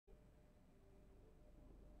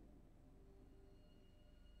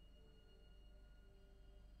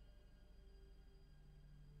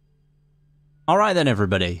Alright then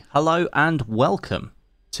everybody, hello and welcome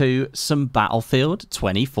to some Battlefield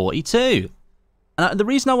 2042. The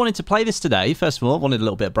reason I wanted to play this today, first of all, I wanted a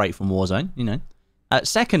little bit of break from Warzone, you know.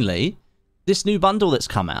 Secondly, this new bundle that's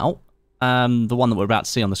come out, the one that we're about to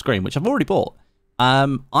see on the screen, which I've already bought,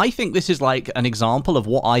 I think this is like an example of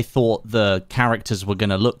what I thought the characters were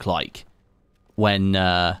going to look like when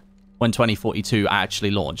 2042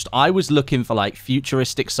 actually launched. I was looking for like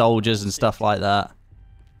futuristic soldiers and stuff like that.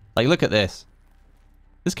 Like, look at this.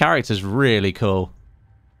 This character's really cool.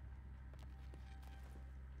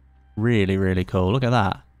 Really, really cool. Look at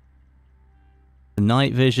that. The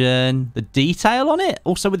night vision. The detail on it.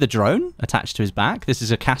 Also with the drone attached to his back. This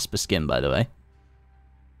is a Casper skin, by the way.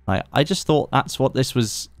 Like, I just thought that's what this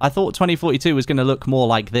was. I thought 2042 was going to look more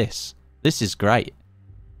like this. This is great.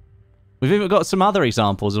 We've even got some other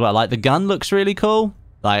examples as well. Like, the gun looks really cool.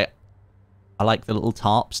 Like, I like the little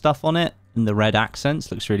tarp stuff on it. And the red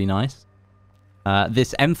accents. Looks really nice.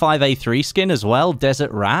 This M5A3 skin as well. Desert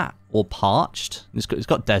Rat. Or Parched. It's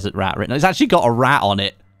got Desert Rat written. It's actually got a rat on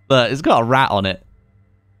it. But it's got a rat on it.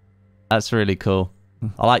 That's really cool.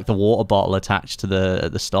 I like the water bottle attached to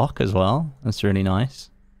the stock as well. That's really nice.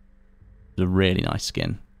 It's a really nice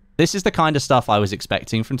skin. This is the kind of stuff I was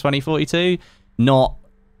expecting from 2042. Not,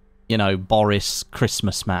 you know, Boris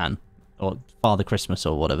Christmas Man. Or Father Christmas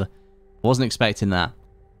or whatever. I wasn't expecting that.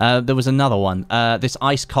 There was another one. This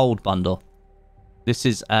Ice Cold bundle. This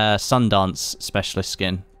is Sundance Specialist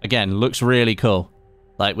skin. Again, looks really cool.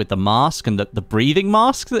 Like with the mask and the breathing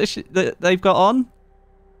mask that they've got on.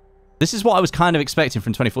 This is what I was kind of expecting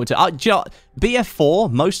from 2042.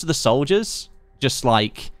 BF4, most of the soldiers, just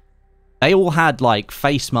like, they all had like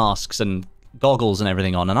face masks and goggles and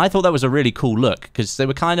everything on. And I thought that was a really cool look because they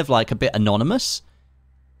were kind of like a bit anonymous.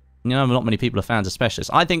 You know, not many people are fans of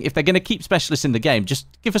specialists. I think if they're going to keep specialists in the game, just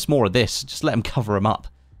give us more of this. Just let them cover them up.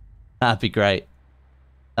 That'd be great.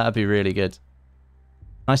 That'd be really good.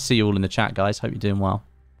 Nice to see you all in the chat, guys. Hope you're doing well.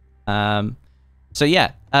 So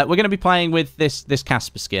yeah, we're going to be playing with this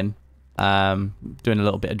Casper skin. Doing a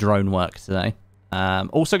little bit of drone work today.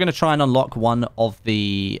 Also going to try and unlock one of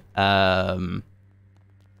the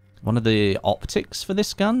optics for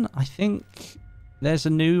this gun. I think there's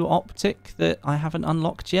a new optic that I haven't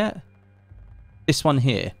unlocked yet. This one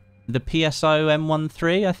here, the PSO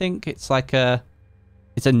M13. I think it's like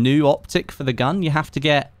it's a new optic for the gun. You have to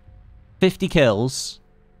get 50 kills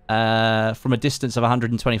from a distance of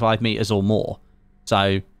 125 meters or more. So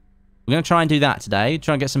we're going to try and do that today.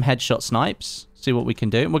 Try and get some headshot snipes. See what we can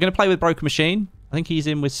do. And we're going to play with Broken Machine. I think he's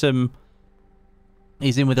in with some...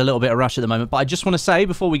 He's in with a little bit of rush at the moment. But I just want to say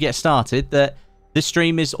before we get started that this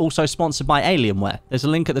stream is also sponsored by Alienware. There's a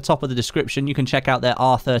link at the top of the description. You can check out their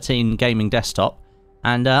R13 gaming desktop.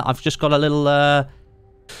 And I've just got a little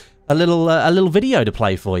video to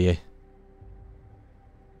play for you.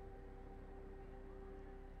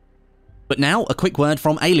 But now, a quick word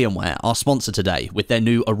from Alienware, our sponsor today, with their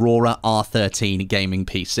new Aurora R13 gaming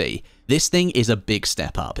PC. This thing is a big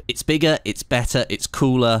step up. It's bigger, it's better, it's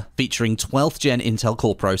cooler, featuring 12th gen Intel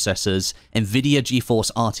Core processors, NVIDIA GeForce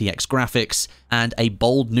RTX graphics, and a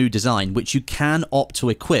bold new design which you can opt to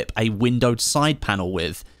equip a windowed side panel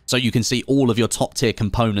with, so you can see all of your top tier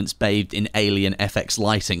components bathed in Alien FX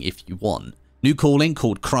lighting if you want. New cooling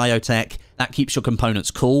called Cryotech, that keeps your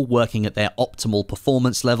components cool, working at their optimal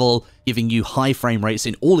performance level, giving you high frame rates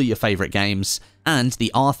in all of your favourite games, and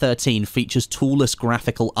the R13 features toolless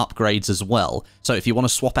graphical upgrades as well, so if you want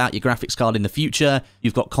to swap out your graphics card in the future,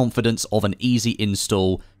 you've got confidence of an easy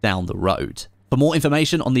install down the road. For more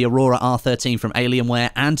information on the Aurora R13 from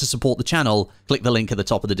Alienware and to support the channel, click the link at the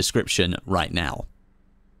top of the description right now.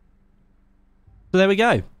 So there we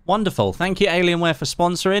go. Wonderful. Thank you, Alienware, for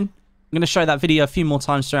sponsoring. I'm going to show that video a few more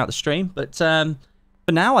times throughout the stream, but for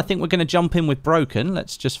now, I think we're going to jump in with Broken.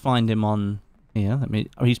 Let's just find him on here.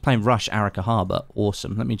 Oh, he's playing Rush Arica Harbour.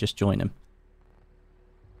 Awesome. Let me just join him.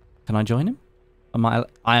 Can I join him? I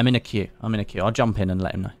am in a queue. I'm in a queue. I'll jump in and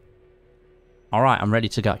let him know. All right, I'm ready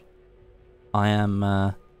to go. I'm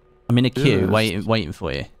in a queue, waiting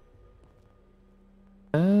for you.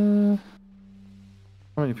 How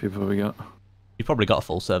many people have we got? You've probably got a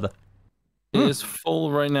full server. It is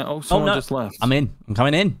full right now. Oh, someone just left. I'm in. I'm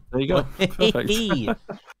coming in. There you go. Perfect.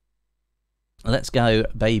 Let's go,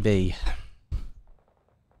 baby. I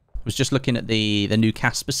was just looking at the new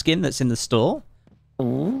Casper skin that's in the store.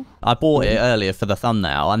 Ooh. I bought it earlier for the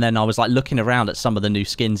thumbnail, and then I was like looking around at some of the new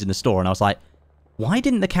skins in the store, and I was like, why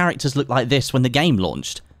didn't the characters look like this when the game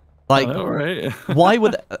launched? Like, right. why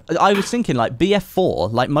would... I was thinking, like,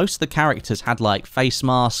 BF4, like, most of the characters had, like, face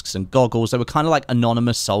masks and goggles. They were kind of like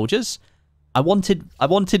anonymous soldiers. I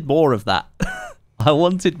wanted more of that. I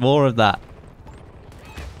wanted more of that.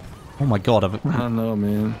 Oh my god, I don't know,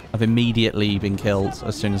 man. I've immediately been killed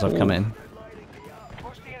as soon as I've come in.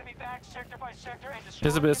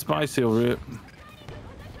 It's a bit spicy over it.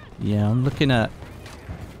 Yeah, I'm looking at...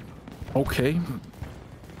 Okay.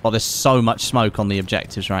 Oh, there's so much smoke on the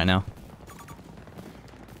objectives right now.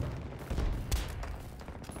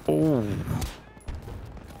 Oh.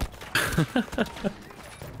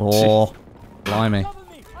 Oh, blimey.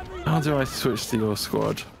 How do I switch to your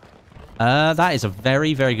squad? That is a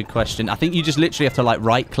very, very good question. I think you just literally have to, like,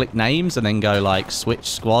 right-click names and then go, like, switch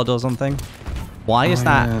squad or something. Why is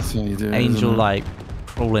that angel, like,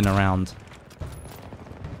 crawling around?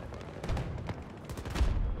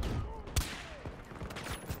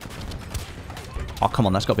 Oh, come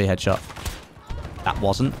on, that's got to be a headshot. That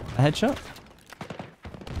wasn't a headshot?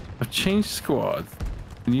 I've changed squad.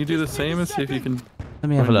 Can you do the same and see if you can... Let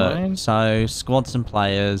me have a look. So, squads and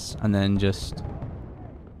players, and then just...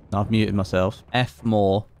 I've muted myself. F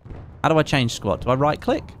more. How do I change squad? Do I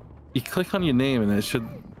right-click? You click on your name and it should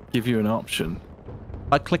give you an option.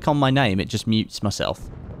 If I click on my name, it just mutes myself.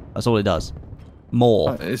 That's all it does.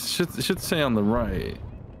 More. It should say on the right.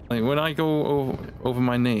 Like, when I go over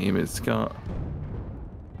my name, it's got...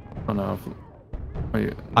 Oh, no. Wait,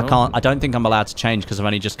 no? I can't... I don't think I'm allowed to change because I've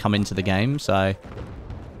only just come into the game, so...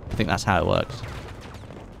 I think that's how it works.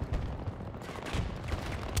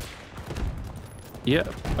 Yeah,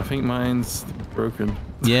 I think mine's broken.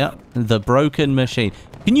 Yeah, the broken machine.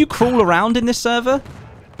 Can you crawl around in this server?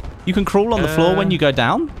 You can crawl on the floor when you go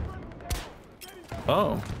down?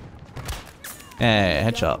 Oh. Yeah,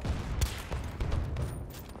 headshot.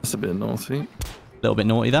 That's a bit naughty. A little bit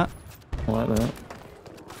naughty, that. I like that.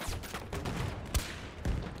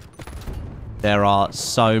 There are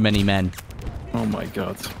so many men. Oh my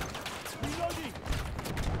god.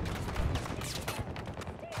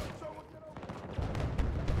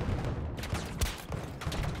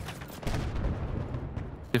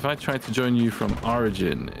 If I try to join you from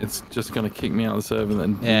Origin, it's just gonna kick me out of the server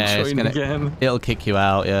and then join again. It'll kick you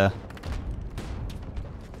out, yeah.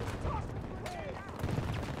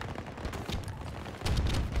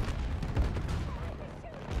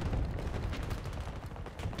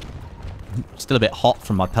 Still a bit hot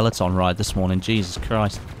from my Peloton ride this morning. Jesus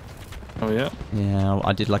Christ. Oh yeah. Yeah,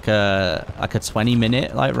 I did like a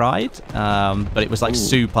 20-minute like ride, but it was like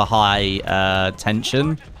super high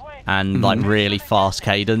tension. And like really fast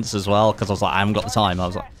cadence as well, because I was like, I haven't got the time. I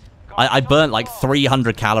was like, I burnt like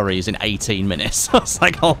 300 calories in 18 minutes. I was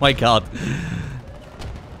like, oh my god.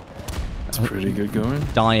 That's pretty good going.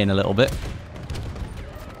 Dying a little bit.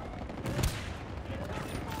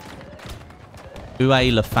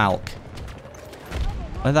 Uwe Le Falk.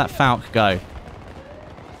 Where'd that Falk go?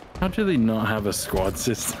 How do they not have a squad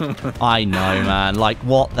system? I know, man. Like,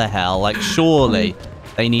 what the hell? Like, surely...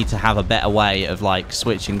 They need to have a better way of, like,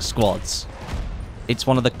 switching squads. It's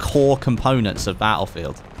one of the core components of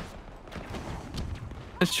Battlefield.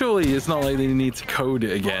 Surely it's not like they need to code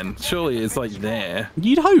it again. Surely it's, like, there.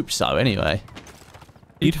 You'd hope so, anyway.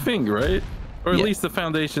 You'd think, right? Or at least the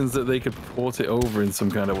foundations that they could port it over in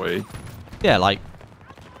some kind of way. Yeah, like...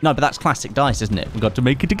 No, but that's classic DICE, isn't it? We've got to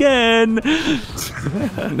make it again!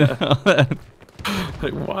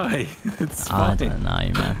 Like, why? It's fine. I don't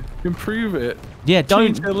know, man. Improve it. Yeah, don't...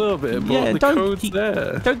 Change it a little bit, but the code's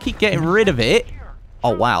there. Don't keep getting rid of it.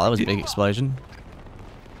 Oh, wow, that was a big explosion.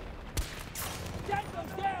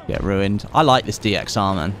 Get ruined. I like this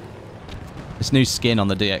DXR, man. This new skin on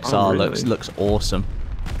the DXR looks awesome.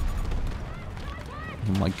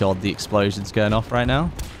 Oh my god, the explosion's going off right now.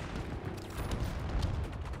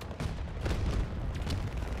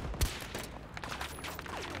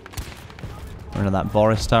 Rid of that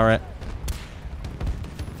Boris turret.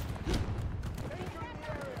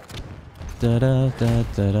 Da da da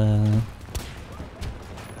da da.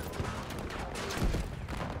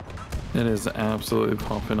 It is absolutely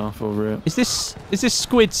popping off over it. Is this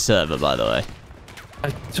Squid server, by the way? I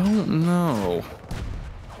don't know.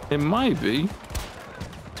 It might be.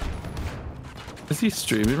 Is he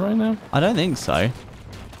streaming right now? I don't think so. I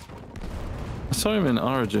saw him in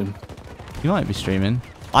Origin. He might be streaming.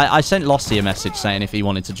 I sent Lossie a message saying if he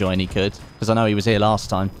wanted to join, he could. Because I know he was here last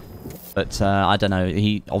time. But I don't know.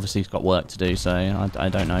 He obviously has got work to do, so I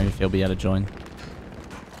don't know if he'll be able to join.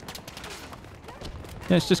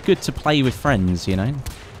 Yeah, it's just good to play with friends, you know?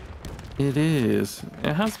 It is.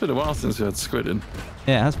 It has been a while since we had Squid in.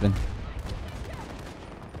 Yeah, it has been.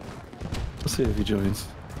 Let's see if he joins.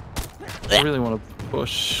 I really want to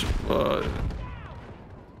push, but...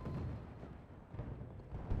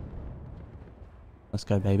 Let's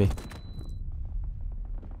go, baby.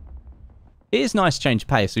 It is nice change of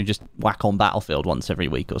pace. We just whack on Battlefield once every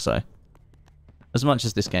week or so. As much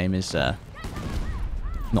as this game is not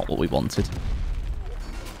what we wanted.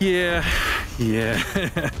 Yeah.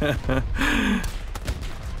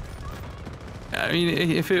 I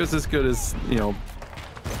mean, if it was as good as, you know,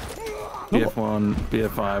 BF1,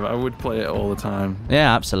 BF5, I would play it all the time.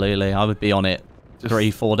 Yeah, absolutely. I would be on it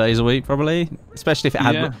 3-4 days a week probably, especially if it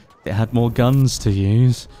had more guns to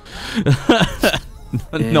use.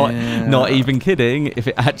 Not even kidding. If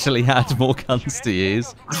it actually had more guns to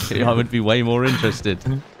use, I would be way more interested.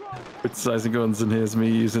 Which size of guns? And here's me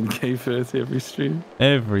using K30 every stream.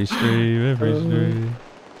 Every stream.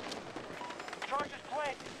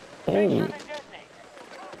 Oh.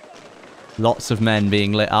 Lots of men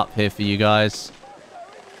being lit up here for you guys.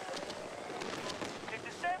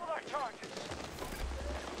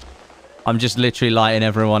 I'm just literally lighting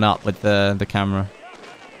everyone up with the camera.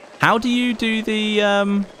 How do you do the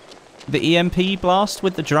EMP blast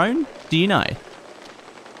with the drone? Do you know?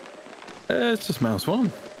 It's just mouse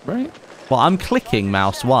 1, right? Well, I'm clicking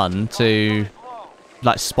mouse 1 to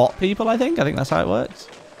like spot people, I think. I think that's how it works.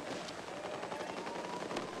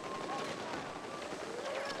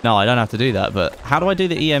 No, I don't have to do that, but how do I do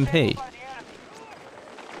the EMP?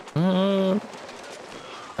 I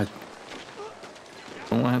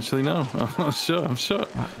don't actually know. I'm sure.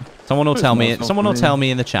 Someone will tell me. Someone will tell me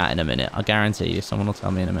in the chat in a minute. I guarantee you. Someone will tell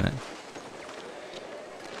me in a minute.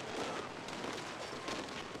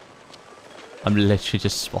 I'm literally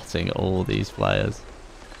just spotting all these players.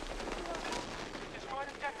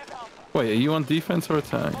 Wait, are you on defense or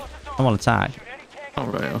attack? I'm on attack. Oh,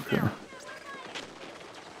 right, okay.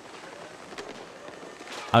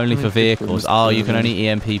 Only for vehicles. Oh, you can only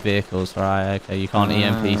EMP vehicles, right? Okay, you can't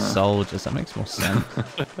EMP soldiers. That makes more sense.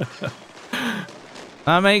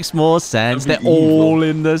 That makes more sense. They're all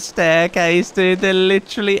in the staircase, dude. They're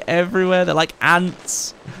literally everywhere. They're like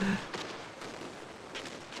ants.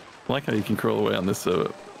 I like how you can crawl away on this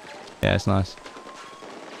server. Yeah, it's nice.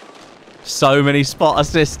 So many spot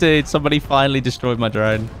assists, dude. Somebody finally destroyed my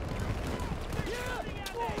drone.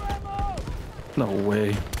 No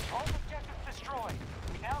way.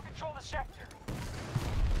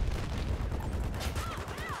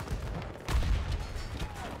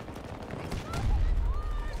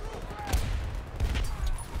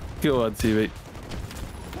 Go on, TV.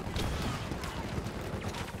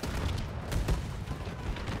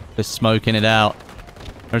 They're smoking it out.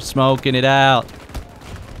 They're smoking it out.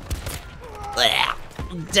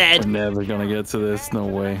 Dead. We're never gonna get to this. No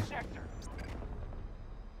way.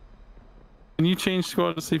 Can you change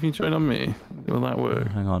squad to see if you can join on me? Will that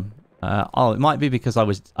work? Hang on. Oh, it might be because I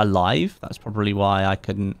was alive. That's probably why I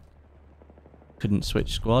couldn't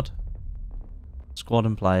switch squad. Squad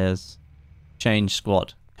and players. Change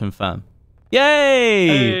squad. Confirm. Yay!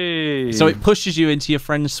 Hey! So it pushes you into your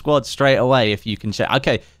friend's squad straight away if you can check.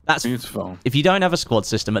 Okay, that's beautiful. If you don't have a squad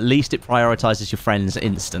system, at least it prioritizes your friends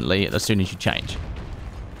instantly as soon as you change.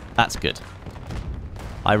 That's good.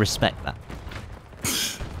 I respect that.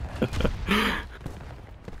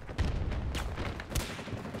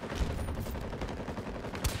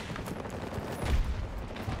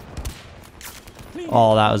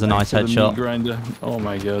 Oh, that was a nice headshot. Grinder. Oh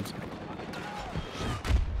my god.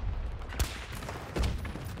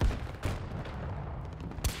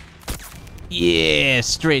 Yeah,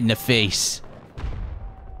 straight in the face.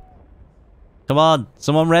 Come on,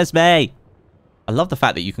 someone res me. I love the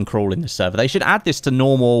fact that you can crawl in the server. They should add this to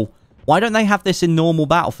normal. Why don't they have this in normal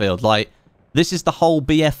Battlefield? Like, this is the whole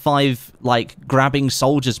BF5, like, grabbing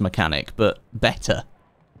soldiers mechanic, but better.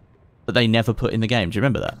 That they never put in the game. Do you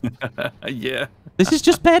remember that? Yeah. This is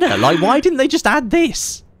just better. Like, why didn't they just add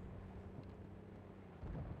this?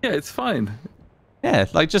 Yeah, it's fine. Yeah,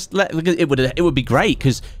 like just it would be great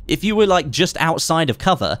because if you were like just outside of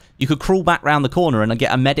cover, you could crawl back round the corner and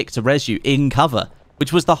get a medic to res you in cover,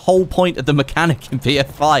 which was the whole point of the mechanic in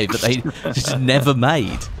BF5 that they just never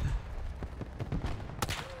made.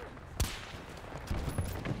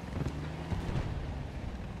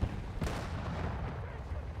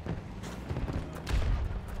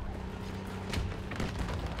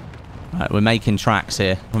 Right, we're making tracks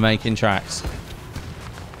here. We're making tracks.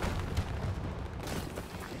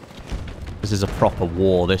 This is a proper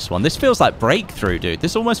war, this one. This feels like Breakthrough, dude.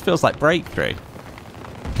 This almost feels like Breakthrough.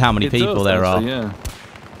 How many people there are. Yeah.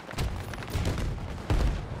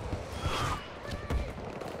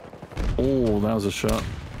 Oh, that was a shot.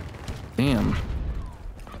 Damn.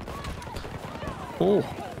 Oh.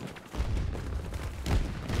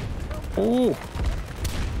 Oh.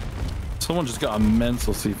 Someone just got a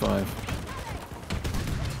mental C5.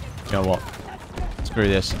 You know what? Screw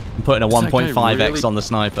this. I'm putting a 1.5x on the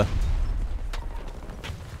sniper.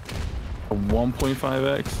 A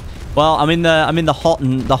 1.5x? Well, I'm in the hot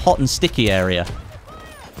and sticky area.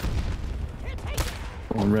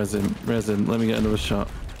 Come on, resin. Let me get another shot.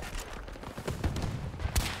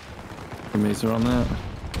 Mazer on that.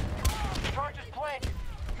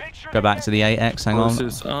 Go back to the 8x. Hang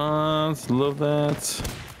on. Love that.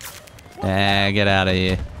 Yeah, get out of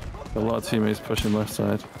here. A lot of teammates pushing left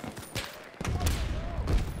side.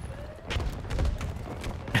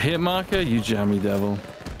 Hit marker, you jammy devil.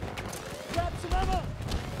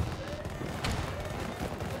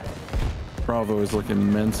 Bravo is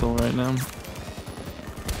looking mental right now.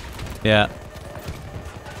 Yeah.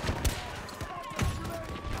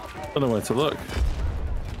 Don't know where to look.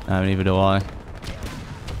 No, neither do I.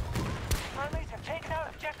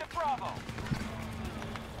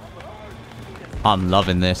 I'm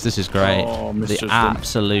loving this. This is great. Oh, the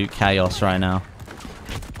absolute chaos right now.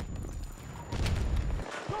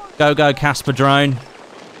 Go, go, Casper drone.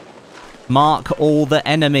 Mark all the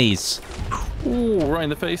enemies. Ooh, right in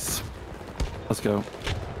the face. Let's go.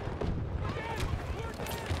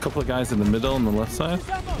 A couple of guys in the middle on the left side.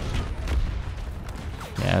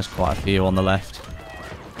 Yeah, there's quite a few on the left.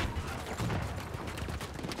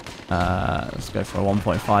 Let's go for a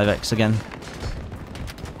 1.5x again.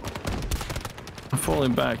 I'm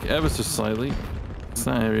falling back ever so slightly.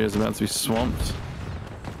 That area is about to be swamped.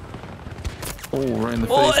 Oh, right in the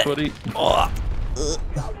face, buddy. Oh.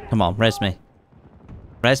 Come on, res me.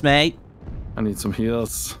 Res me. I need some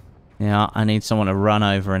heals. Yeah, I need someone to run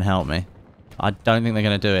over and help me. I don't think they're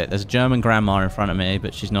going to do it. There's a German grandma in front of me,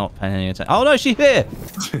 but she's not paying any attention. Oh, no, she's here.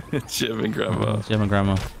 German grandma. German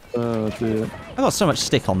grandma. Oh, dear. I got so much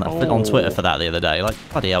stick on that on Twitter for that the other day. Like,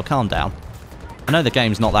 bloody hell, calm down. I know the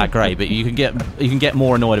game's not that great, but you can get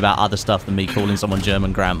more annoyed about other stuff than me calling someone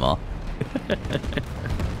German grandma.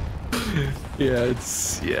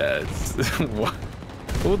 It's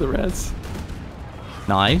oh, the reds.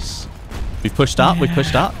 Nice. We've pushed up. We've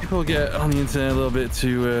pushed up. People get on the internet a little bit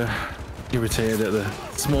too irritated at the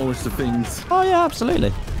smallest of things. Oh yeah,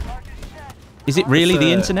 absolutely. Is it really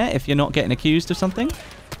the internet if you're not getting accused of something?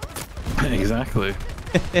 Exactly.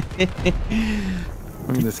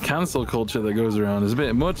 I mean, this cancel culture that goes around is a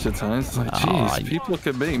bit much at times. It's like, jeez, people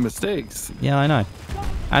can make mistakes. Yeah, I know.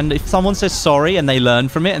 And if someone says sorry and they learn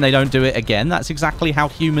from it and they don't do it again, that's exactly how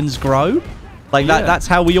humans grow. Like, that's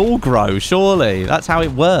how we all grow, surely. That's how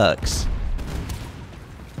it works.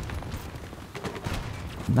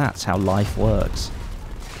 And that's how life works.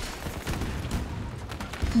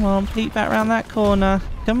 Come on, peek back around that corner.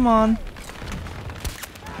 Come on.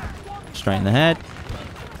 Straight in the head.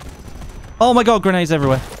 Oh my god, grenades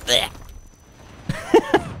everywhere.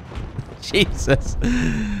 Jesus.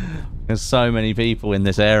 There's so many people in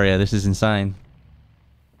this area. This is insane.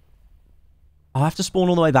 I have to spawn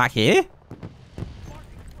all the way back here?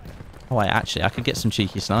 Oh wait, actually, I could get some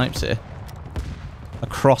cheeky snipes here.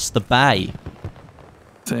 Across the bay.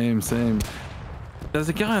 Same. There's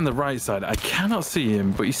a guy on the right side. I cannot see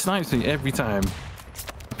him, but he snipes me every time.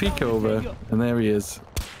 Peek over, and there he is.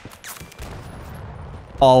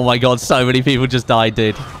 Oh my god, so many people just died,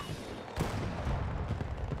 dude.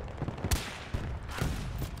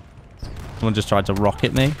 Someone just tried to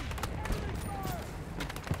rocket me.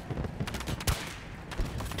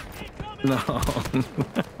 No.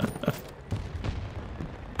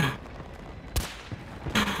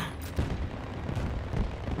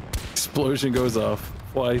 Explosion goes off.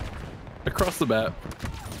 Fly across the map.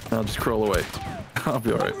 I'll just crawl away. I'll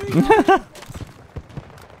be alright.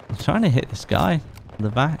 I'm trying to hit this guy in the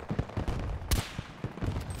back.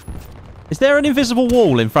 Is there an invisible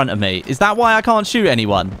wall in front of me? Is that why I can't shoot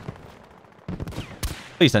anyone?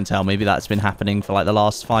 Please don't tell me that's been happening for like the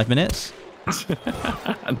last 5 minutes.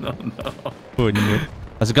 No.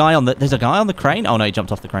 There's a guy on the crane. Oh no, he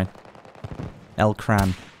jumped off the crane. El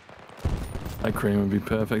Cran. That crane would be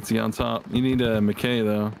perfect to get on top. You need a McKay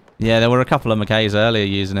though. Yeah, there were a couple of McKays earlier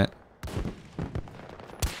using it.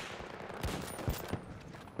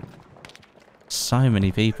 So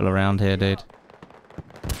many people around here, dude.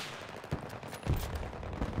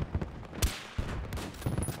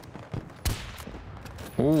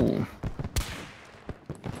 Ooh.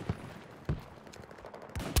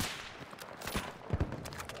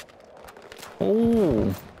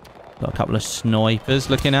 Ooh. Got a couple of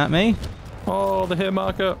snipers looking at me. Oh, the hit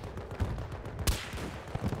marker.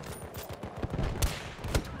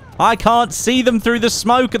 I can't see them through the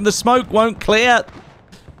smoke and the smoke won't clear.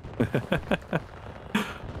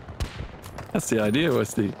 That's the idea,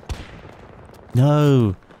 Westie.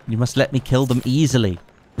 No, you must let me kill them easily.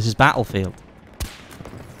 This is Battlefield.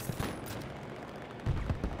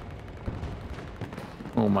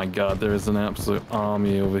 Oh my god, there is an absolute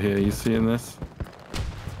army over here. You seeing this?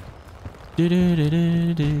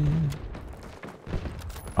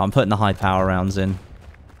 I'm putting the high power rounds in.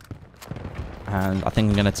 And I think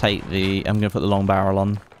I'm going to take the... I'm going to put the long barrel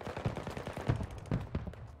on.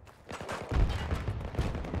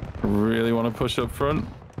 Really want to push up front?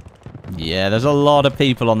 Yeah, there's a lot of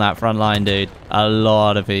people on that front line, dude. A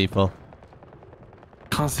lot of people.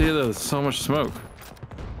 Can't see it though. There's so much smoke.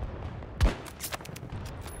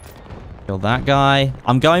 Kill that guy.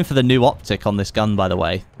 I'm going for the new optic on this gun, by the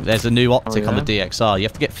way. There's a new optic on the DXR. You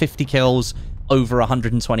have to get 50 kills over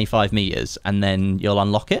 125 meters, and then you'll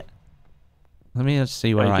unlock it. Let me just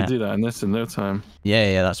see where I am. You can do that in this in no time.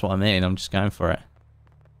 Yeah, that's what I mean. I'm just going for it.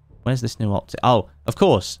 Where's this new optic? Oh, of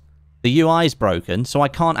course. The UI is broken, so I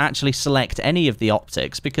can't actually select any of the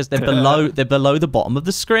optics because they're below the bottom of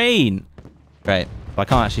the screen. Great. But I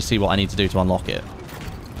can't actually see what I need to do to unlock it.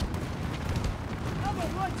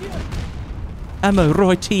 Ammo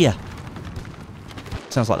right here.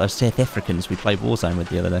 Sounds like those South Africans we played Warzone with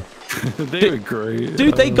the other day. They were great.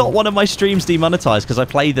 Dude, they got one of my streams demonetized because I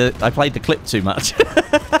played the clip too much.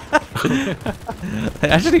 They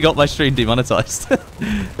actually got my stream demonetized.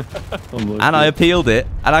 And I appealed it,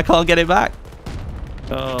 and I can't get it back.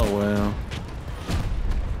 Oh, wow.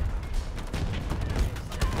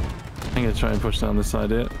 I'm going to try and push down this side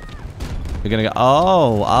here. We're going to go...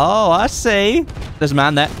 Oh, I see. There's a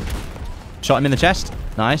man there. Shot him in the chest.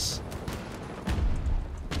 Nice.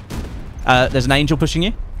 There's an angel pushing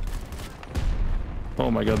you. Oh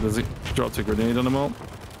my god, there's a dropped a grenade on them all.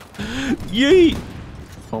 Yeet!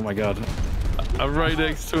 Oh my god. I'm right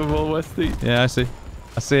next to him all, Westie. Yeah, I see.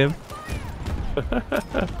 I see him.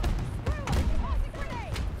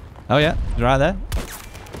 Oh yeah, he's right there.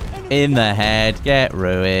 In the head. Get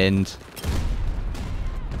ruined.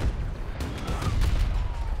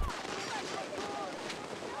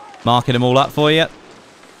 Marking them all up for you.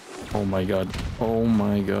 Oh my god. Oh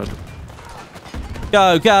my god.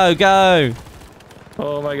 Go, go, go!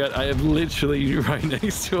 Oh my god, I am literally right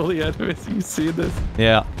next to all the enemies. You see this?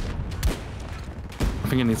 Yeah. I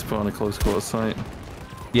think I need to put on a close quarter sight.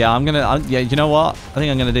 Yeah, yeah, you know what? I think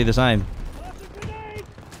I'm gonna do the same.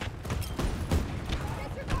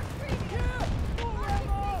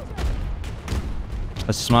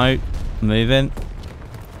 A smoke. Moving.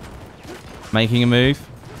 Making a move.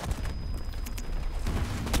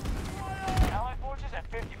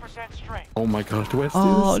 Oh my god, Westie,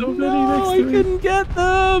 oh, there's so no, many next to I me. couldn't get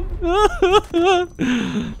them.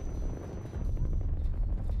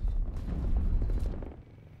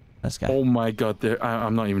 Let's go. Oh my god,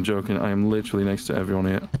 I'm not even joking. I am literally next to everyone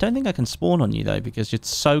here. I don't think I can spawn on you though because you're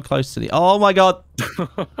so close to the... Oh my god.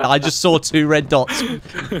 I just saw 2 red dots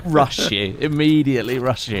rush you. Immediately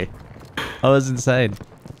rush you. That was insane.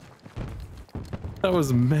 That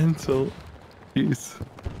was mental. Jeez.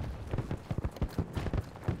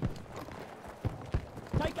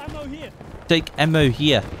 Take ammo here. Take ammo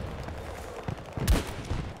here.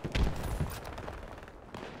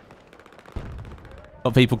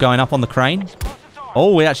 Got people going up on the crane.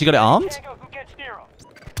 Oh, we actually got it armed?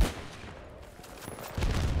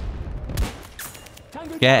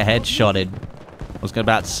 Get headshotted. I was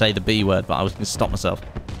about to say the B word, but I was going to stop myself.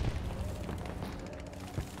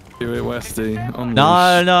 Do it, Westie. No,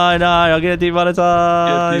 I'm going to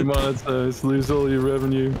demonetize. Get demonetized. Lose all your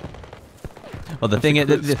revenue. Well, the thing is,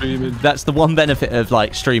 that's the one benefit of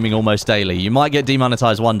like streaming almost daily. You might get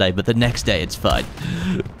demonetized one day, but the next day it's fine.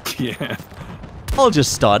 Yeah. I'll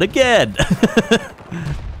just start again.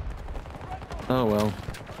 Oh well.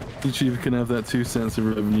 YouTube can have that 2 cents of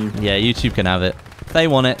revenue. Yeah, YouTube can have it. If they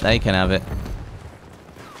want it, they can have it.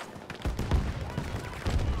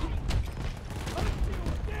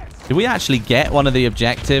 Did we actually get one of the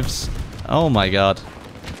objectives? Oh my god.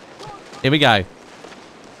 Here we go.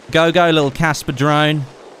 Go, go, little Casper drone.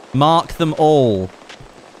 Mark them all.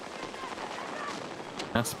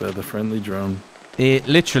 Casper, the friendly drone. Dude,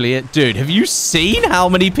 have you seen how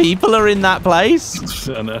many people are in that place?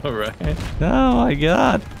 I know, right? Oh my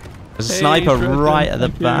god. There's a sniper right at the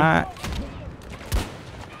back.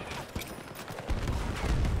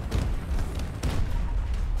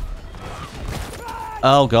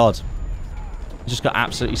 Oh god. Just got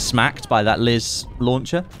absolutely smacked by that Liz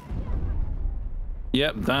launcher.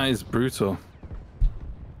 Yep, that is brutal.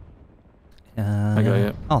 I got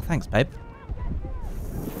you. Oh, thanks, babe.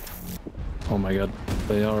 Oh my god,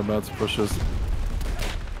 they are about to push us.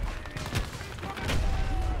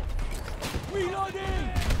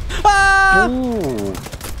 Ah! Ooh.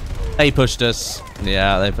 They pushed us.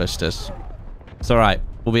 Yeah, they pushed us. It's alright.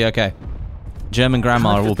 We'll be okay. German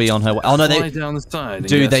grandma will be on her way. Oh no, fly down the side.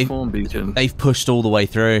 Dude, beacon. they've pushed all the way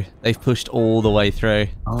through. They've pushed all the way through.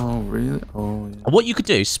 Oh really? Oh. Yeah. What you could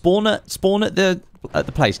do? Spawn at the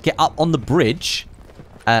place. Get up on the bridge,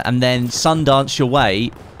 and then Sundance your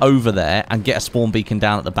way over there and get a spawn beacon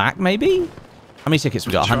down at the back. Maybe. How many tickets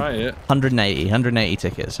we got? Try it. 180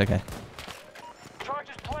 tickets. Okay.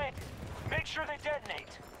 Charges planted. Make sure they detonate.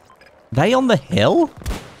 They on the hill?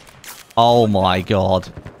 Oh my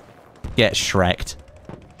god. Get Shrek'd.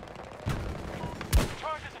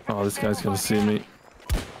 Oh, this guy's gonna see me.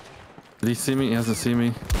 Did he see me? He hasn't seen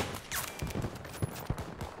me.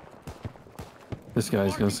 This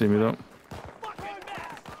guy's gonna see me though.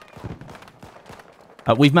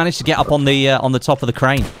 We've managed to get up on the top of the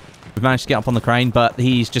crane. We've managed to get up on the crane, but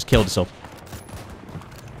he's just killed us all.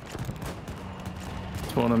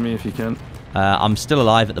 Spawn on me if you can. I'm still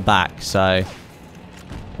alive at the back, so...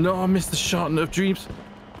 No, I missed the shot of dreams.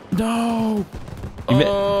 No!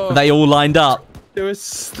 They all lined up. There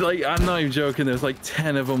was like, I'm not even joking, there's like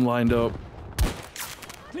 10 of them lined up.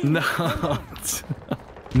 No.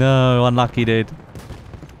 No, unlucky, dude.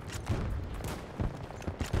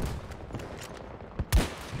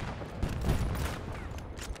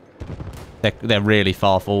 They're really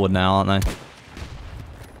far forward now, aren't they?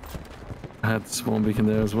 I had the spawn beacon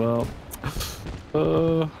there as well.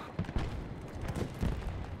 Our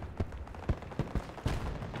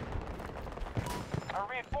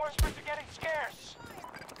reinforcements are getting scarce.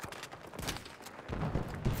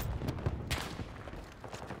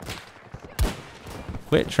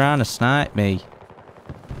 Quit trying to snipe me,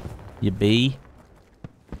 you bee.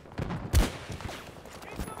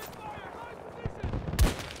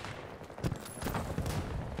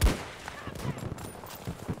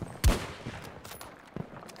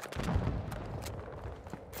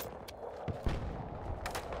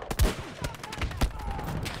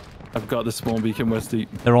 I've got the spawn beacon, Westie.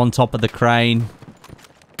 They're on top of the crane.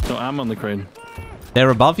 So I'm on the crane. They're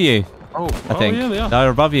above you. Oh, I think. yeah, they are. They're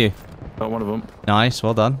above you. Got one of them. Nice,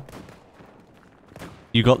 well done.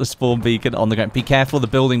 You got the spawn beacon on the ground. Be careful the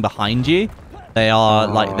building behind you. They are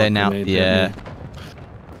like they're now. Yeah. Is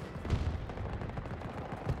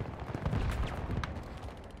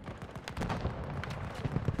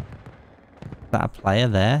that a player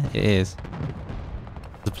there? It is.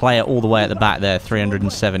 There's a player all the way at the back there,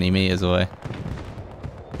 370 meters away.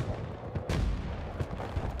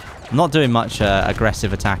 I'm not doing much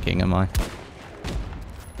aggressive attacking, am I?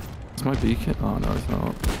 Is my beacon? Oh, no, it's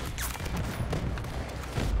not.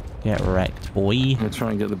 Get wrecked, boy. I'm going to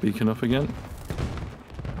try and get the beacon up again.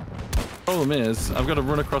 Problem is, I've got to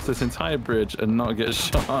run across this entire bridge and not get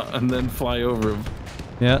shot and then fly over him.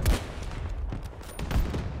 Yeah.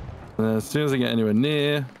 And as soon as I get anywhere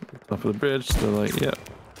near the top of the bridge, they're like, yep.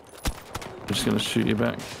 I'm just going to shoot you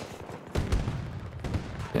back.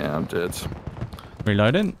 Yeah, I'm dead.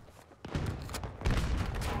 Reloading.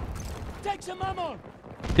 Take some ammo.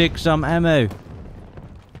 Take some ammo.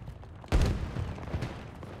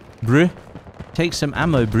 Brew. Take some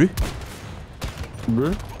ammo, brew.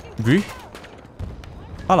 Bruh. Brew.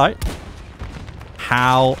 Hello.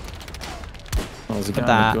 How? Oh, there's a guy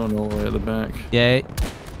that. going all the way at the back. Yeah.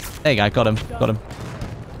 There you go. Got him. Got him.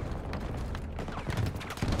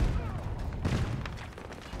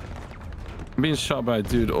 I'm being shot by a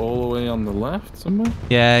dude all the way on the left somewhere.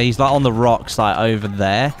 Yeah, he's like on the rocks, like over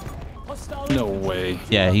there. No way.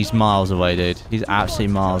 Yeah, he's miles away, dude. He's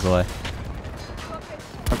absolutely miles away.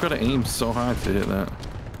 I've got to aim so hard to hit that.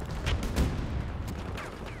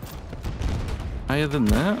 Higher than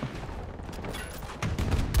that?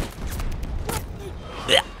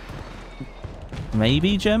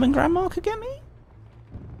 Maybe German grandma could get me?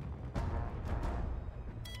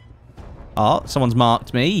 Oh, someone's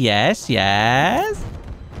marked me. Yes, yes.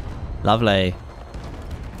 Lovely.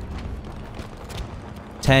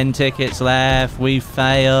 10 tickets left. We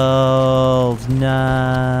failed.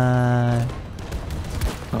 No.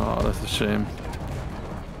 Oh, that's a shame.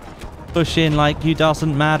 Push in like you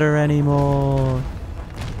doesn't matter anymore.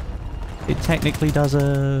 It technically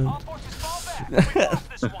doesn't. All forces fall back. We lost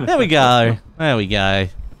this one. There we go. There we go.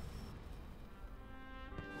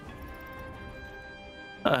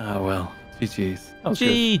 Ah, well. GG's. That was good.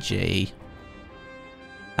 GG.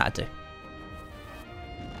 That'll do.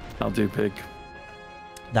 I'll do pig.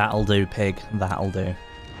 That'll do, pig. That'll do.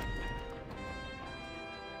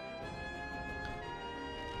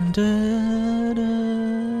 Da,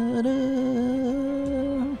 da,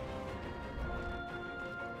 da.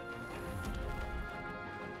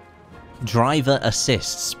 Driver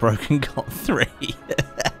assists. Broken got 3.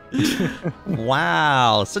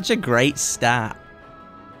 Wow. Such a great stat.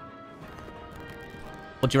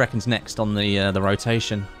 What do you reckon's next on the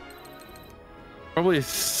rotation? Probably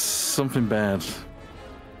something bad.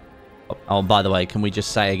 Oh, by the way, can we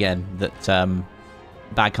just say again that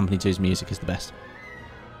Bad Company 2's music is the best?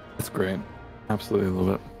 It's great. Absolutely love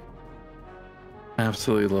it.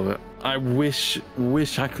 Absolutely love it. I wish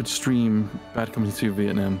I could stream Bad Company 2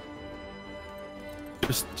 Vietnam.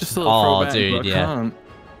 Just a little throwback, dude, but I yeah. can't.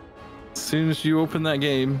 As soon as you open that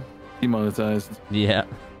game, demonetized. Yeah.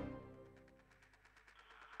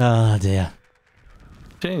 Oh dear.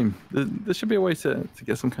 Shame. There should be a way to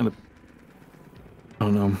get some kind of, I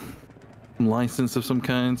don't know, license of some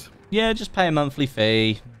kind. Yeah, just pay a monthly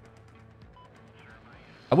fee.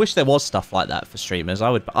 I wish there was stuff like that for streamers.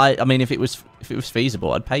 I mean, if it was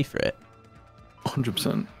feasible, I'd pay for it.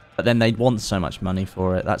 100%. But then they'd want so much money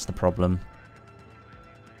for it. That's the problem.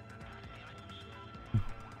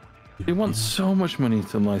 They want so much money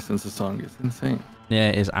to license a song. It's insane. Yeah,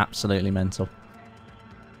 it is absolutely mental.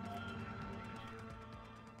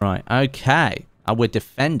 Right, okay. We're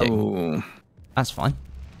defending. Oh, That's fine.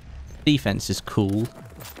 Defense is cool.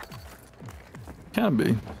 can be.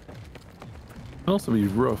 Can also be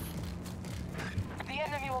rough. The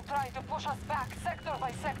enemy will try to push us back sector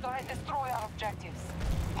by sector and destroy our objectives.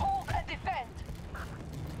 Hold and defend.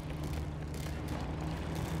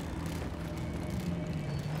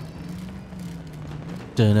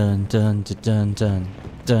 Dun dun dun dun dun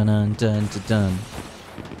dun dun dun dun.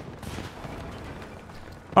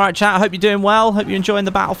 All right, chat. I hope you're doing well. Hope you're enjoying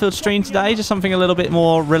the Battlefield stream today. Just something a little bit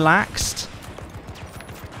more relaxed.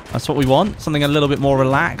 That's what we want. Something a little bit more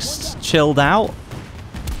relaxed, chilled out.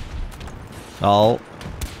 Oh.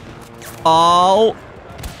 Oh.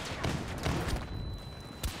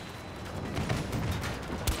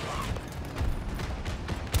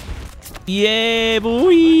 Yeah,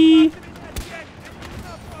 boy.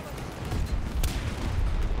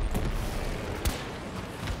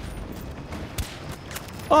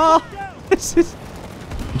 Oh, this is...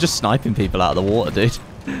 I'm just sniping people out of the water, dude.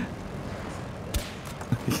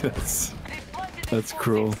 Yes. That's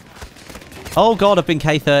cruel. Oh god, I've been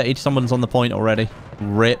K30'd. Someone's on the point already.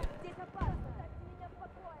 Rip.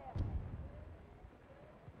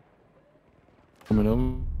 Coming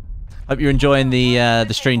over. Hope you're enjoying the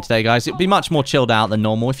stream today, guys. It'll be much more chilled out than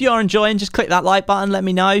normal. If you are enjoying, just click that like button. Let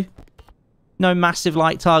me know. No massive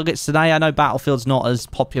like targets today. I know Battlefield's not as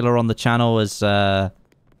popular on the channel as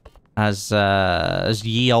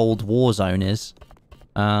ye old Warzone is.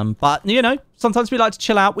 But, you know, sometimes we like to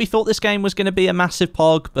chill out. We thought this game was going to be a massive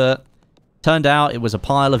pog, but turned out it was a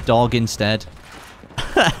pile of dog instead.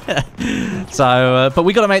 So, but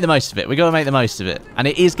we got to make the most of it. We got to make the most of it. And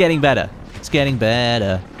it is getting better. It's getting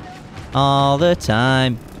better all the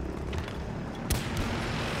time.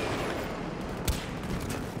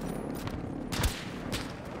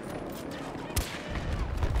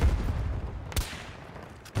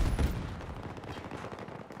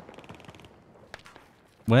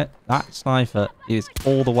 Where? That sniper is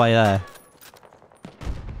all the way there.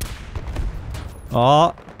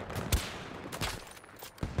 Oh.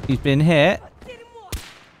 He's been hit.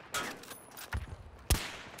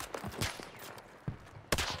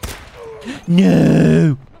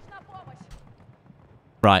 No!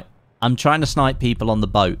 Right. I'm trying to snipe people on the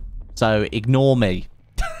boat, so ignore me.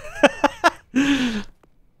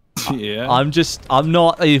 Yeah. I'm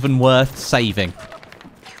not even worth saving.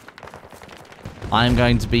 I'm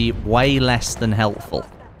going to be way less than helpful.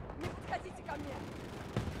 I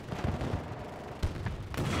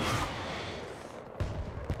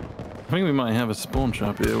think we might have a spawn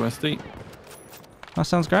trap here, Westie. That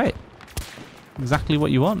sounds great. Exactly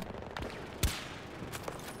what you want.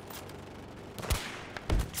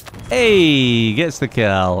 Hey, gets the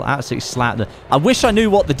kill. Absolutely slapped. I wish I knew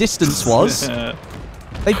what the distance was.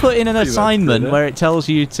 They put in an assignment where it tells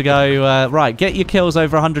you to go, right, get your kills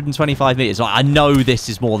over 125 meters. Like, I know this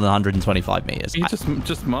is more than 125 meters. You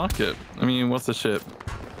just mark it. I mean, what's the ship?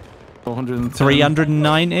 410?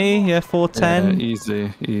 390? Yeah, 410. Yeah,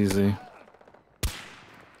 easy, easy.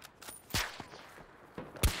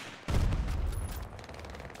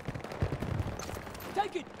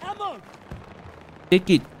 Take it, ammo. Take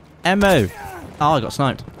it. Ammo. Oh, I got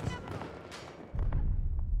sniped.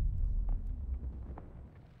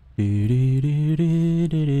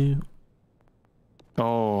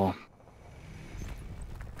 Oh.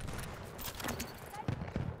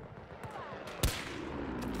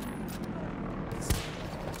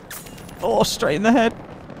 Oh, straight in the head.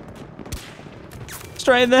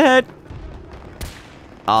 Straight in the head.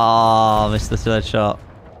 Ah, oh, missed the third shot.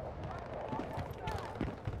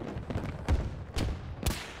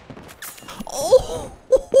 Oh.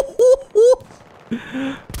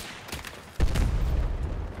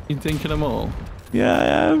 You thinking them all? Yeah, I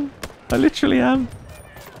am. I literally am.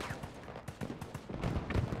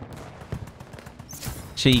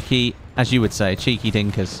 Cheeky, as you would say, cheeky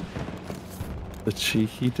dinkers. The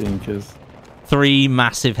cheeky dinkers. 3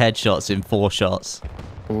 massive headshots in 4 shots.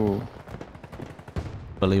 Ooh.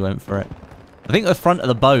 Fully went for it. I think the front of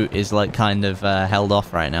the boat is like kind of held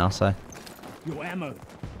off right now, so. Your ammo.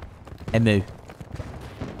 Emu.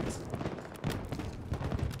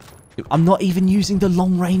 I'm not even using the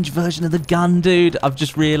long-range version of the gun, dude. I've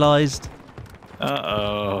just realised.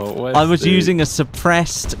 Uh-oh. I was using a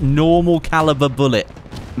suppressed, normal caliber bullet.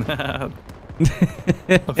 I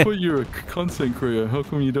thought you were a content creator. How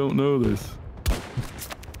come you don't know this?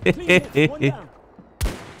 One down.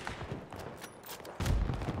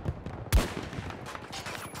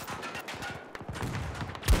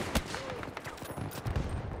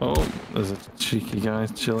 Oh, there's a cheeky guy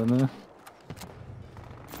chilling there.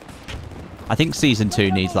 I think Season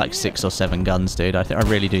 2 needs like 6 or 7 guns, dude. I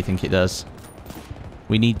really do think it does.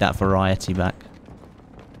 We need that variety back.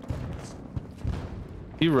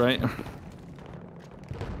 You're right.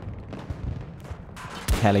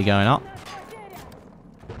 Heli going up.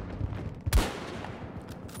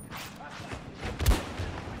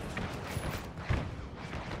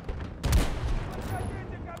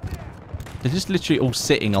 They're just literally all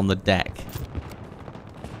sitting on the deck.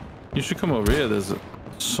 You should come over here. There's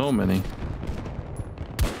so many.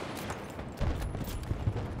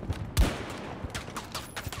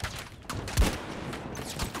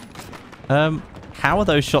 How are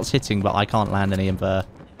those shots hitting, but I can't land any of on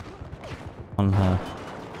her?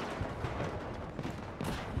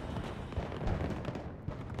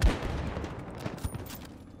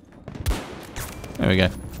 There we go.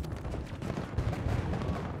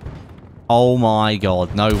 Oh my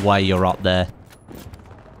god, no way you're up there.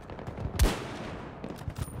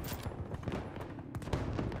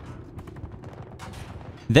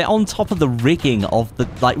 They're on top of the rigging of the,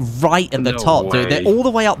 like, right at the top, dude. They're all the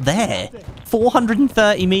way up there.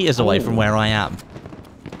 430 meters away from where I am.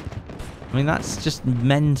 I mean, that's just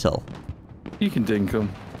mental. You can dink him.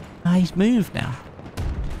 Ah, he's moved now.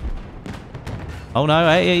 Oh no,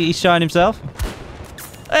 hey, he's showing himself.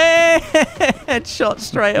 Hey, headshot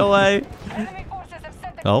straight away. Enemy forces have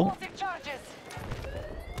set Oh. explosive charges.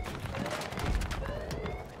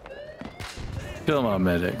 Come on,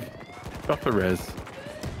 medic. Drop a res.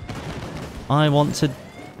 I want to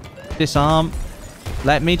disarm.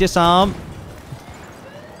 Let me disarm.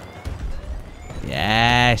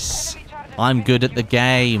 Yes. I'm good at the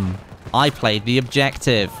game. I played the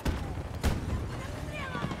objective.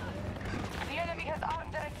 The enemy has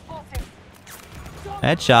armed their explosives.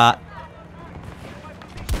 Headshot.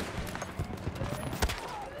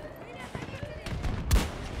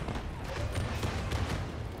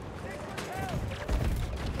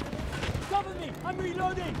 Cover me. I'm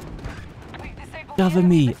reloading. We've disabled Cover the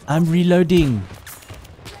me. enemy's I'm reloading.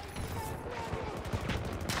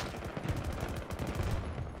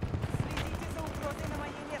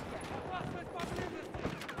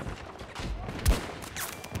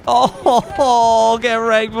 Oh, get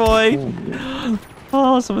wrecked, boy.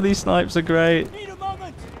 Oh, some of these snipes are great. Need a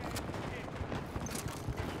moment.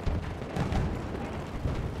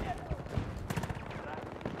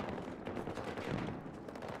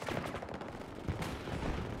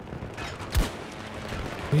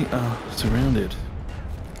 We are surrounded.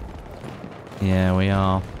 Yeah, we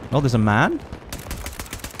are. Oh, there's a man.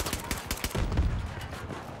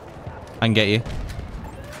 I can get you.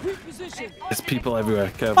 Reposition. There's people everywhere.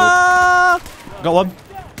 Careful. Ah! Got one.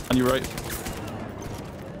 On your right.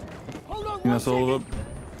 Hold on. I think that's all of them.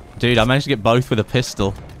 Dude, I managed to get both with a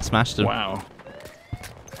pistol. Smashed them. Wow.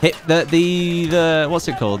 Hit the what's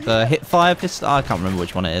it called? The hip fire pistol? I can't remember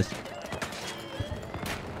which one it is.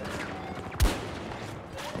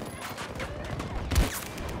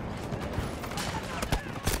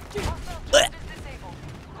 disabled.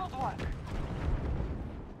 Good work.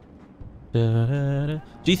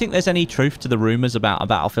 Do you think there's any truth to the rumors about a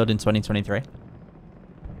Battlefield in 2023?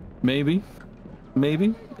 Maybe.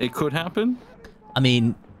 Maybe. It could happen. I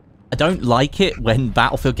mean, I don't like it when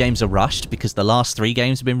Battlefield games are rushed because the last 3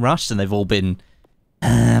 games have been rushed and they've all been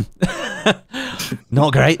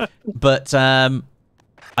not great. But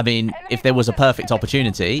I mean, if there was a perfect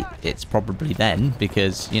opportunity, it's probably then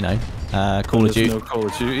because, you know, Call of There's Duty. no Call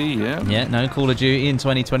of Duty, yeah. Yeah, no Call of Duty in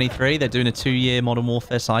 2023. They're doing a 2-year Modern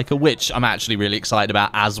Warfare cycle, which I'm actually really excited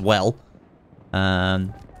about as well.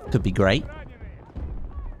 Could be great.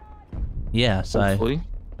 Yeah, so Hopefully.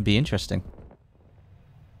 it'd be interesting.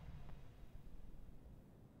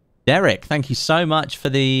 Derek, thank you so much for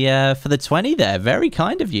the 20 there. Very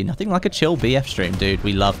kind of you. Nothing like a chill BF stream, dude.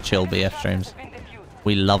 We love chill BF streams.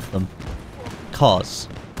 We love them. Because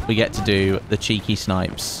we get to do the cheeky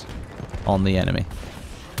snipes on the enemy.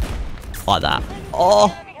 Like that.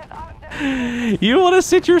 Oh! You want to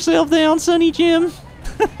sit yourself down, Sonny Jim?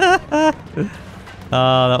 Oh,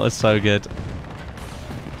 that was so good.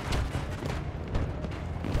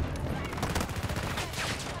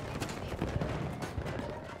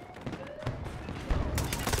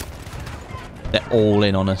 They're all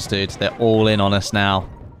in on us, dude. They're all in on us now.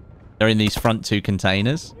 They're in these front 2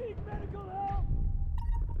 containers.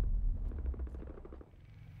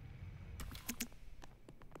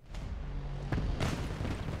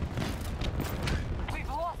 We've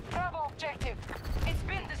lost Bravo objective. It's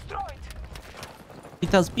been destroyed. It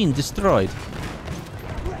has been destroyed.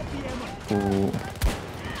 Ooh.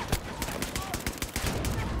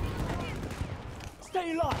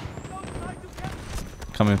 Stay alive.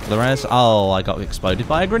 Coming for the res. Oh, I got exploded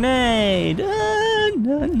by a grenade. No,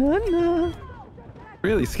 no, no.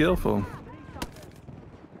 Really skillful.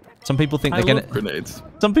 Some people think I they're love gonna. grenades.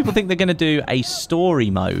 Some people think they're gonna do a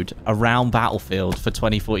story mode around Battlefield for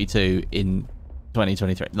 2042 in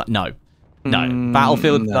 2023. Like, no,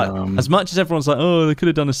 Battlefield. no. Like, as much as everyone's like, oh, they could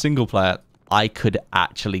have done a single player. I could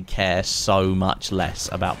actually care so much less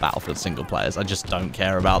about Battlefield single players. I just don't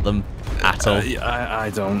care about them at all.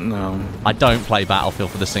 I don't know. I don't play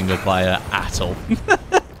Battlefield for the single player at all.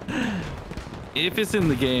 If it's in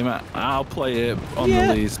the game, I'll play it on Yeah.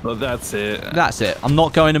 the lease, but that's it. That's it. I'm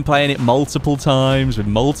not going and playing it multiple times with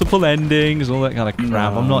multiple endings, all that kind of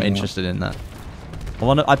crap. I'm not interested in that.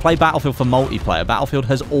 I play Battlefield for multiplayer. Battlefield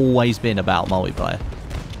has always been about multiplayer.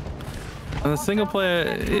 And the single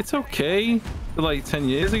player, it's okay for like 10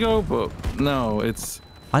 years ago, but no, it's...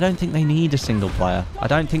 I don't think they need a single player. I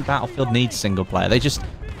don't think Battlefield needs single player. They just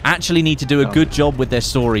actually need to do a good job with their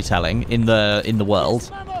storytelling in the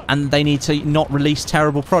world, and they need to not release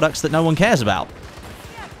terrible products that no one cares about.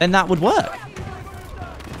 Then that would work.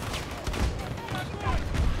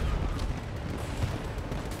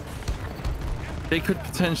 They could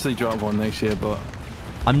potentially drop one next year, but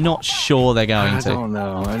I'm not sure they're going I to. don't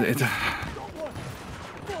know.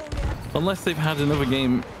 Unless they've had another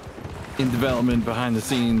game in development behind the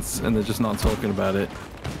scenes and they're just not talking about it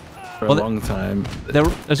for a long time.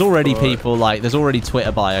 There's already people like, there's already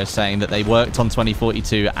Twitter bios saying that they worked on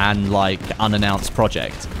 2042 and like unannounced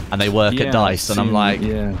project, and they work at DICE, and I'm like,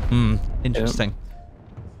 interesting.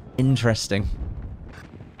 Interesting.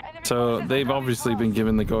 So they've obviously been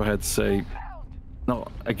given the go-ahead to say,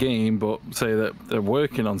 not a game, but say that they're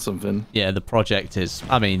working on something. Yeah, the project is,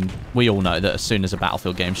 I mean, we all know that as soon as a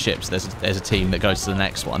Battlefield game ships, there's a team that goes to the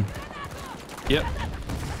next one. Yep.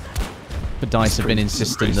 But DICE have been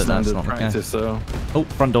insistent that that's not the case. So. Oh,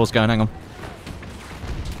 front door's going, hang on.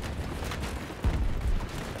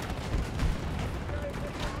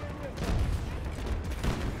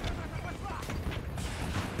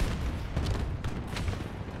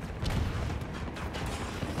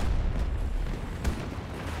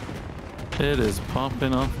 It is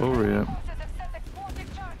popping off over here.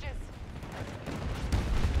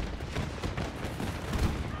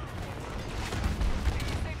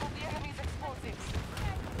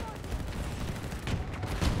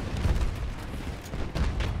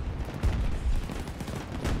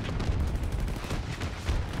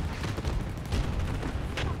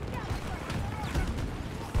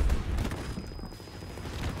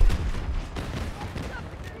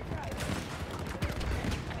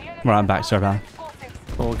 Right, I'm back, sorry about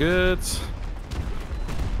that. All good.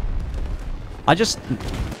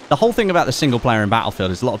 The whole thing about the single player in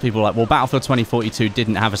Battlefield is a lot of people are like, well, Battlefield 2042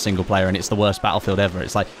 didn't have a single player and it's the worst Battlefield ever.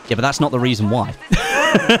 It's like, yeah, but that's not the reason why.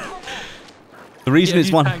 The reason if it's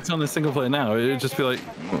you one... tacked on the single player now, it would just be like,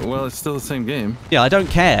 well, it's still the same game. Yeah, I don't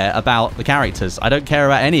care about the characters. I don't care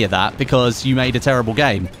about any of that because you made a terrible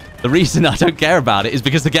game. The reason I don't care about it is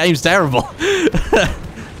because the game's terrible.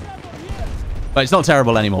 But it's not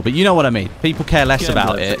terrible anymore, but you know what I mean. People care less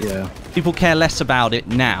about it. Yeah. People care less about it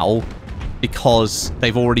now because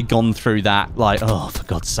they've already gone through that, like, oh, for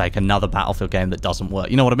God's sake, another Battlefield game that doesn't work.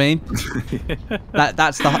 You know what I mean?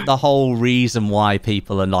 That's the whole reason why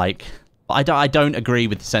people are like... I don't agree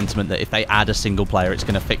with the sentiment that if they add a single player, it's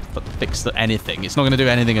going to fix anything. It's not going to do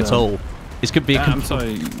anything at all. This could be I'm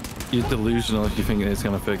sorry, you're delusional if you think it's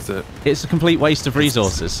going to fix it. It's a complete waste of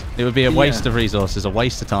resources. It would be a waste of resources, a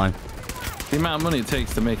waste of time. The amount of money it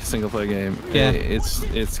takes to make a single player game, yeah, it's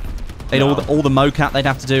all the mocap they'd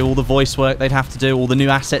have to do, all the voice work they'd have to do, all the new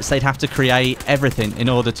assets they'd have to create, everything in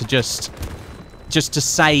order to just to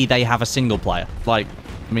say they have a single player. Like,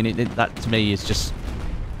 I mean, that to me is just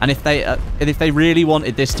And if they really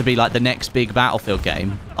wanted this to be like the next big Battlefield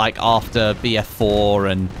game, like after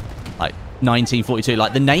BF4 and like 1942,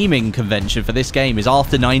 like the naming convention for this game is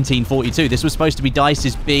after 1942. This was supposed to be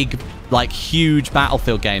DICE's big, like huge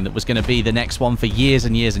Battlefield game that was going to be the next one for years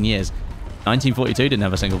and years and years. 1942 didn't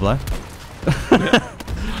have a single player.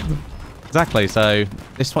 Exactly. So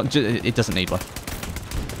this one, it doesn't need one.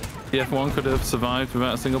 BF1 could have survived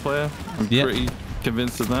without a single player. I'm pretty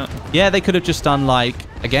convinced of that. Yeah, they could have just done like,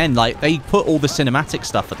 again, like they put all the cinematic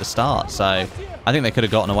stuff at the start, so I think they could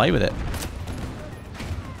have gotten away with it.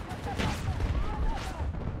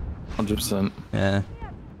 100%. Yeah.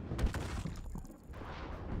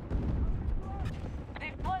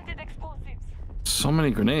 They've planted explosives. So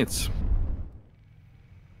many grenades.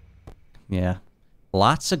 Yeah.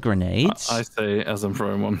 Lots of grenades. I say as I'm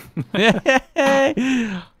throwing one.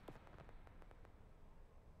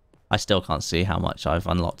 I still can't see how much I've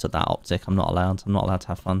unlocked at that optic. I'm not allowed. I'm not allowed to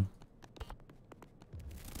have fun.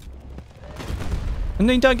 And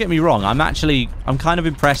then don't get me wrong. I'm kind of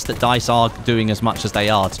impressed that DICE are doing as much as they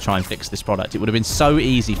are to try and fix this product. It would have been so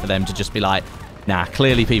easy for them to just be like, nah,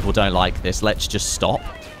 clearly people don't like this. Let's just stop.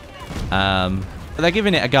 But they're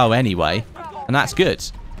giving it a go anyway. And that's good.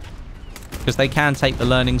 Because they can take the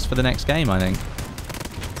learnings for the next game, I think.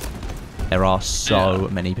 There are so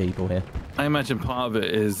many people here. I imagine part of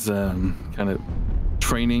it is kind of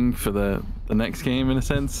training for the next game in a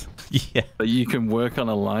sense. Yeah. That you can work on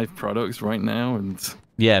a live product right now and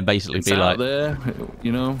basically it's be out like there,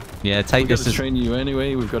 you know. Yeah, take this to train you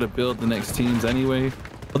anyway. We've got to build the next teams anyway.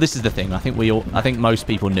 Well, this is the thing. I think most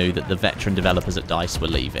people knew that the veteran developers at DICE were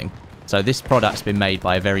leaving. So this product's been made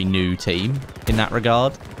by a very new team in that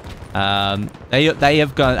regard. They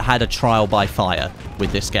have had a trial by fire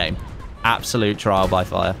with this game. Absolute trial by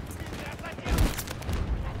fire.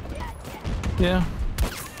 Yeah.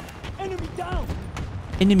 Enemy down.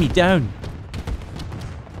 Enemy down.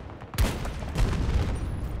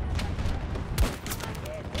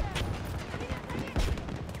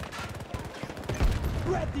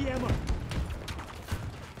 Grab the ammo.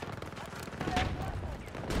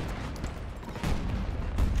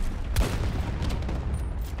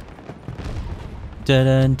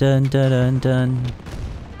 Dun dun dun dun dun.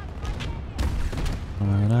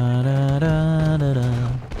 Da, da, da, da, da.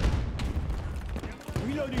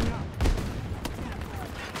 Reloading now.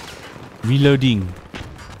 Reloading.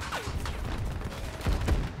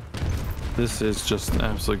 This is just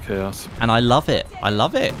absolute chaos. And I love it. I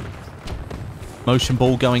love it. Motion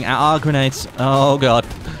ball going out. Ah, grenades. Oh, God.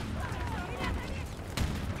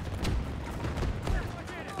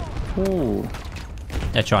 Ooh.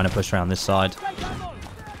 They're trying to push around this side.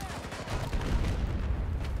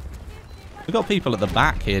 We've got people at the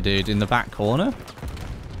back here, dude. In the back corner.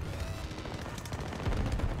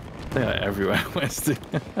 They are everywhere, Westie.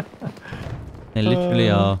 They literally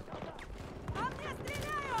are.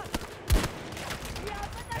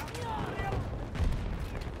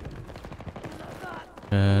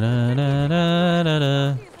 Da, da, da, da, da,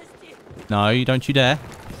 da. No, don't you dare.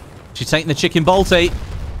 She's taking the chicken bolty.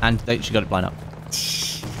 And she got it blown up.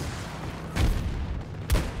 She's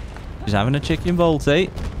having a chicken bolty.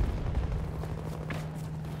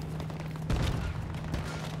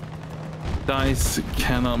 DICE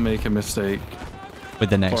cannot make a mistake. With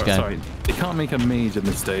the next game. Sorry, they can't make a major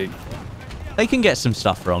mistake. They can get some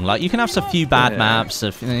stuff wrong. Like, you can have a few bad maps,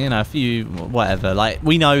 a few whatever. Like,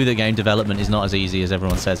 we know that game development is not as easy as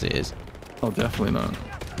everyone says it is. Oh, definitely not.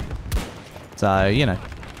 So,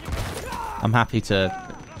 I'm happy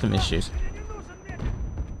to some issues.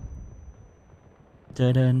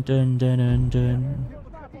 Dun dun dun dun dun dun.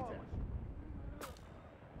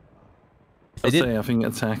 I think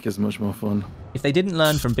attack is much more fun. If they didn't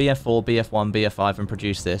learn from BF4, BF1, BF5 and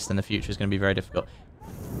produce this, then the future is going to be very difficult.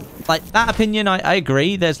 Like, that opinion, I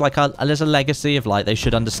agree. There's like there's a legacy of like they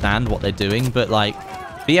should understand what they're doing, but like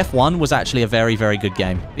BF1 was actually a very, very good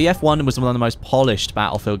game. BF1 was one of the most polished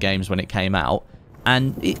Battlefield games when it came out.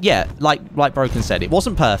 And yeah, like Broken said, it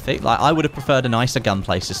wasn't perfect. Like, I would have preferred a nicer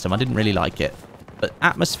gunplay system. I didn't really like it. But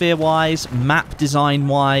atmosphere-wise, map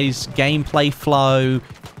design-wise, gameplay flow,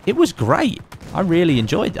 it was great. I really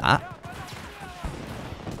enjoyed that.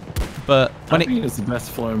 But when I think it's the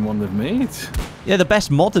best flowing one they've made. Yeah, the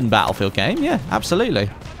best modern Battlefield game. Yeah, absolutely.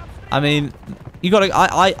 I mean, you got to.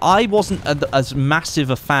 I wasn't as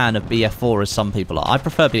massive a fan of BF4 as some people are. I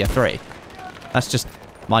prefer BF3. That's just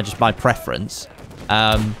my preference.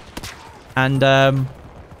 Yeah,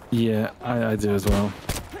 I do as well.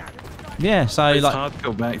 Yeah, so it's like hard to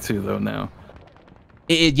go back to though now.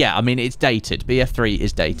 Yeah, I mean it's dated. BF3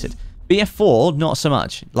 is dated. BF4 not so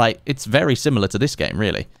much. Like, it's very similar to this game,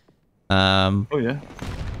 really. Oh yeah.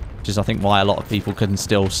 which is, I think, why a lot of people can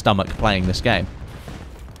still stomach playing this game.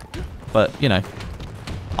 But, you know,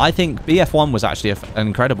 I think BF1 was actually an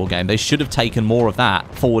incredible game. They should have taken more of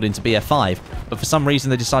that forward into BF5, but for some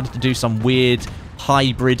reason they decided to do some weird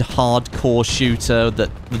hybrid hardcore shooter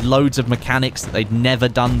that with loads of mechanics that they'd never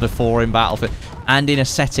done before in Battlefield, and in a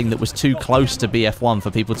setting that was too close to BF1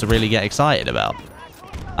 for people to really get excited about.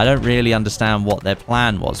 I don't really understand what their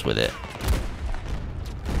plan was with it.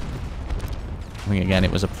 I think, again,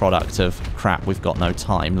 it was a product of, crap, we've got no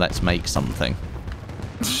time, let's make something.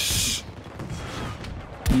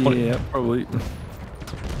 Yeah, probably.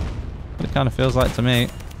 It kind of feels like to me.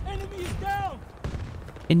 Enemy is down.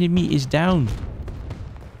 Enemy is down.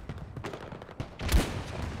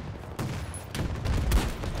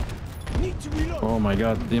 Need to reload. Oh my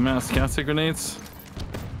god, the amount of scatter grenades.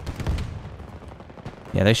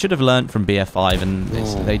 Yeah, they should have learnt from BF5, and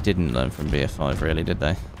Oh. they didn't learn from BF5, really, did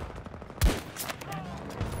they?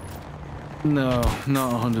 No,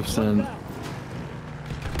 not 100%.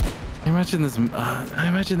 I imagine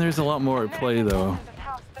there's a lot more at play though.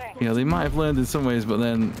 You know, they might have learned in some ways, but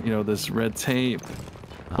then, you know, there's red tape,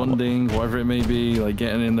 funding, whatever it may be, like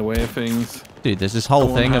getting in the way of things. Dude, there's this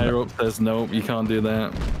whole thing higher about... up says, nope, you can't do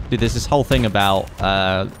that. Dude, there's this whole thing about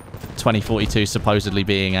 2042 supposedly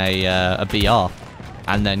being a BR,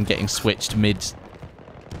 and then getting switched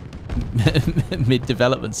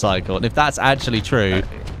mid-development cycle. And if that's actually true,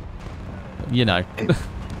 you know...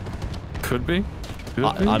 Could be.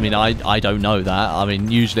 I mean, I don't know that. I mean,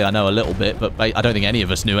 usually I know a little bit, but I don't think any of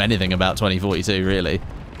us knew anything about 2042, really,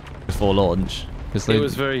 before launch. It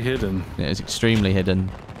was very hidden. It was extremely hidden.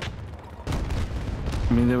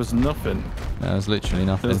 I mean, there was nothing. There was literally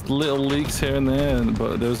nothing. There's little leaks here and there,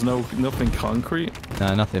 but there was nothing concrete.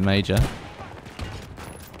 No, nothing major.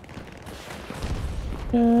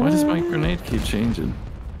 Why does my grenade keep changing?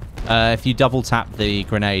 If you double tap the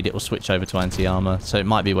grenade, it will switch over to anti-armor. So it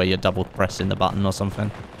might be where you're double pressing the button or something.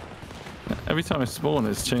 Every time I spawn,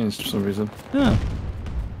 it's changed for some reason. Yeah.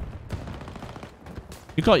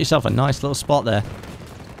 You got yourself a nice little spot there.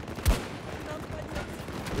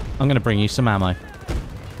 I'm going to bring you some ammo.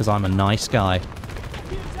 Because I'm a nice guy.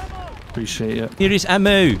 Appreciate it. Here is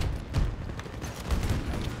ammo!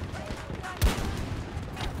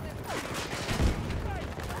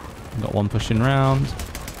 Got one pushing round.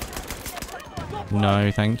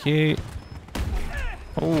 No, thank you.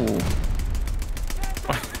 Oh.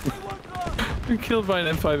 We killed by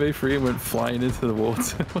an M5A3 and went flying into the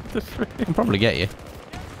water. What the frick? I'll probably get you.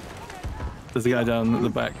 There's a guy down at the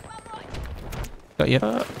back. Got you.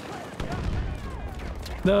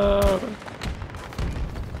 No.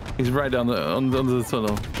 He's right down under the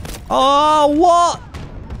tunnel. Oh, what?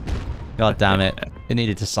 God damn it. It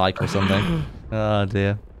needed to cycle something. Oh,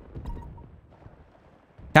 dear.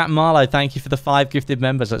 Captain Marlowe, thank you for the 5 gifted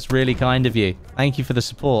members. That's really kind of you. Thank you for the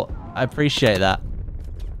support. I appreciate that.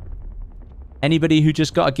 Anybody who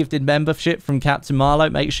just got a gifted membership from Captain Marlowe,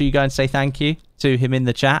 make sure you go and say thank you to him in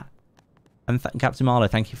the chat. And Captain Marlowe,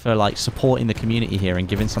 thank you for like supporting the community here and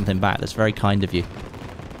giving something back. That's very kind of you.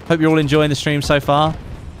 Hope you're all enjoying the stream so far.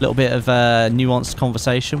 A little bit of nuanced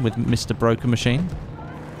conversation with Mr. Broken Machine.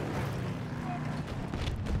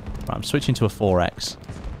 Right, I'm switching to a 4X.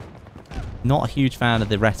 Not a huge fan of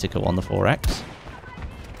the reticle on the 4X.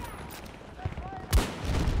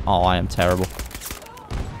 Oh, I am terrible.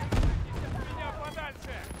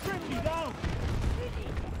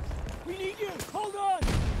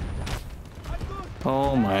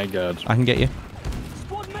 Oh my god. I can get you.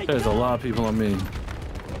 There's a lot of people on me.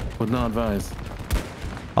 Would not advise.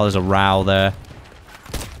 Oh, there's a row there.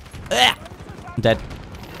 I'm dead.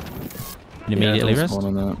 Immediately rest.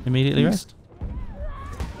 Immediately rest.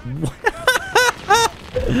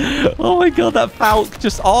 Oh my god, that Falk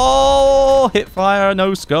just... Oh! Hit fire,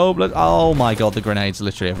 no scope. Oh my god, the grenades are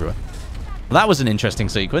literally everywhere. Well, that was an interesting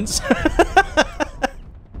sequence.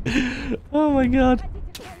 Oh my god.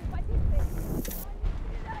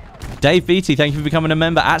 Dave Beatty, thank you for becoming a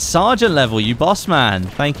member at Sergeant level, you boss man.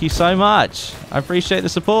 Thank you so much. I appreciate the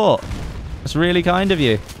support. That's really kind of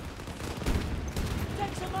you.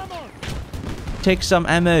 Take some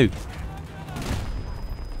ammo.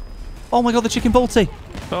 Oh my god, the chicken bolty.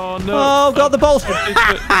 Oh no. Oh god, the bolt.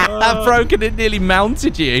 That broken, it nearly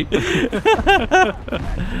mounted you.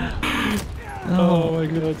 Oh my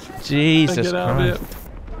god. Jesus Get out Christ. of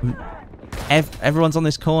here. Everyone's on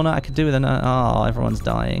this corner. I could do with an... Oh, everyone's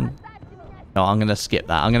dying. No, I'm going to skip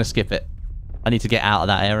that. I'm going to skip it. I need to get out of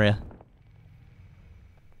that area.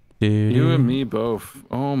 You and me both.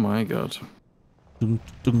 Oh my god. Dun,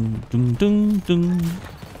 dun, dun, dun, dun.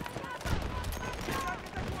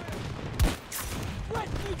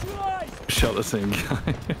 shot the same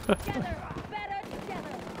guy.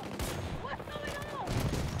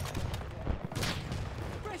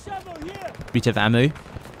 Fresh ammo here. Bit of ammo.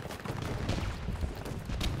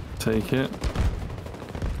 Take it.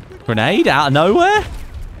 Grenade out of nowhere?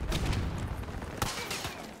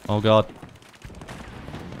 Oh god.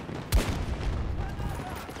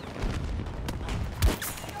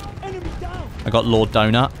 Enemy down. I got Lord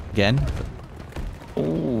Donut again.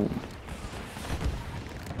 Oh.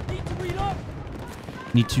 Need to reload.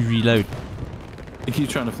 Need to reload. He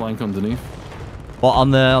keeps trying to flank underneath. What,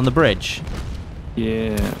 on the bridge?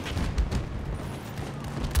 Yeah.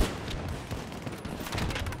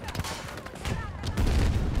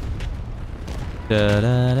 Da,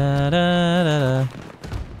 da, da, da, da.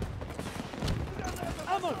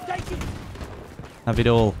 Ammo, take it. Have it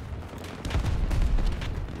all.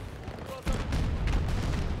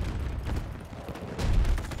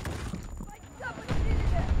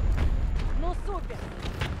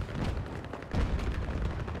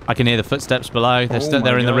 I can hear the footsteps below. They're Oh they're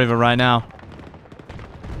my in the God. river right now.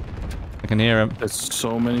 I can hear them. There's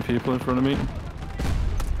so many people in front of me.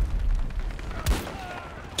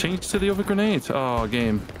 Change to the other grenade. Oh,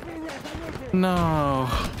 game. No.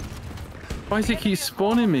 Why does he keep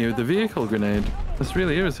spawning me with the vehicle grenade? That's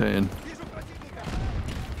really irritating.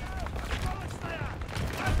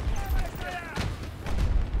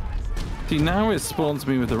 See, now it spawns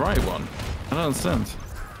me with the right one. I don't understand.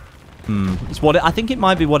 It's what I think it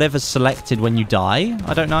might be whatever's selected when you die.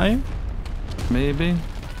 I don't know. Maybe.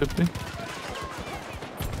 Could be.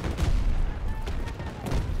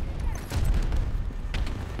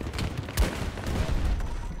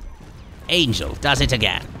 Angel does it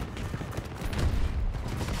again.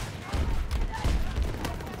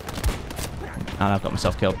 And I've got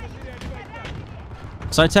myself killed.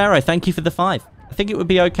 So Taro, thank you for the 5. I think it would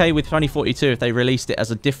be okay with 2042 if they released it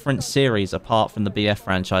as a different series apart from the BF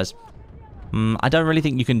franchise. I don't really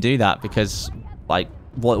think you can do that because, like,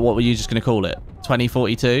 what were you just going to call it?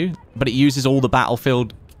 2042? But it uses all the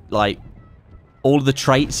Battlefield, like, all of the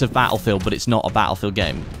traits of Battlefield, but it's not a Battlefield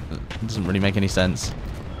game. It doesn't really make any sense.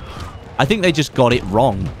 I think they just got it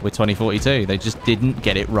wrong with 2042. They just didn't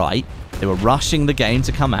get it right. They were rushing the game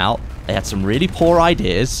to come out. They had some really poor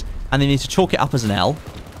ideas, and they need to chalk it up as an L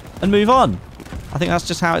and move on. I think that's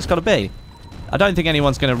just how it's got to be. I don't think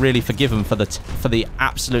anyone's going to really forgive them for the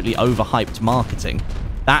absolutely overhyped marketing.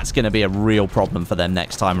 That's going to be a real problem for them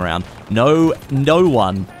next time around. No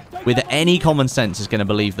one with any common sense is going to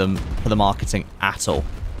believe them for the marketing at all.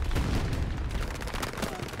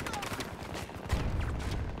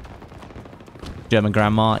 German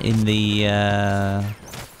grandma in the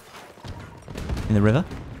river.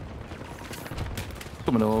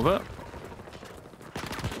 Coming over.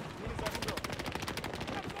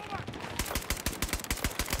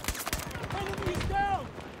 Enemy is down.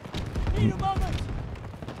 Need a moment.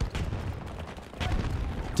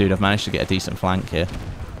 Dude, I've managed to get a decent flank here.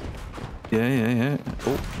 Yeah.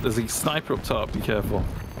 Oh, there's a sniper up top. Be careful.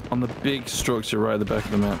 On the big structure right at the back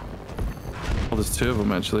of the map. Oh, there's 2 of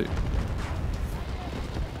them actually.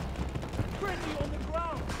 Friendly on the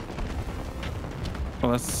ground.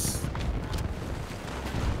 Well, that's...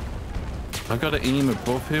 I've got to aim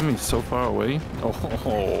above him. He's so far away.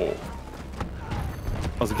 Oh.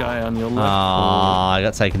 There's a guy on your left. Ah, I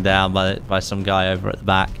got taken down by some guy over at the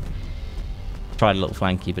back. Tried a little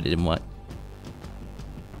flanky, but it didn't work.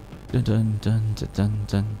 Dun, dun, dun, dun, dun,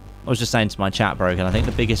 dun. I was just saying to my chat broken, I think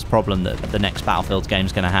the biggest problem that the next Battlefield game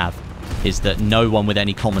is going to have is that no one with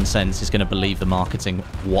any common sense is going to believe the marketing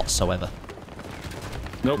whatsoever.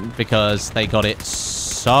 Nope. Because they got it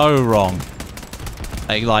so wrong.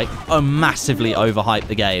 They, like, massively overhyped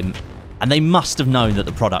the game. And they must have known that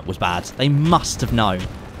the product was bad. They must have known.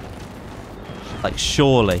 Like,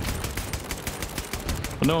 surely.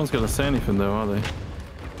 But no one's going to say anything though, are they?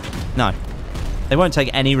 No. They won't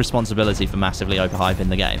take any responsibility for massively overhyping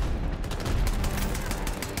the game.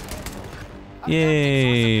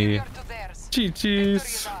 Yay.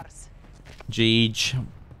 GG's. Jeej.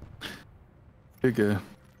 Bigger.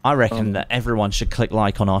 I reckon that everyone should click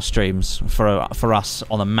like on our streams for us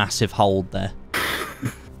on a massive hold there.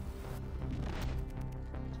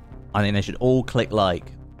 I think they should all click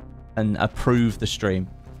like and approve the stream.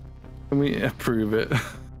 Can we approve it?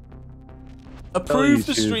 Approve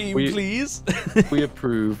the YouTube, stream, please. We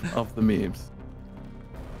approve of the memes.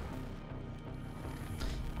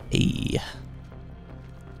 Hey.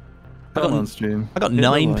 Come on, stream. I got Hit the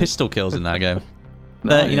 9 like. pistol kills in that game.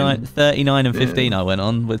 9. 39 and 15 I went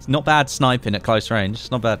on with not bad sniping at close range.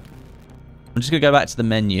 It's not bad. I'm just going to go back to the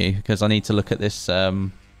menu because I need to look at this. Yeah,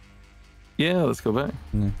 let's go back.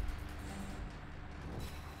 Yeah.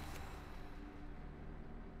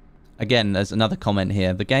 Again, there's another comment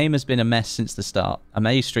here. The game has been a mess since the start.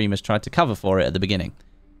 Amaze streamers tried to cover for it at the beginning.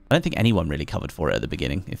 I don't think anyone really covered for it at the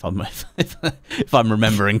beginning, if I'm if I'm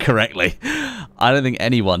remembering correctly. I don't think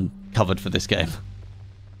anyone covered for this game.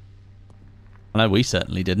 I know we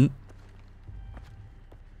certainly didn't.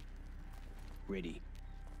 Ready.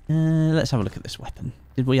 Let's have a look at this weapon.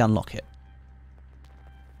 Did we unlock it?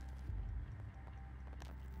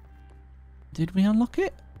 Did we unlock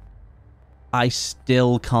it? I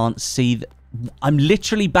still can't see... I'm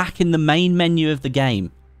literally back in the main menu of the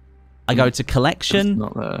game. I go to collection,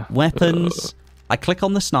 weapons, I click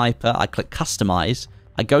on the sniper, I click customize,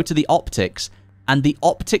 I go to the optics, and the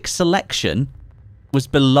optic selection was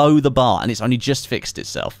below the bar, and it's only just fixed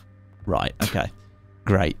itself. Right, okay.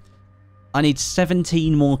 Great. I need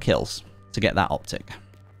 17 more kills to get that optic.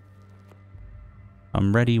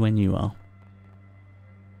 I'm ready when you are.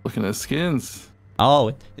 Looking at skins.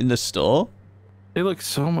 Oh, in the store? They look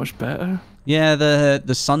so much better. Yeah, the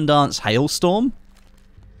Sundance Hailstorm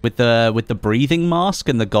with the breathing mask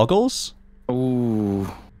and the goggles. Ooh.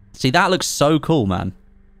 See, that looks so cool, man.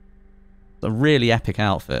 It's a really epic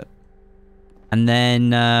outfit. And then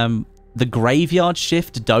the Graveyard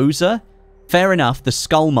Shift Dozer. Fair enough, the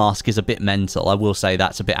skull mask is a bit mental. I will say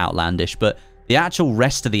that's a bit outlandish, but the actual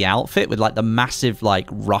rest of the outfit with like the massive like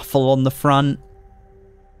ruffle on the front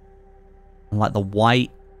and like the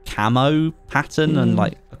white camo pattern and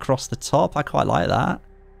like across the top, I quite like that.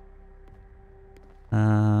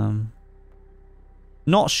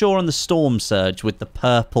 Not sure on the Storm Surge with the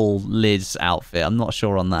purple Liz outfit. I'm not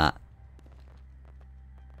sure on that.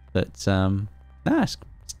 But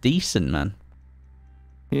it's decent, man.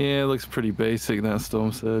 Yeah, it looks pretty basic, that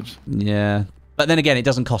Storm Surge. Yeah. But then again, it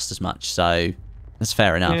doesn't cost as much, so that's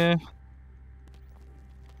fair enough. Yeah.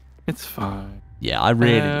 It's fine. Yeah, I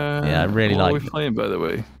really like it. What are we playing, by the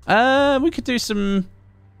way? We could do some...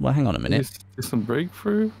 Well, hang on a minute. Do some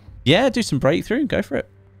breakthrough? Yeah, do some breakthrough. Go for it.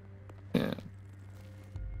 Yeah.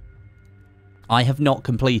 I have not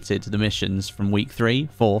completed the missions from week 3,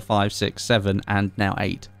 4, 5, 6, 7, and now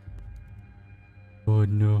 8. Oh,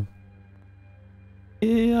 no.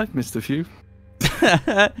 Yeah, I've missed a few.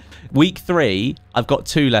 Week 3, I've got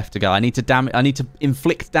 2 left to go. I need to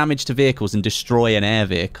inflict damage to vehicles and destroy an air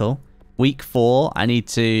vehicle. Week 4, I need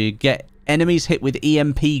to get enemies hit with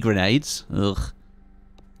EMP grenades. Ugh.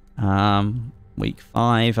 Week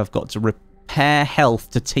 5, I've got to repair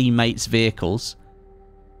health to teammates' vehicles.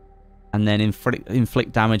 And then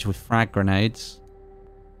inflict damage with frag grenades.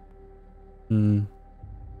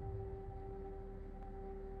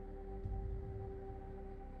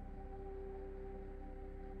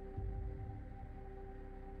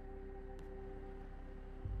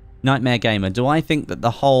 Nightmare Gamer, do I think that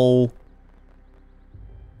the whole...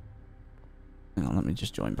 Hang on, let me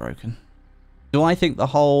just join Broken. Do I think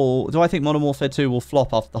Modern Warfare 2 will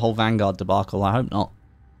flop after the whole Vanguard debacle? I hope not.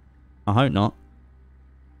 I hope not.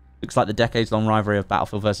 Looks like the decades-long rivalry of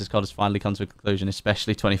Battlefield versus COD has finally come to a conclusion,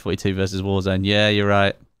 especially 2042 versus Warzone. Yeah, you're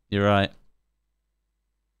right. You're right.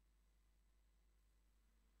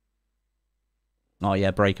 Oh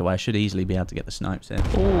yeah, Breakaway. I should easily be able to get the snipes here.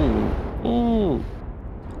 Ooh. Ooh.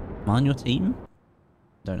 Am I on your team?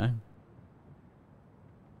 Don't know.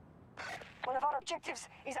 One of our objectives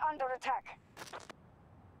is under attack.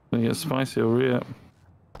 Gonna get spicy over here.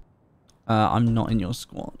 I'm not in your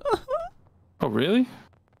squad. Oh, really?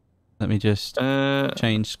 Let me just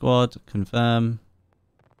change squad, confirm.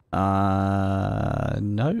 No.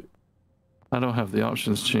 I don't have the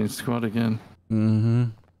options to change squad again. Mm-hmm.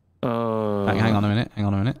 Hang on a minute. Hang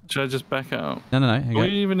on a minute. Should I just back out? No. Are we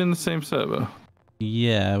even in the same server?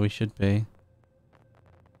 Yeah, we should be.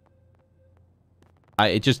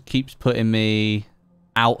 It just keeps putting me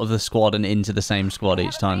out of the squad and into the same squad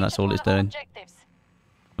each time. That's all it's doing.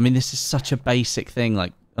 I mean, this is such a basic thing.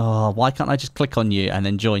 Like, oh, why can't I just click on you and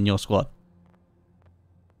then join your squad?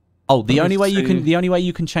 Oh, the only way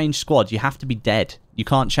you can change squad, you have to be dead. You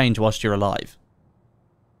can't change whilst you're alive.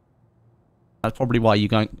 That's probably why you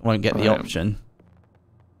won't get the option.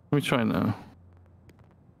 Let me try now.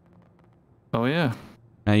 Oh yeah.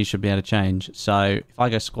 Now you should be able to change. So if I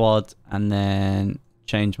go squad and then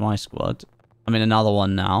change my squad, I'm in another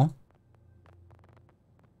one now.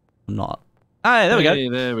 I'm not. Hey, there we go.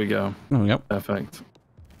 There we go. There we go. Perfect.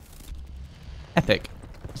 Epic.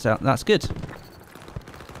 So that's good.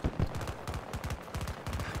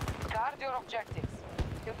 Guard your objectives.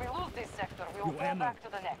 If we lose this sector, we will fall back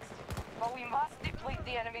to the next. But we must deplete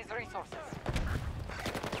the enemy's resources.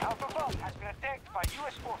 Alpha Vault has been attacked by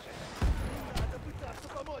U.S. forces.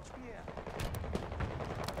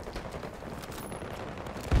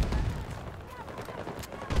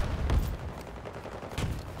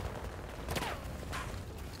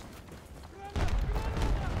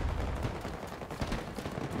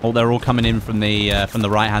 Oh, they're all coming in from the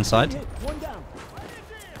right-hand side. Hit. One down.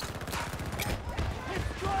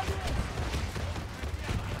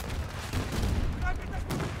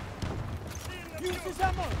 Use this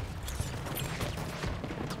ammo.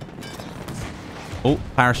 Oh,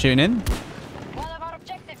 parachuting in. One of our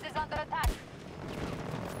objectives is under attack.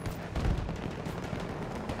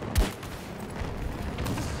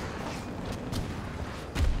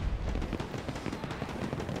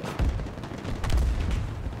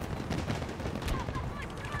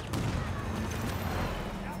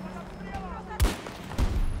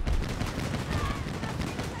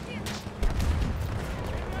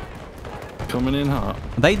 Coming in hot.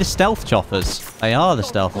 Are they the stealth choppers? They are the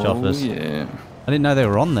stealth Oh, choppers. yeah. I didn't know they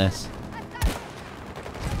were on this.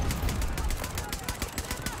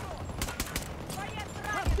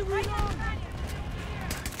 Have to reload.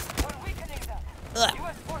 We're weakening them. Ugh.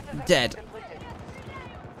 US forces have Dead. been depleted.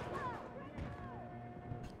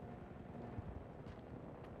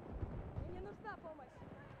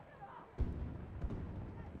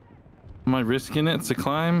 Am I risking it to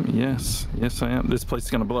climb? Yes. Yes, I am. This place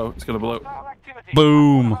is going to blow. It's going to blow.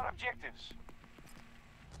 Boom.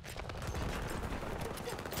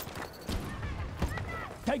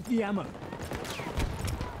 Take the ammo.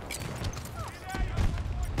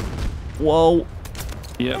 Whoa.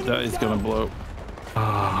 Yep, that is going to blow.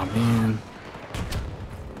 Oh, man.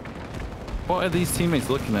 What are these teammates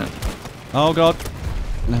looking at? Oh, God.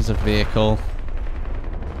 There's a vehicle.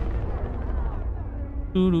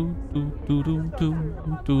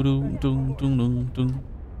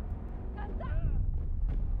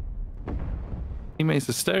 Teammates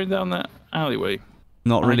are staring down that alleyway.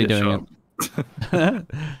 Not really doing it.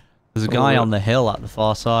 There's a guy on the hill at the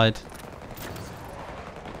far side.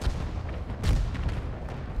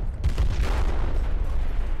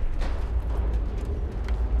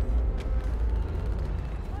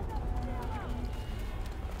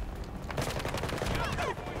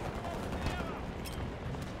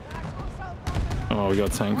 Oh, we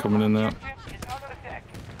got a tank coming in there.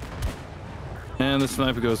 And the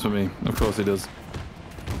sniper goes for me. Of course he does.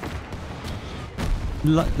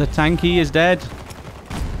 The tanky is dead.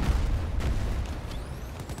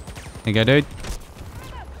 Here you go, dude.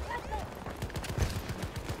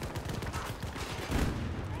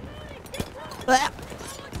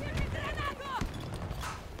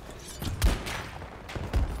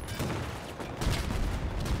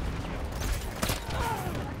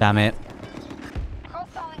 Damn it.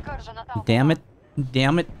 Hostile incursion at Alpha. Damn it.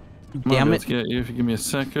 Damn it. Might be Damn able it. to get you if you give me a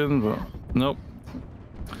second, but nope.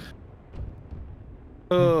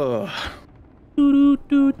 Ugh.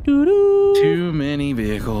 Too many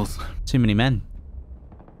vehicles. Too many men.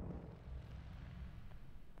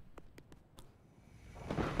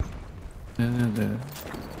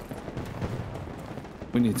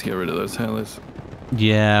 We need to get rid of those helis.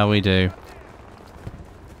 Yeah, we do.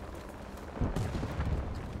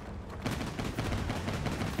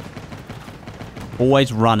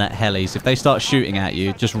 Always run at helis. If they start shooting at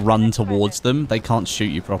you, just run towards them. They can't shoot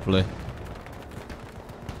you properly.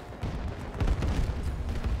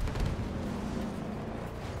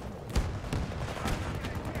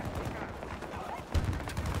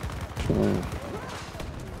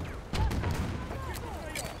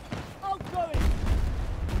 Outgoing.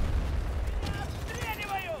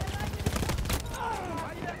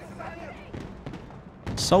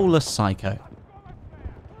 Soulless Psycho.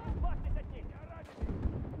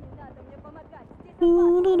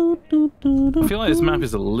 I feel like this map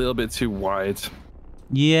is a little bit too wide.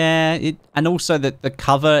 Yeah, and also that the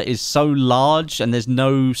cover is so large and there's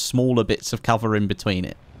no smaller bits of cover in between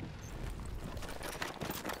it.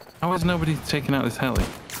 How is nobody taking out this heli?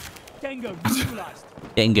 Tango neutralized.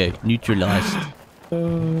 Dingo, neutralized.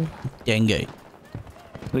 Dingo.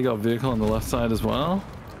 They got a vehicle on the left side as well.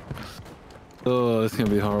 Oh, it's gonna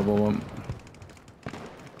be a horrible one.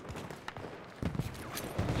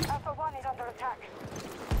 Alpha 1 is under attack.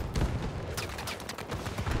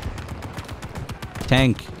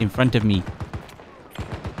 Tank in front of me.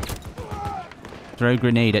 Throw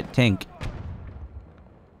grenade at tank.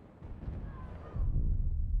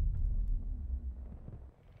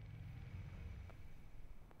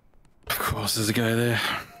 Of course, there's a guy there.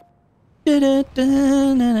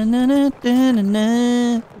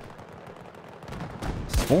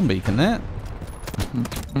 Spawn beacon there.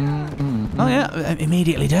 Oh yeah,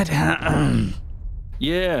 immediately dead.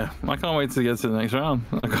 Yeah, I can't wait to get to the next round.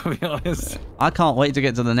 I gotta be honest. I can't wait to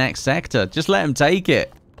get to the next sector. Just let him take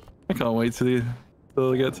it. I can't wait till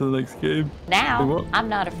get to the next game. Now, What? I'm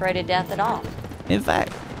not afraid of death at all. In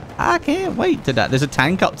fact, I can't wait to that. There's a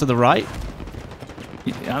tank up to the right.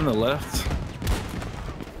 Yeah, and the left.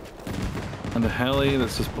 And the heli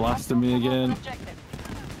that's just blasting me again.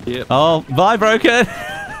 Yep. Oh, Vibroken!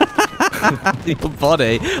 Your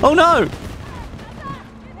body. Oh no!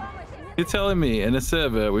 You're telling me in a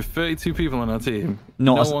server with 32 people on our team,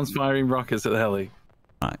 No one's firing rockets at the heli?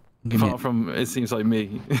 Right, give me. Apart from, it seems like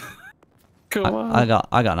me. Come on. I got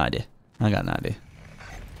an idea. This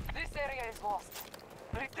area is lost.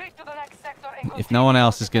 Retreat to the next sector and If no one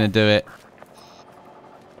else is gonna do it,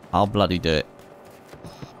 I'll bloody do it.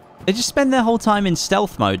 They just spend their whole time in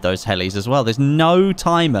stealth mode, those helis as well. There's no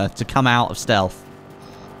timer to come out of stealth.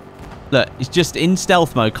 Look, it's just in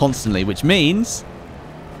stealth mode constantly, which means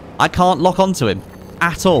I can't lock onto him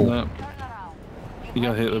at all. No. You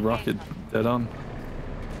gotta hit the rocket dead on.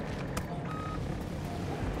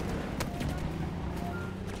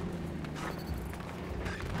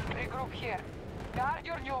 regroup here. Guard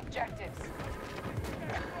your new objectives.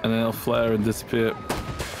 And then it'll flare and disappear.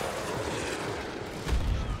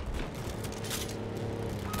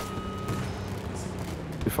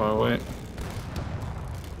 Too far away.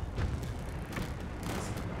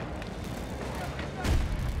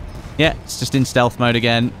 Yeah, it's just in stealth mode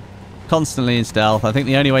again. Constantly in stealth. I think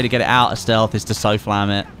the only way to get it out of stealth is to so-flam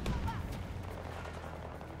it.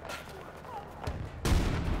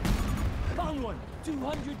 Found one.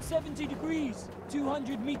 270 degrees.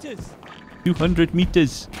 200 meters. 200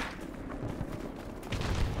 meters.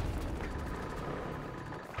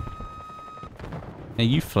 Yeah,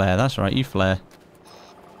 you flare. That's right, you flare.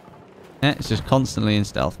 Yeah, it's just constantly in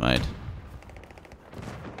stealth mode.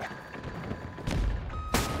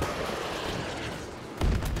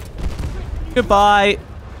 Goodbye.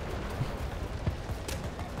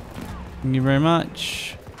 Thank you very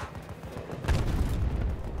much.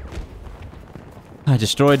 I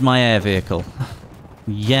destroyed my air vehicle.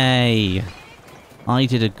 Yay. I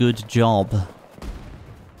did a good job.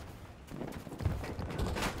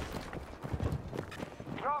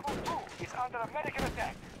 Bravo 2 is under American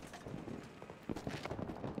attack.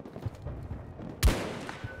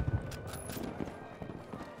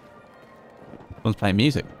 Someone's playing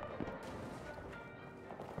music.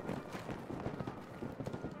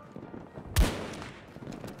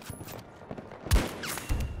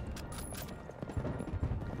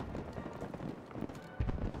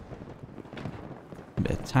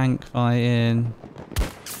 Bit of tank fighting.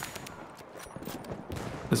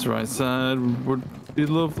 This right side would be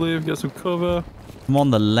lovely if we get some cover. I'm on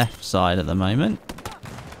the left side at the moment.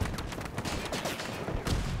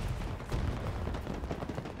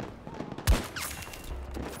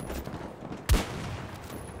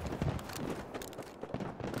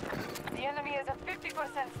 The enemy is at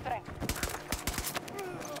 50% strength.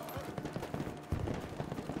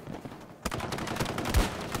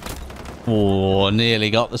 Oh, nearly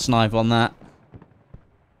got the snipe on that.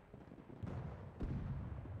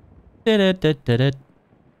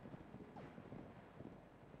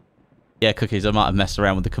 Yeah, Cookies, I might have messed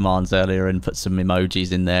around with the commands earlier and put some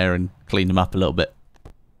emojis in there and cleaned them up a little bit.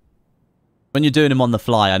 When you're doing them on the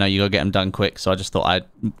fly, I know you gotta get them done quick, so I just thought I'd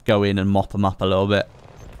go in and mop them up a little bit.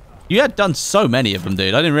 You had done so many of them,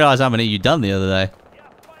 dude. I didn't realize how many you'd done the other day.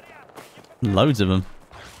 Loads of them.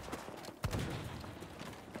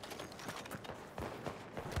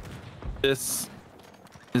 This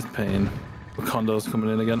is pain. The condo's coming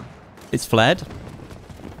in again. It's flared.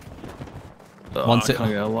 Oh, Once I it-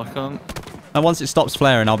 can't get a lock on. And once it stops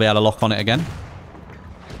flaring, I'll be able to lock on it again.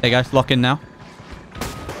 There you go. Lock in now.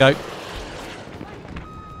 Go.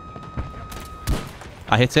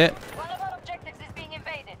 I hit it. One of our objectives is being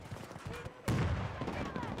invaded.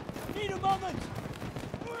 Need a moment.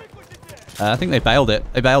 I think they bailed it.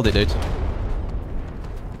 They bailed it, dude.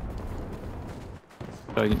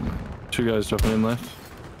 Okay, 2 guys dropping in left.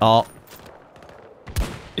 Oh,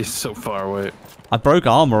 He's so far away. I broke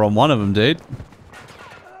armor on one of them, dude.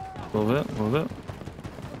 Love it, love it.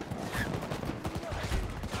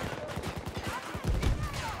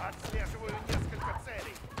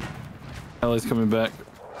 Ellie's coming back.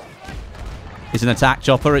 It's an attack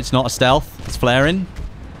chopper. It's not a stealth. It's flaring.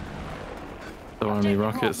 Don't want any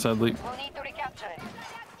rockets, sadly. We'll need to recapture it.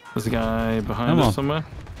 There's a guy behind Come us on. somewhere.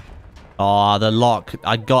 Oh, the lock.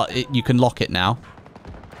 I got it. You can lock it now.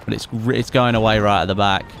 But it's going away right at the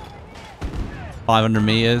back. 500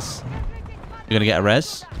 meters. You're going to get a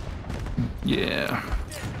res? Yeah.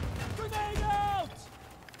 Grenade out.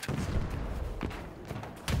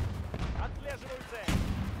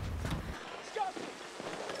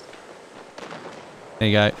 There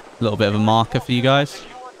you go. A little bit of a marker for you guys.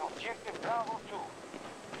 Secured objective Bravo 2.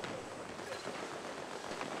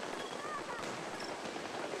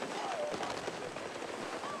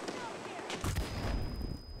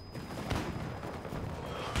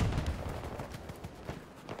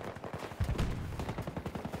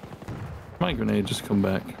 My grenade just come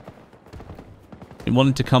back. He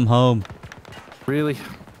wanted to come home. Really?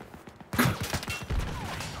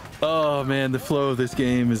 Oh man, the flow of this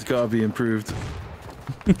game has got to be improved.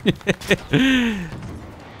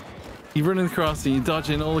 You're running across and you're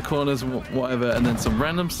dodging all the corners, whatever, and then some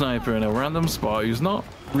random sniper in a random spot who's not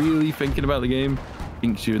really thinking about the game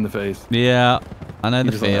inks you in the face. Yeah, I know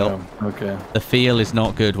the feel. Like, oh, okay. The feel is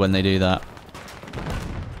not good when they do that.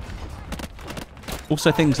 Also,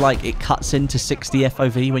 things like it cuts into 60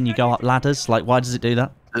 FOV when you go up ladders. Like, why does it do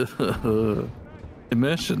that?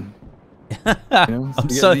 Immersion. You know?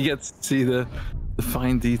 You get to see the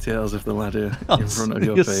fine details of the ladder in front of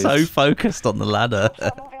your face. You're so focused on the ladder.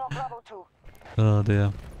 Oh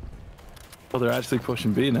dear. Oh, they're actually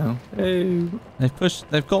pushing B now. Hey.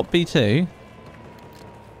 They've got B2.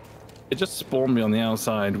 It just spawned me on the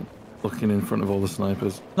outside, looking in front of all the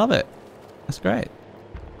snipers. Love it. That's great.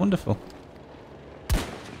 Wonderful.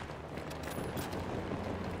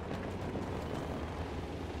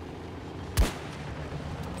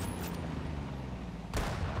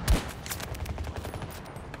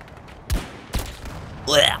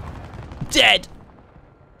 Dead.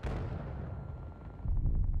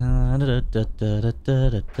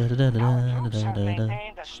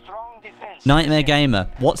 Nightmare Gamer.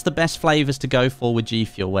 What's the best flavors to go for with G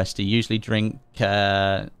Fuel, Westie? Usually drink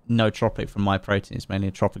no tropic from My Protein. It's mainly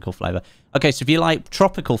a tropical flavor. Okay, so if you like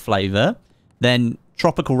tropical flavor, then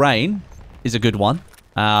Tropical Rain is a good one.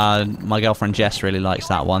 My girlfriend Jess really likes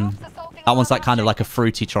that one. That one's like kind of like a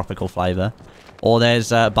fruity tropical flavor. Or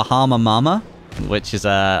there's Bahama Mama, which is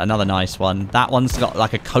another nice one. That one's got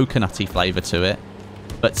like a coconutty flavor to it,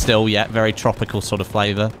 but still, yeah, very tropical sort of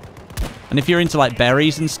flavor. And if you're into like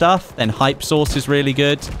berries and stuff, then Hype Sauce is really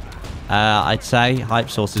good. I'd say Hype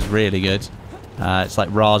Sauce is really good. It's like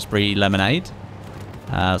raspberry lemonade.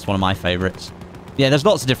 That's one of my favorites. Yeah, there's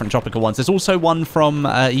lots of different tropical ones. There's also one from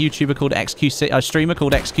a YouTuber called XQC, a streamer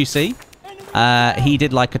called XQC. He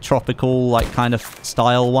did like a tropical, like kind of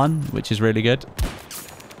style one, which is really good.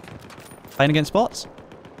 Playing against bots?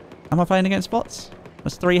 Am I playing against bots?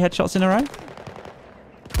 That's 3 headshots in a row.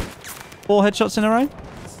 4 headshots in a row.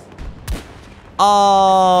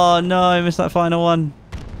 Oh, no, I missed that final one.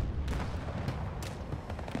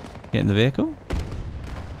 Get in the vehicle.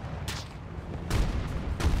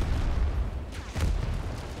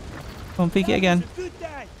 Come on, peek it again.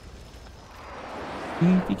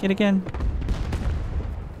 Peek it again.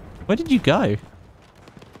 Where did you go?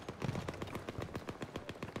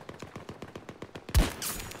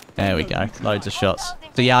 There we go. Loads of shots.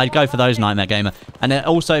 So yeah, I'd go for those, Nightmare Gamer. And then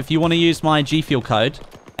also, if you want to use my G Fuel code,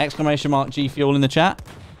 !G Fuel in the chat,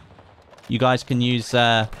 you guys can use,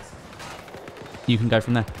 you can go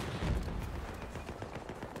from there.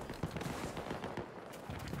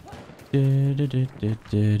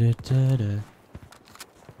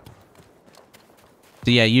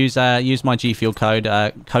 So yeah, use my G Fuel code,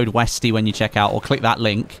 code Westie when you check out, or click that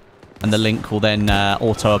link, and the link will then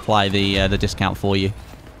auto apply the discount for you.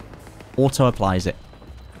 Auto applies it.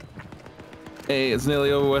 Hey, it's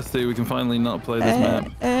nearly over, Westie. We can finally not play this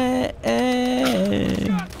map.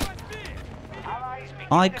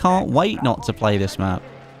 I can't wait not to play this map.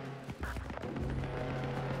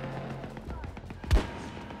 I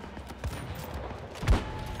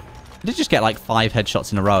did just get like 5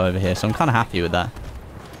 headshots in a row over here, so I'm kind of happy with that.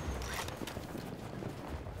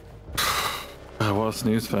 Oh, what a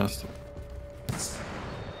snooze fest.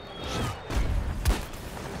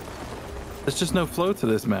 There's just no flow to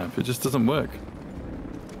this map. It just doesn't work.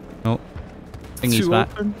 Oh, Thingy's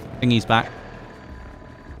back. Open. Thingy's back.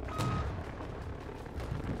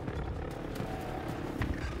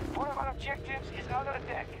 One of our objectives is under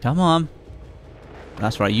attack. Come on.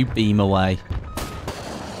 That's right, you beam away.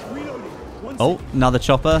 Oh, another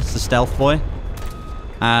chopper. It's the Stealth Boy.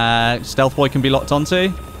 Stealth Boy can be locked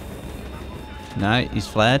onto. No, he's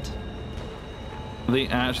flared. Are they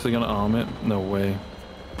actually going to arm it? No way.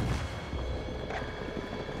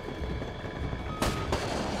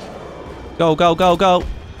 Go, go, go, go.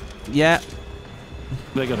 Yeah.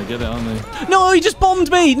 They're going to get it, aren't they? No, he just bombed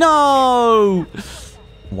me. No.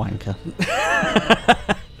 Wanker.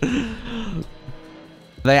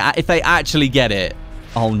 If they actually get it.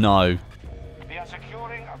 Oh, no. We are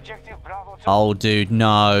securing objective Bravo 2. Oh, dude,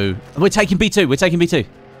 no. We're taking B2. We're taking B2.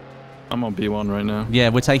 I'm on B1 right now. Yeah,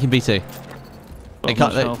 we're taking B2. They,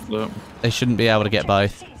 can't, they shouldn't be able to get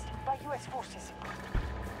both.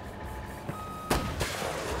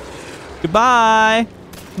 Goodbye,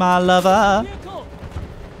 my lover.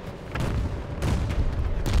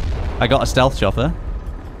 I got a stealth chopper.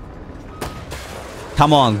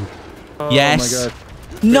 Come on. Oh, yes. my God.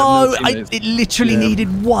 No, it literally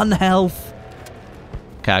needed 1 health.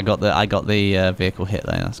 Okay, I got the vehicle hit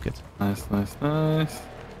there. That's good. Nice, nice, nice.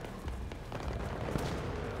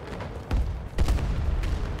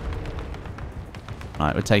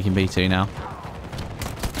 Right, we're taking B2 now.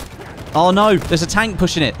 Oh no, there's a tank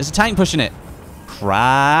pushing it. There's a tank pushing it.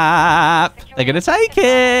 Crap. They're going to take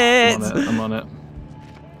it. I'm on it.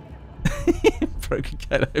 Broken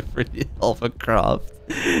get over in the hovercraft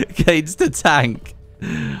against the tank.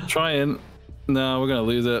 Trying. No, we're going to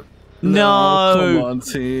lose it. No. Come on,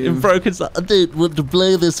 team. And Broken's like, I didn't want to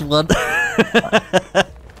play this one. I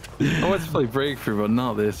want to play Breakthrough, but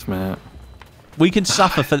not this, man. We can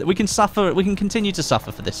suffer for. We can suffer. We can continue to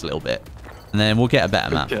suffer for this a little bit, and then we'll get a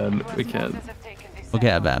better map. We can. We'll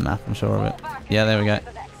get a better map. I'm sure of it. Yeah, there we go.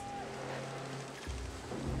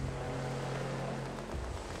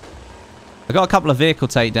 I got a couple of vehicle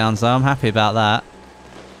takedowns though. I'm happy about that.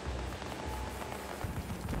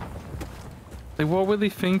 Like, what were they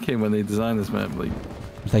thinking when they designed this map? Like,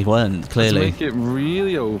 They weren't clearly. Let's make it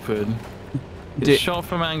really open. It's shot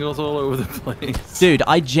from angles all over the place. Dude,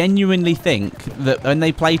 I genuinely think that when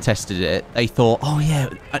they play tested it, they thought, oh yeah,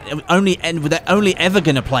 they're only ever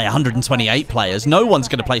going to play 128 players. No one's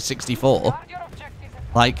going to play 64.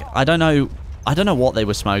 Like, I don't know what they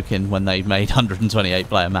were smoking when they made 128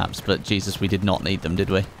 player maps, but Jesus, we did not need them, did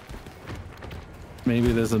we?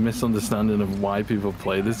 Maybe there's a misunderstanding of why people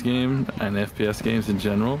play this game and FPS games in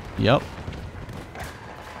general. Yep.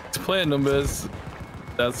 It's player numbers.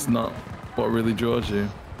 That's not what really draws you.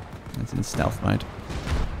 It's in stealth mode.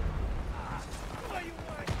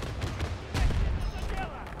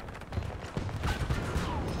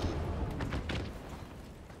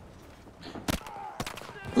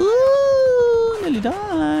 Ooh, nearly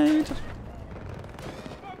died.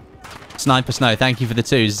 Sniper Snow, thank you for the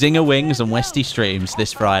 2. Zinger Wings and Westie streams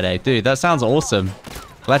this Friday. Dude, that sounds awesome.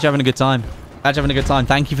 Glad you're having a good time. Glad you're having a good time.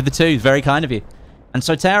 Thank you for the 2. Very kind of you. And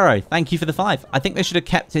Sotero, thank you for the 5. I think they should have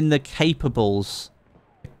kept in the capables.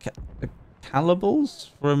 The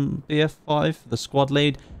calibles from BF5, the squad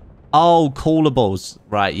lead. Oh, callables.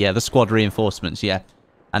 Right, yeah, the squad reinforcements, yeah.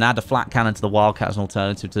 And add a flat cannon to the Wildcat as an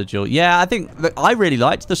alternative to the dual. Yeah, I think I really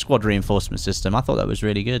liked the squad reinforcement system. I thought that was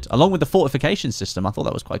really good. Along with the fortification system, I thought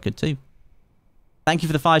that was quite good too. Thank you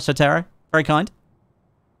for the 5, Sotero. Very kind.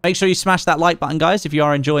 Make sure you smash that like button, guys, if you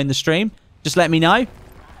are enjoying the stream. Just let me know.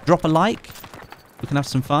 Drop a like. We can have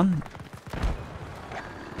some fun.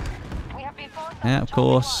 Yeah, of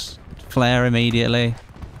course. Flare immediately.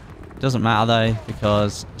 Doesn't matter though,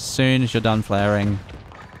 because as soon as you're done flaring,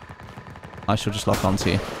 I shall just lock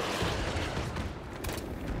onto you.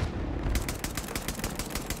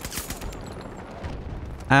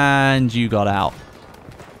 And you got out.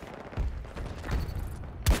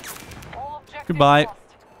 Goodbye.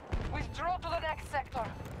 Withdraw to the next sector.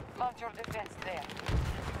 Mount your defense there.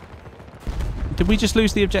 Did we just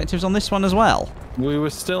lose the objectives on this one as well? We were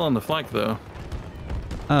still on the flag though.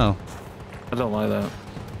 Oh. I don't like that.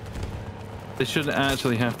 They shouldn't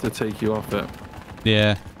actually have to take you off it.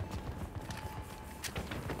 Yeah.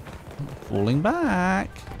 Falling back.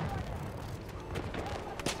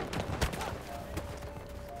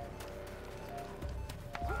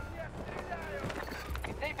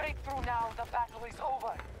 If they break through now, the battle is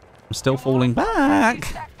over. I'm still falling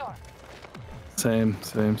back. Same.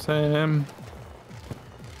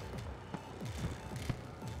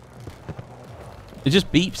 It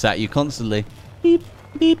just beeps at you constantly. Beep,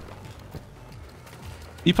 beep.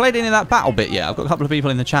 You played any of that battle bit yet? I've got a couple of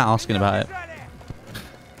people in the chat asking about it.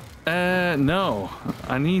 No.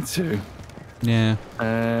 I need to. Yeah.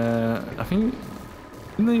 I think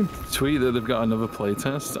they tweet that they've got another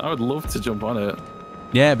playtest. I would love to jump on it.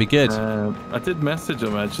 Yeah, it'd be good. I did message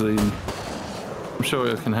them actually. I'm sure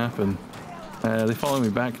it can happen. They follow me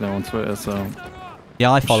back now on Twitter, so.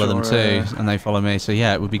 Yeah, I follow them too, and they follow me. So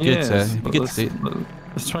yeah, it would be good to. It'd be good to see.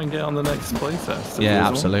 Let's try and get on the next playtest. Yeah,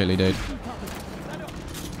 absolutely, dude.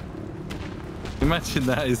 Imagine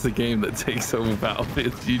that is the game that takes over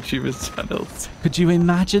Battlefield's YouTubers' channels. Could you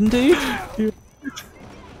imagine, dude? It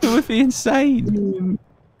would be insane.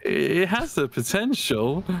 It has the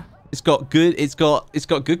potential. It's got good. It's got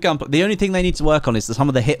good gunplay. The only thing they need to work on is that some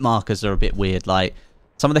of the hit markers are a bit weird. Like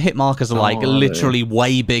some of the hit markers are like literally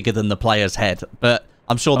way bigger than the player's head. But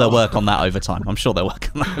I'm sure they'll work on that over time. I'm sure they'll work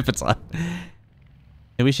on that over time.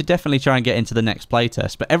 Yeah, we should definitely try and get into the next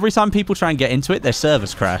playtest. But every time people try and get into it, their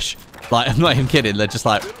servers crash. Like I'm not even kidding. They're just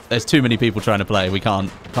like, there's too many people trying to play. We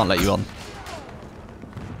can't let you on.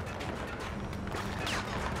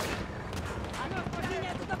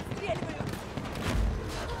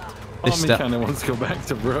 Army kind of wants to go back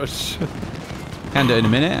to Rush. Can do it in a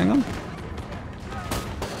minute. Hang on.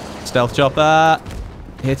 Stealth chopper.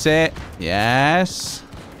 Hit it. Yes.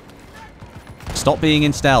 Stop being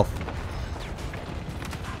in stealth.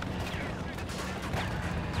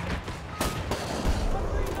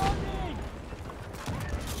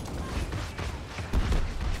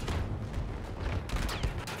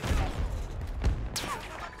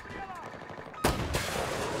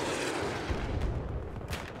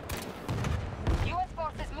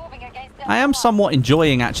 I am somewhat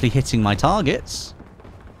enjoying actually hitting my targets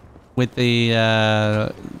with the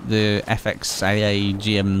FXAA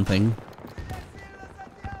GM thing.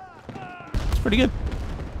 It's pretty good.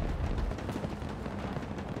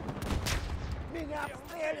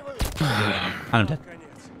 I'm dead.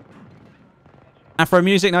 Afro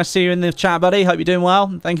Music, nice to see you in the chat, buddy. Hope you're doing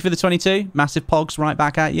well. Thank you for the 22. Massive pogs right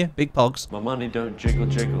back at you. Big pogs. My money don't jiggle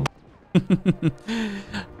jiggle.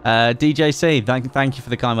 DJC, thank you for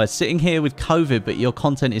the kind words. Sitting here with COVID, but your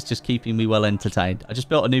content is just keeping me well entertained. I just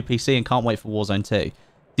built a new PC and can't wait for Warzone 2.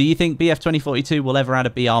 Do you think BF 2042 will ever add a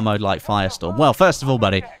BR mode like Firestorm? Well, first of all,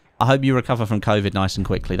 buddy, I hope you recover from COVID nice and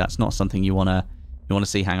quickly. That's not something you wanna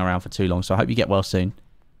see hang around for too long. So I hope you get well soon.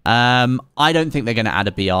 I don't think they're going to add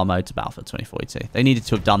a BR mode to Battlefield 2042. They needed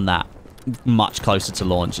to have done that much closer to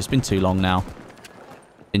launch. It's been too long now.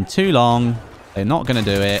 Been too long. They're not going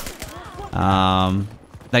to do it.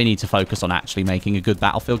 They need to focus on actually making a good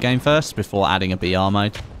Battlefield game first before adding a BR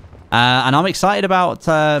mode. And I'm excited about,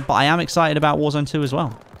 but I am excited about Warzone 2 as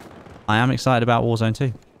well. I am excited about Warzone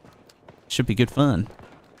 2. Should be good fun.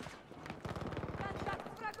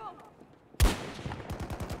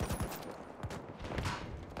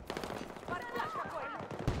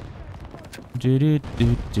 It's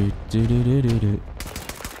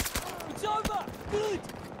over. Good.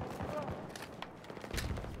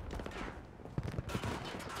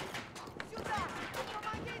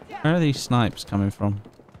 Where are these snipes coming from?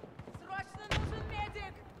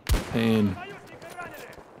 Pain.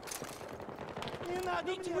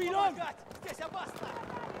 Need to reload.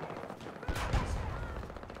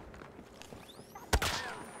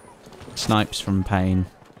 Snipes from Pain.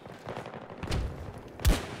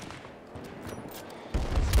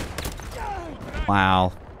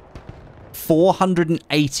 Wow.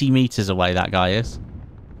 480 meters away that guy is.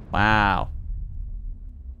 Wow.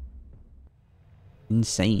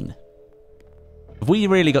 Insane. Have we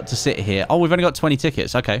really got to sit here? Oh, we've only got 20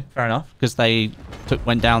 tickets. Okay, fair enough. Because they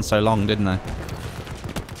went down so long, didn't they?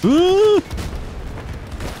 Ooh!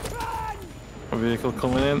 A vehicle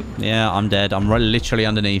coming in. Yeah, I'm dead. I'm literally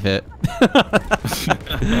underneath it.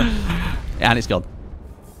 And it's gone.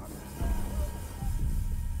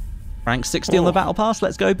 Rank 60 on the battle pass.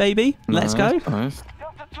 Let's go, baby. Let's go. Nice.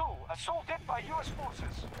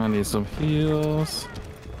 I need some heals.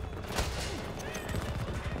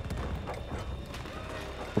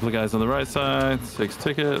 Couple of guys on the right side. 6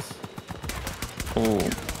 tickets. Oh.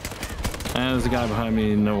 And there's a guy behind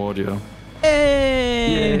me. No audio. Hey!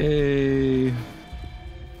 Yay!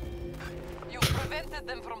 You prevented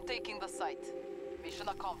them from taking the site. Mission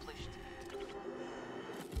accomplished.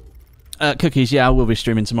 Cookies, yeah, I will be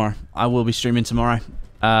streaming tomorrow. I'll be streaming.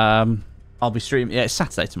 Yeah, it's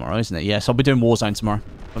Saturday tomorrow, isn't it? Yes, I'll be doing Warzone tomorrow.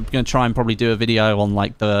 I'm going to try and probably do a video on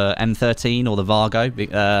like the M13 or the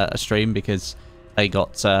Vargo a stream because they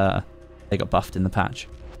got buffed in the patch.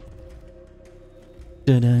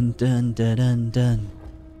 Dun dun dun dun dun dun.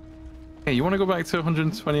 Hey, you want to go back to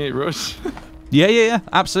 128 Rush? Yeah,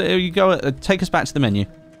 absolutely. You go. Take us back to the menu.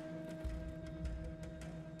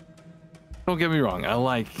 Don't get me wrong. I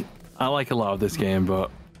like a lot of this game, but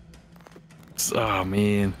oh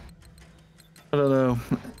man, I don't know.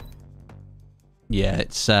 Yeah,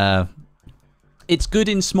 it's good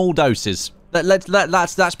in small doses.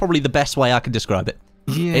 That's probably the best way I can describe it.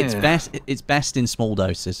 Yeah, It's best in small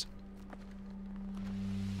doses.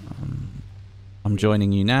 I'm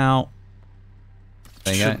joining you now.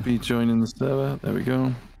 There you Should go. be joining the server. There we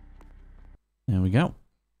go. There we go.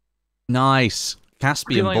 Nice.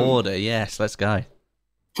 Caspian like- border. Yes, let's go.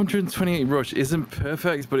 128 Rush isn't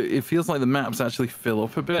perfect, but it feels like the maps actually fill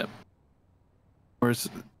up a bit. Whereas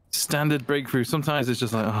standard Breakthrough, sometimes it's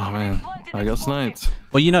just like, oh man, I got sniped.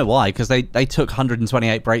 Well, you know why? Because they took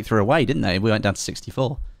 128 breakthrough away, didn't they? We went down to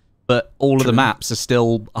 64. But all of the maps are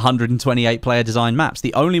still 128 player design maps.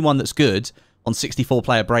 The only one that's good on 64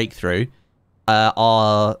 player breakthrough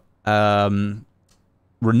are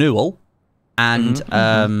Renewal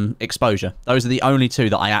and Exposure. Those are the only two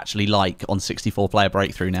that I actually like on 64 player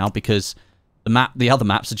breakthrough now because the other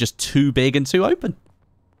maps are just too big and too open.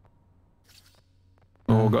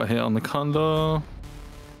 Oh, got hit on the condo.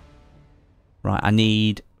 Right, I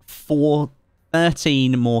need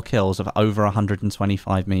 13 more kills of over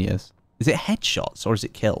 125 meters. Is it headshots or is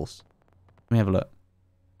it kills? Let me have a look.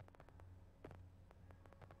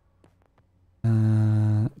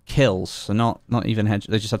 Kills, so not even hedge.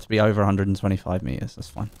 They just have to be over 125 meters. That's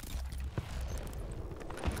fine.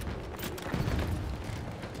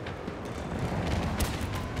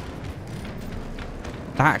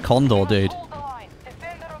 That condor, dude.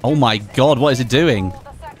 Oh my god, what is it doing?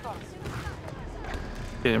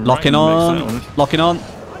 Yeah, Locking right on. Locking on.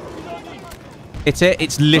 It's it.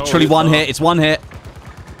 It's literally one hit. It's one hit.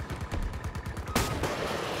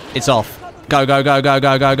 It's off. Go, go, go, go,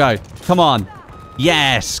 go, go, go. Come on.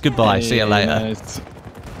 Yes. Goodbye. See you later. Nice.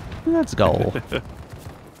 Let's go.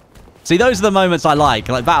 See, those are the moments I like.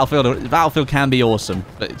 Like Battlefield can be awesome,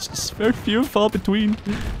 but it's just very few and far between.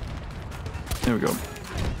 There we go.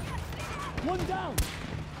 One down.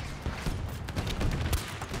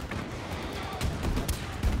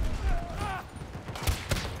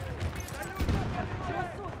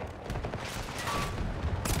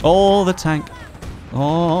 Oh, the tank.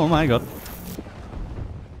 Oh my god.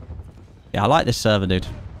 Yeah, I like this server, dude.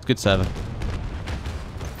 It's a good server.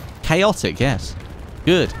 Chaotic, yes.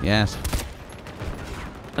 Good, yes.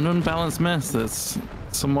 An unbalanced mess that's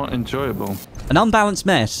somewhat enjoyable. An unbalanced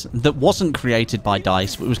mess that wasn't created by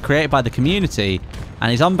DICE, but was created by the community,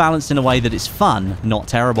 and is unbalanced in a way that it's fun, not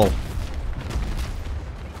terrible.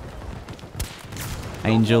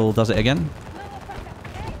 Angel does it again.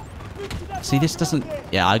 See, this doesn't...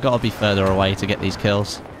 Yeah, I gotta be further away to get these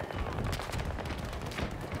kills.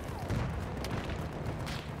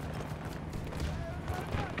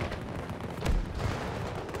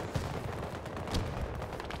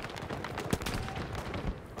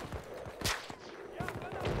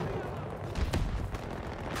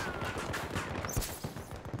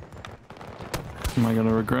 Am I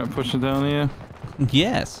gonna regret pushing down here?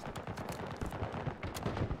 Yes.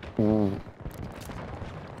 Ooh.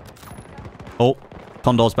 Oh,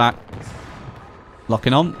 Condor's back.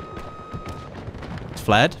 Locking on. It's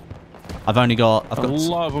flared. I've got... A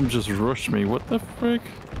lot of them just rushed me. What the frick?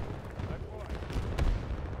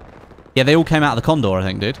 Yeah, they all came out of the Condor, I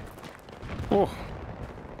think, dude. Oh.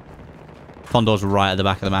 Condor's right at the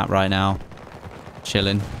back of the map right now.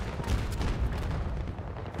 Chilling.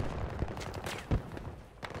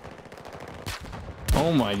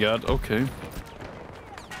 Oh my god, okay.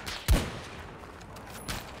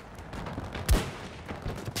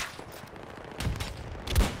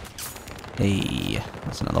 Hey,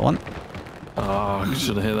 that's another one. Oh, I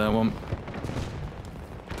should have hit that one.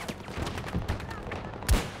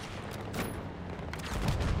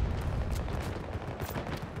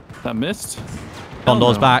 That missed?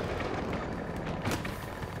 Condor's no. back.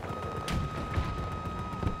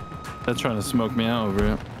 They're trying to smoke me out over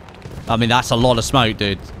here. I mean, that's a lot of smoke,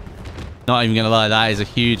 dude. Not even gonna lie, that is a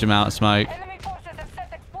huge amount of smoke. Enemy forces have set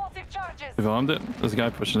explosive charges. They've armed it. There's a guy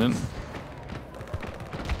pushing in.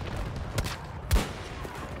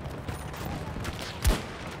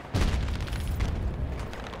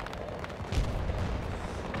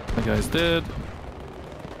 That guy's dead.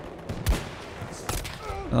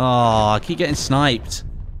 Oh, I keep getting sniped.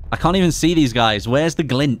 I can't even see these guys. Where's the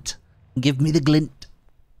glint? Give me the glint.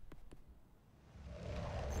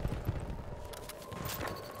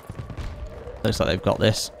 Looks like they've got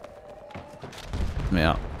this.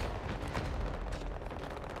 Yeah.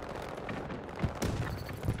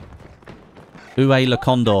 Uwe Le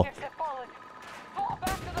Condor.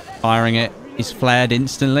 Firing it. He's flared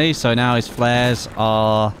instantly, so now his flares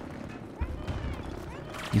are...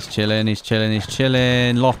 He's chilling, he's chilling, he's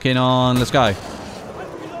chilling. Locking on. Let's go.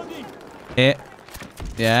 Hit.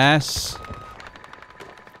 Yes.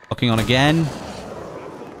 Locking on again.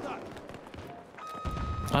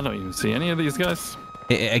 I don't even see any of these guys.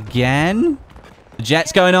 Hit it again. The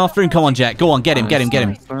Jet's going after him. Come on, Jet. Go on, get him, get him, get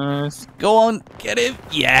him. Nice. Go on, get him.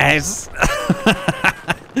 Yes.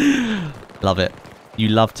 Love it. You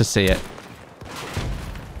love to see it.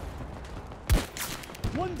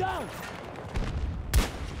 One down.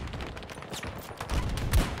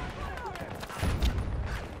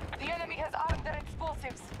 The enemy has armed their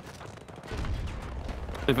explosives.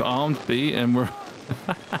 They've armed B and we're...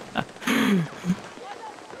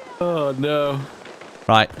 Oh no.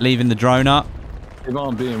 Right, leaving the drone up. They've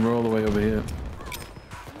armed B and we're all the way over here.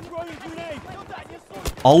 Throwing grenade.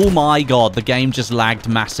 Oh my god, the game just lagged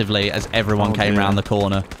massively as everyone came dear. around the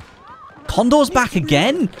corner. Condor's back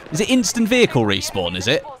again? Is it instant vehicle respawn, is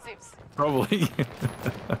it? Explosives. Probably.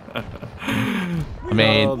 I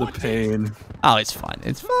mean... Oh, the pain. Oh, it's fine.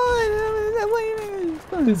 It's fine.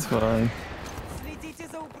 It's fine. Следите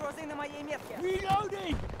за угрозой на моей метке.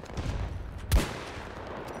 Reloading.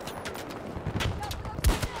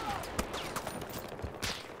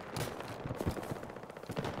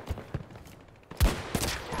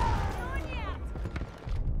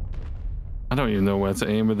 I don't even know where to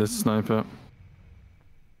aim with this sniper.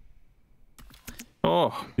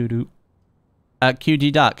 Oh. Doo-doo.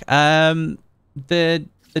 QG Duck. The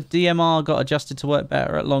DMR got adjusted to work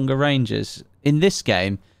better at longer ranges. In this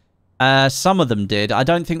game, some of them did. I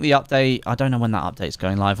don't think the update... I don't know when that update's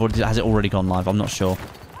going live. Or has it already gone live? I'm not sure.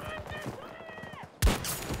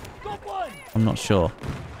 I'm not sure.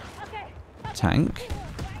 Tank.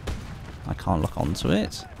 I can't look onto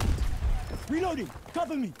it. Reloading.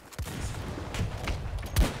 Cover me.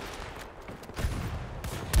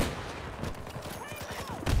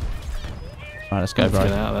 Right, let's go, bro.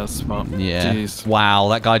 Let's get out of that spot. Yeah. Jeez. Wow,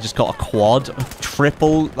 that guy just got a quad.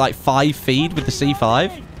 Triple, like 5 feed with the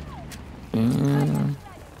C5.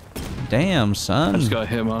 Damn, son. I just got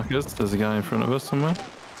hit markers. There's a guy in front of us somewhere.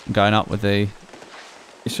 I'm going up with the...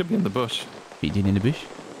 He should be in the bush. Feeding in the bush.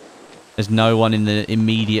 There's no one in the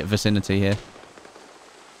immediate vicinity here.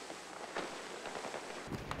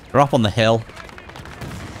 We're up on the hill.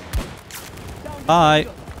 Bye.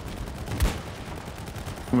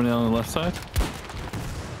 Coming in on the left side.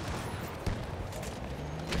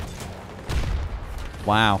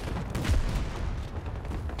 Wow.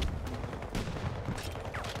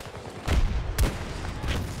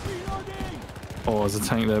 Oh, there's a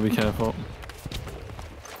tank there. Be careful.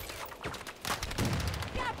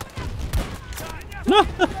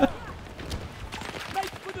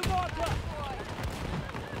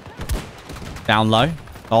 Down low.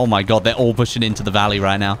 Oh my god, they're all pushing into the valley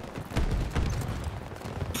right now.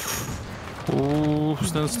 Oh,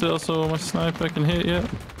 stand still so my sniper can hit you.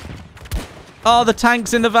 Oh, the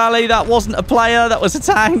tank's in the valley. That wasn't a player. That was a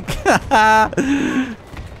tank.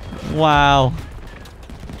 Wow.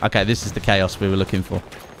 Okay, this is the chaos we were looking for.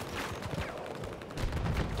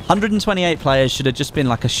 128 players should have just been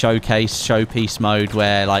like a showpiece mode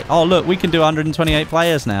where like, oh, look, we can do 128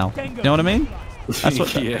 players now. You know what I mean? That's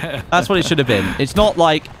what, yeah. That's what it should have been. It's not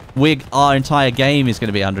like our entire game is going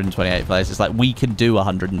to be 128 players. It's like we can do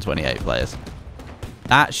 128 players.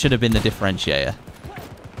 That should have been the differentiator.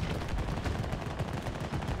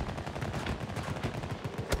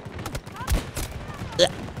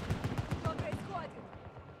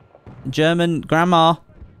 German grandma.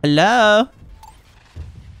 Hello?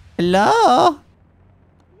 Hello?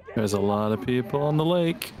 There's a lot of people on the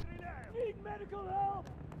lake.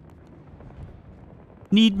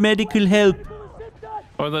 Need medical help.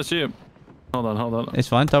 Oh, that's you. Hold on, hold on. It's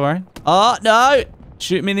fine, don't worry. Oh, no!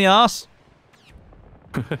 Shoot me in the ass.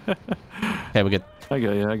 Okay, we're good. I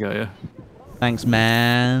got you, I got you. Thanks,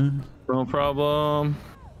 man. No problem.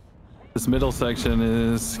 This middle section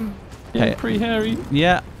is pretty hairy.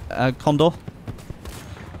 Yeah, Condor.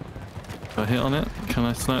 If I hit on it, can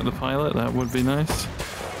I snipe the pilot? That would be nice.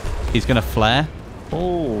 He's gonna flare.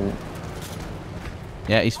 Oh.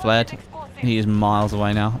 Yeah, he's flared. He is miles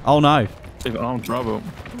away now. Oh no. Armed Bravo.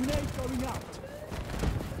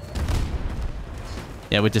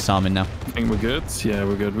 Yeah, we're disarming now. I think we're good. Yeah,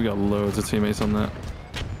 we're good. We got loads of teammates on that.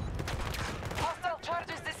 Hostile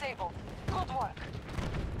charges disabled. Good work.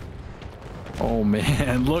 Oh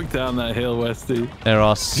man, look down that hill, Westie. There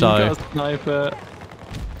are You so... got a sniper.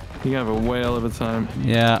 You have a whale of a time.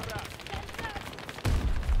 Yeah.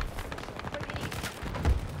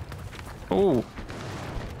 Oh.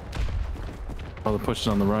 Oh, they're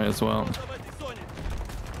pushing on the right as well.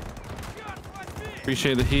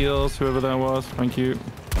 Appreciate the heals, whoever that was. Thank you.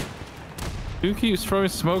 Who keeps throwing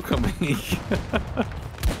smoke on me?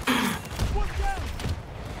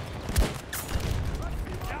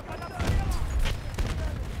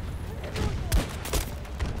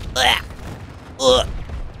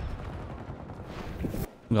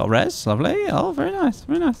 We got res. Lovely. Oh, very nice.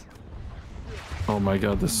 Very nice. Oh my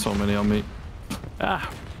god, there's so many on me.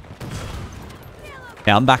 Ah.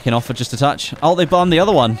 Yeah, I'm backing off for just a touch. Oh, they bombed the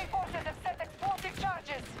other one.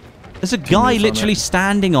 There's a guy literally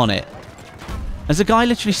standing on it. There's a guy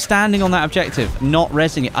literally standing on that objective, not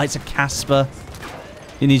rezzing it. Oh, it's a Casper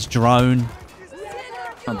in his drone.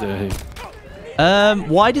 How dare he?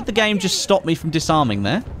 Why did the game just stop me from disarming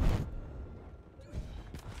there?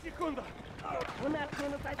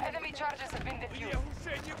 Enemy charges have been defused.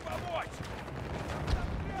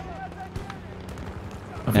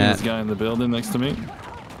 I think there's a guy in the building next to me.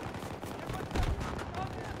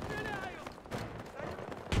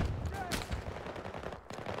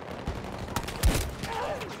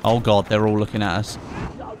 Oh god, they're all looking at us.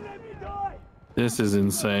 This is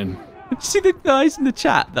insane. See the guys in the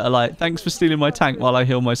chat that are like, thanks for stealing my tank while I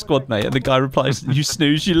heal my squad mate, and the guy replies, you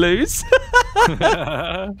snooze, you lose.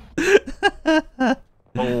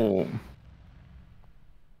 Oh.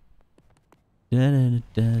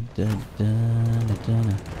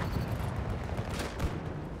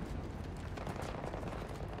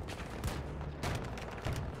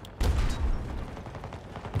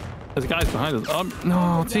 There's guys behind us.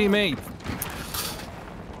 No, teammate.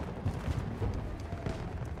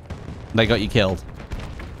 They got you killed.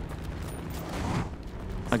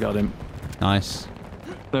 I got him. Nice.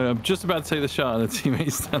 No, I'm just about to take the shot, and the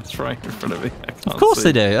teammate stands right in front of me. I can't Of course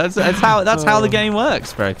see. they do. That's how the game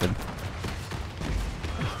works, Broken.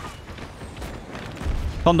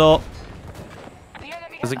 Condor.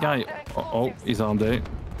 There's a guy. Oh, he's armed out.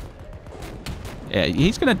 Yeah,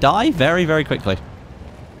 he's going to die very, very quickly.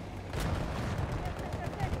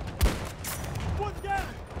 We've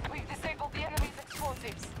disabled the enemy's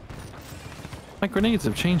explosives. My grenades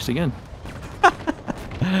have changed again.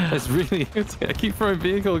 It's really. I keep throwing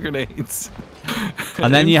vehicle grenades.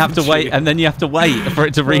 And then you have to wait. And then you have to wait for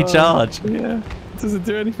it to recharge. Yeah, it doesn't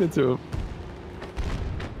do anything to him.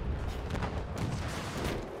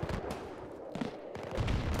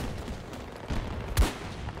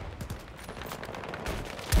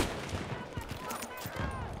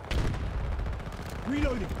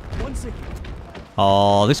 Reloading. 1 second.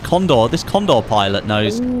 Oh, this Condor pilot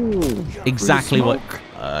knows Ooh, exactly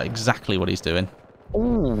free what he's doing.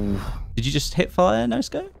 Ooh. Did you just hit fire, no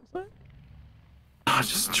scope? I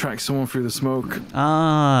just tracked someone through the smoke.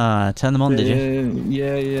 Ah, turn them on, did you?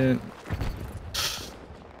 Yeah.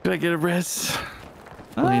 Did I get a res?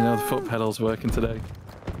 Well, you know, the foot pedal's working today.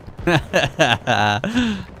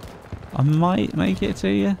 I might make it to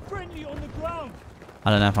you. Friendly on the ground.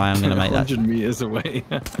 I don't know if I am going to make that. 100 meters away.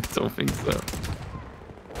 I don't think so.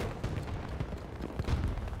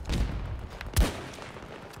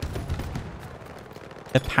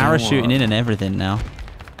 They're parachuting in and everything now.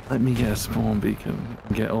 Let me get a spawn beacon.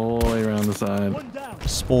 Get all the way around the side. One down.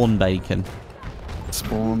 Spawn bacon.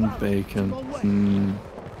 Spawn bacon. I'm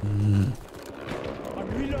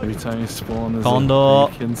Every reloading. time you spawn, there's Condor. a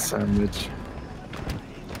bacon sandwich.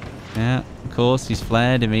 Yeah, of course, he's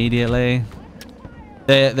flared immediately.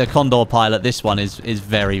 The Condor pilot, this one is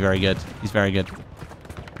very, very good. He's very good.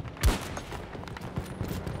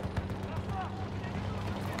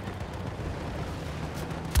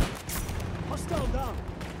 Hostile down.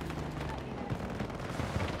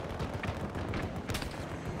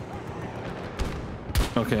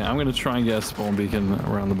 Okay, I'm gonna try and get a spawn beacon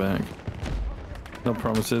around the back. No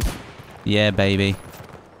promises. Yeah, baby.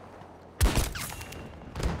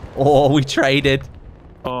 Oh, we traded.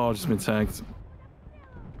 Oh, just been tagged.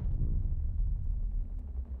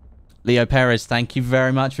 Leo Perez, thank you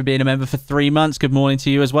very much for being a member for 3 months. Good morning to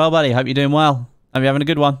you as well, buddy. Hope you're doing well. Hope you're having a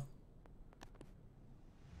good one.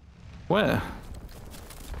 Where?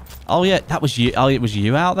 Oh, yeah, that was you. Oh, it was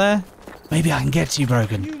you out there? Maybe I can get to you,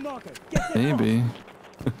 Broken. New marker. Get them Maybe.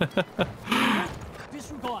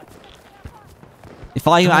 Disregard. If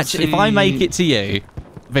I make it to you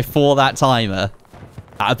before that timer,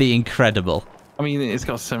 that'd be incredible. I mean, it's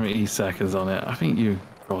got 70 seconds on it. I think you're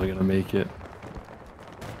probably gonna make it.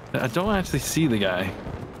 I don't actually see the guy.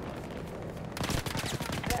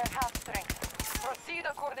 They're at half strength. Proceed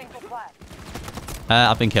according to plan.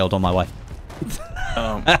 I've been killed on my way. Let's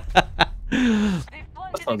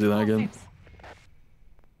not do that again.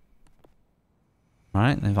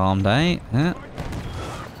 Right, they've armed 8. Yeah.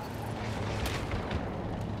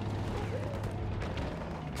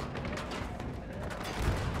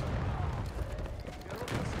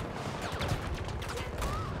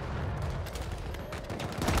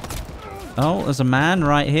 Oh, there's a man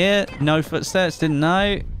right here. No footsteps, didn't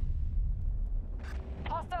know.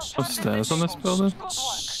 Upstairs on this building?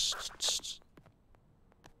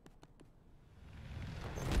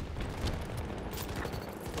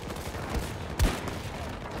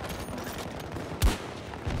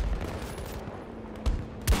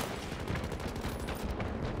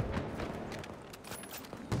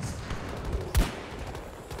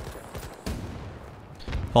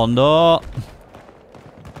 Condor.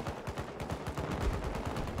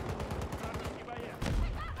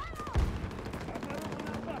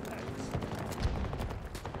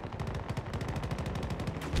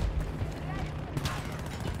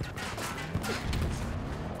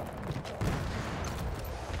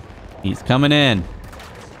 He's coming in.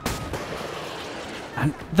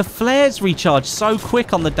 And the flares recharge so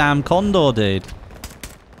quick on the damn Condor, dude.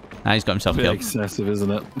 Now he's got himself A bit killed. excessive, isn't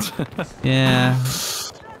it? Yeah.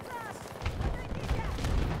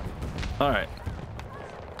 Alright.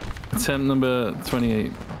 Attempt number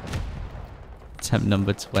 28. Attempt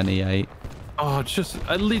number 28. Oh,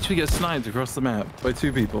 I literally get sniped across the map by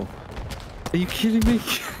 2 people. Are you kidding me?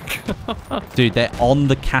 Dude, they're on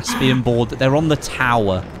the Caspian board. They're on the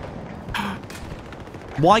tower.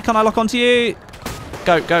 Why can't I lock onto you?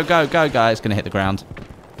 Go, go, go, go, guys. Gonna hit the ground.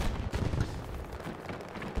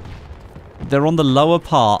 They're on the lower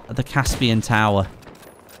part of the Caspian tower.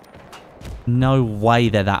 No way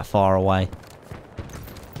they're that far away.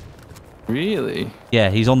 Really? Yeah,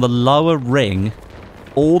 he's on the lower ring,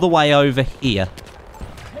 all the way over here.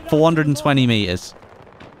 420 meters.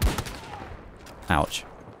 Ouch.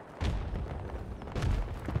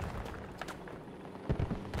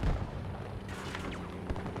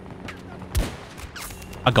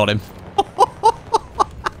 I got him.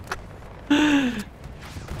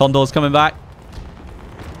 Condor's coming back.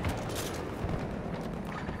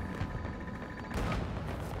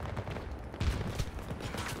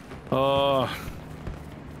 Oh.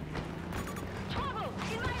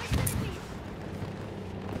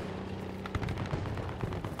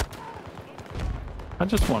 I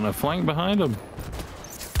just want to flank behind him.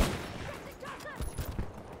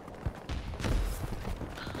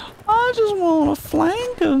 I just want to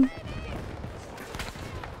flank him.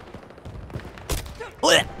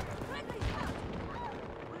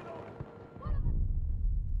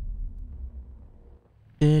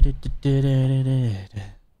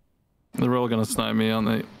 They're all gonna snipe me, aren't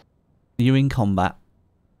they? Are you in combat?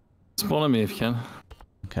 Spawn on me if you can.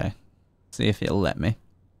 Okay. See if it'll let me.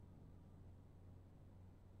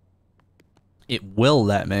 It will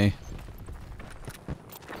let me.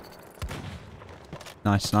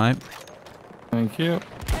 Nice snipe. Thank you. Enemy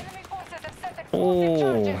forces have set explosive Oh.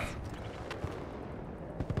 charges.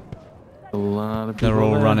 A lot of people They're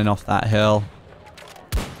all there. running off that hill.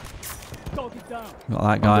 Dog it down. Got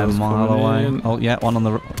that guy a Those mile coming away. in. Oh yeah,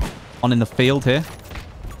 one in the field here.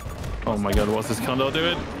 Oh my god, what's this condor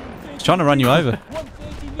doing? He's trying to run you over. 130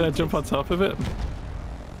 Can I jump on top of it?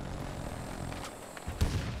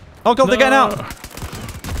 Oh god, they're getting out. No.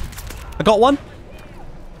 I got one.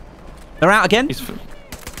 They're out again. He's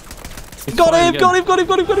Got flying him, again. got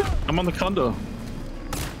him. I'm on the condor.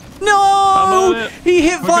 I'm No! on it. He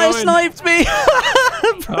hit We're fire going. sniped me.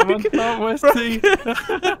 I'm on top,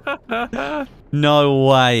 Westie. No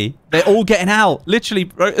way. They're all getting out. Literally,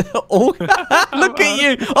 bro. All... Look at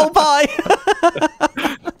you. Oh, bye.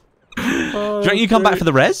 Do you reckon you come back for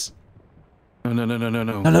the res? No.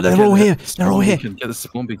 No, they're all here. They're all here. Get the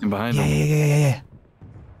spawn beacon behind Yeah, them. yeah.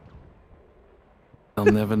 They'll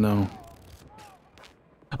never know.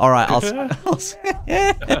 All right, I'll... That's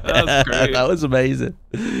great. That was amazing.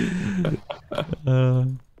 Right,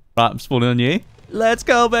 I'm spawning on you. Let's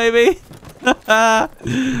go, baby.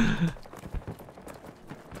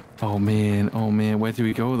 Oh man, where do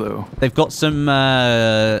we go though? They've got some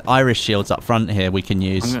Irish shields up front here we can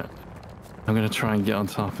use. I'm gonna try and get on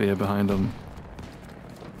top here behind them.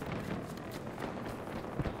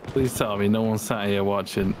 Please tell me no one sat here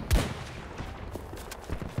watching.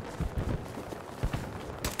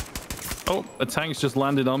 Oh, a tank's just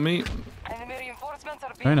landed on me. Enemy reinforcements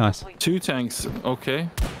are being Very nice. deployed. 2 tanks, okay.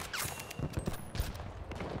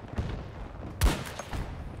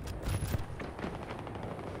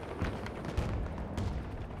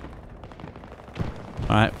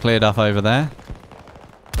 All right, cleared off over there.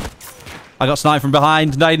 I got sniped from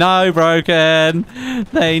behind. They know, Broken.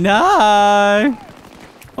 They know.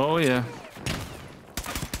 Oh yeah.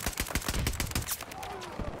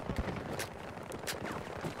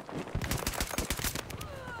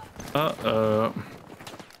 Uh-oh.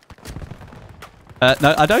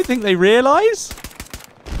 No, I don't think they realise.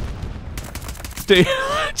 Dude,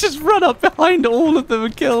 just run up behind all of them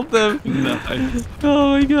and killed them. Nice.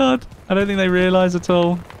 Oh my god. I don't think they realise at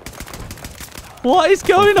all. What is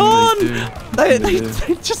going on? They're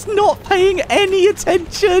just not paying any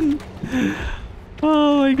attention.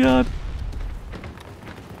 Oh my god.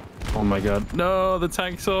 Oh my god. No, the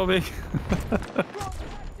tank saw me.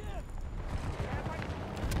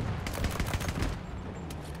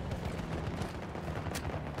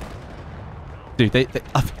 Dude, they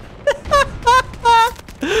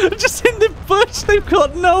just in the bush. They've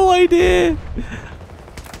got no idea.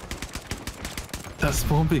 That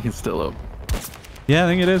spawn beacon's still up. Yeah, I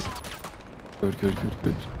think it is.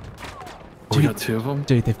 Good. Oh, we got 2 of them.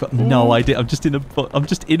 Dude, they've got no idea. I'm just in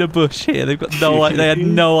a bush here. They've got no idea. They had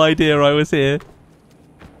no idea I was here.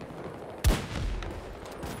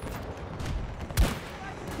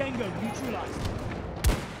 Tango neutralized.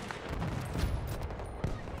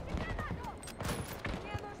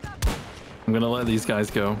 I'm gonna let these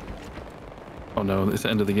guys go. Oh no, it's the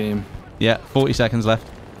end of the game. Yeah, 40 seconds left.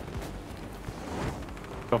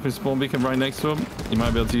 Drop his spawn beacon right next to him. You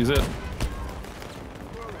might be able to use it.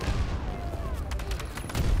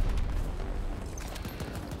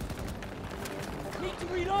 Need to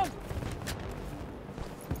reload.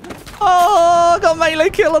 Oh, got melee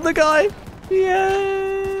kill on the guy.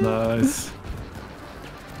 Yeah. Nice.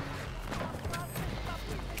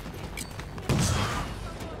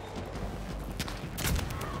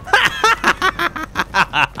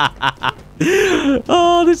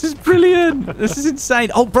 Oh, this is brilliant. This is insane.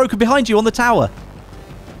 Oh, broken behind you on the tower.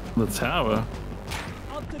 The tower?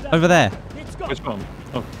 Over there. Which one?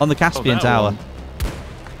 Oh, On the Caspian that Tower. one.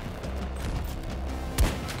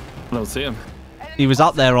 I don't see him. He was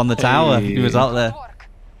up there on the tower. He was up there. Work.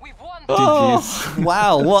 We've won. Oh,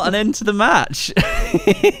 wow. What an end to the match.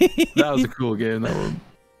 That was a cool game, that one.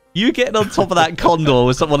 You getting on top of that condor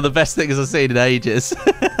was one of the best things I've seen in ages.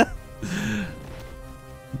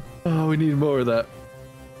 Oh, we need more of that.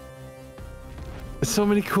 There's so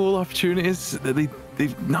many cool opportunities that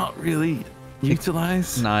they've not really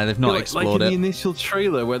utilized. No, they've not explored like in it. the initial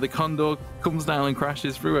trailer where the condor comes down and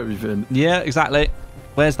crashes through everything. Yeah, exactly.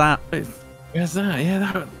 Where's that? Where's that? Yeah,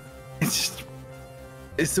 that.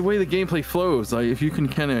 It's the way the gameplay flows. Like if you can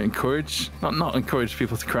kind of encourage, not encourage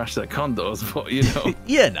people to crash their condors, but you know.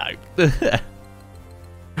 Yeah, no.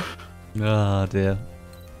 Oh dear.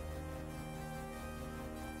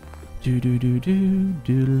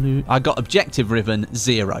 I got objective ribbon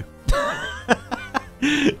 0.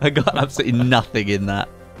 I got absolutely nothing in that.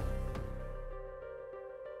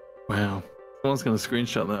 Wow. Someone's gonna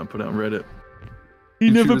screenshot that and put it on Reddit. He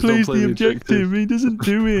YouTubers never don't plays play the the objective. objective. He doesn't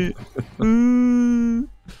do it.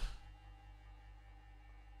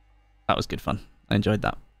 That was good fun. I enjoyed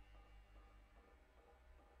that.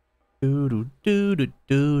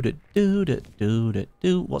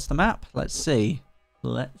 What's the map? Let's see.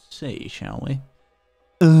 Let's see, shall we?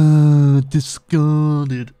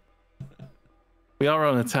 Discarded. We are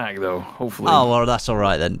on attack though, hopefully. Oh, well, that's all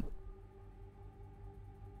right then.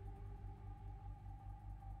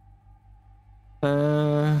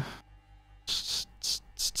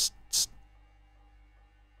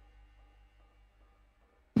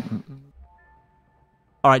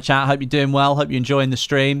 All right, chat. Hope you're doing well. Hope you're enjoying the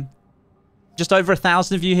stream. Just over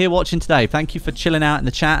 1,000 of you here watching today. Thank you for chilling out in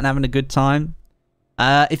the chat and having a good time.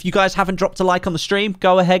 If you guys haven't dropped a like on the stream,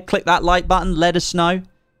 go ahead, click that like button. Let us know.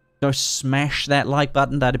 Go smash that like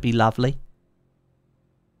button. That'd be lovely.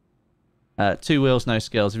 2 wheels, no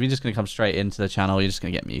skills. If you're just going to come straight into the channel, you're just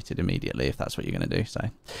going to get muted immediately if that's what you're going to do. So,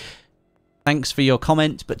 thanks for your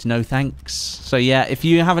comment, but no thanks. So, yeah, if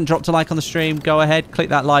you haven't dropped a like on the stream, go ahead, click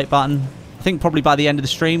that like button. I think probably by the end of the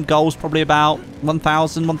stream, goal's probably about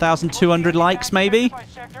 1,000, 1,200 likes, maybe.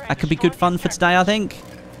 That could be good fun for today, I think.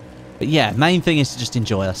 But yeah, main thing is to just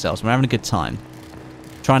enjoy ourselves. We're having a good time.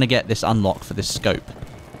 Trying to get this unlocked for this scope.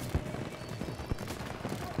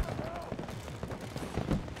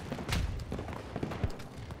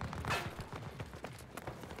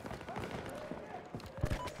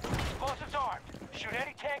 Explosives armed. Shoot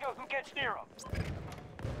any tango who gets near them.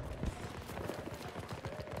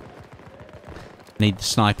 Need the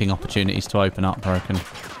sniping opportunities to open up, Broken.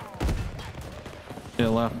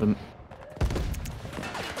 It'll happen.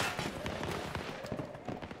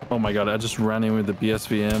 Oh my god, I just ran in with the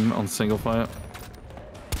BSVM on single fire.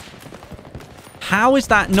 How is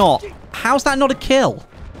that not? How's that not a kill?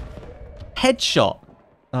 Headshot.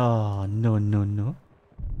 Oh, no, no, no.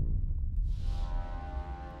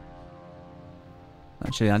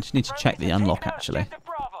 Actually, I just need to check the unlock, actually.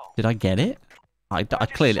 Did I get it? I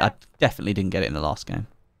definitely didn't get it in the last game.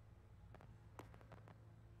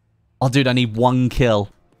 Oh, dude, I need 1 kill.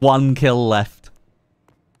 1 kill left.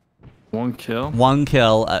 1 kill? 1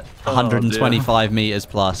 kill at 125 meters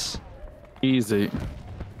plus. Easy.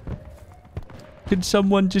 Could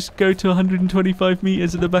someone just go to 125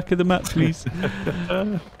 meters at the back of the map, please?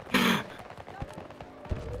 Where's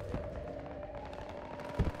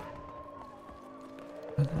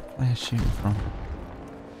that player shooting from?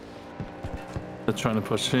 They're trying to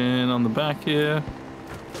push in on the back here.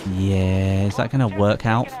 Yeah, is that going to work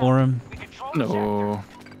out for him? No.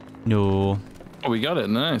 No. Oh, we got it.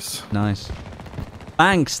 Nice. Nice.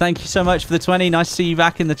 Thanks. Thank you so much for the 20. Nice to see you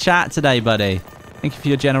back in the chat today, buddy. Thank you for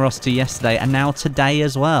your generosity yesterday and now today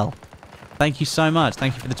as well. Thank you so much.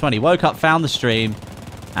 Thank you for the 20. Woke up, found the stream,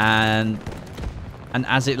 and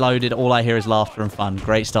as it loaded, all I hear is laughter and fun.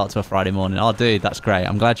 Great start to a Friday morning. Oh, dude, that's great.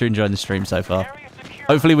 I'm glad you're enjoying the stream so far.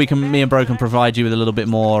 Hopefully, me and Bro can provide you with a little bit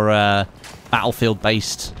more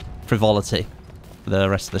Battlefield-based frivolity for the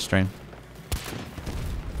rest of the stream.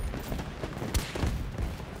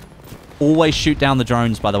 Always shoot down the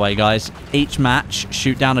drones, by the way, guys. Each match,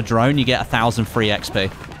 shoot down a drone, you get 1,000 free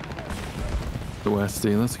XP. The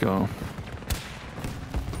Westie, let's go.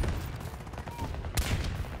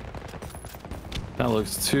 That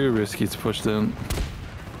looks too risky to push down.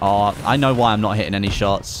 Oh, I know why I'm not hitting any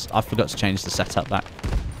shots. I forgot to change the setup back.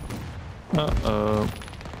 Uh-oh.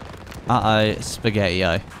 Uh-oh,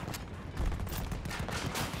 spaghetti-o.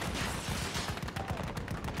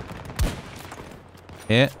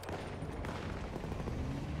 Here.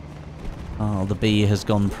 Oh, the bee has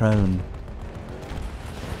gone prone.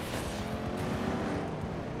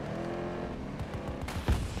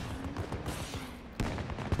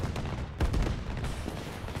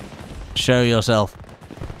 Show yourself.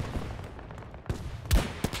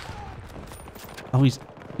 Oh, he's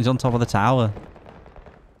on top of the tower.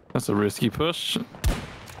 That's a risky push.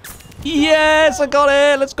 Yes, I got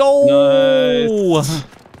it. Let's go. Nice.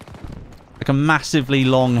 Like a massively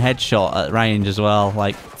long headshot at range as well.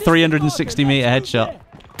 Like 360-meter headshot.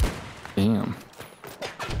 Damn.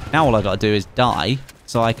 Now all I got to do is die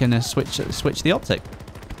so I can switch the optic.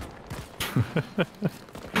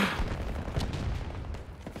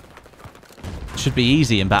 Should be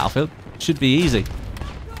easy in Battlefield. Should be easy.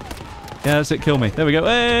 Yeah, that's it. Kill me. There we go.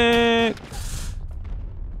 Hey!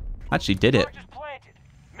 Actually did it. Charges planted.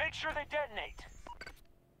 Make sure they detonate.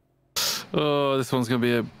 Oh, this one's gonna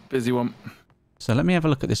be a busy one. So let me have a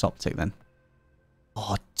look at this optic then.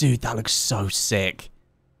 Oh, dude, that looks so sick.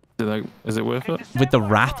 Is it worth it? With the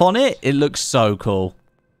wrap on it, it looks so cool.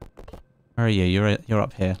 Where are you? You're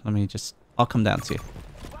up here. Let me just... I'll come down to you.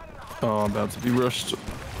 Oh, I'm about to be rushed.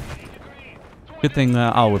 Good thing...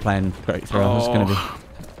 oh, we're playing great throw. It's going to be...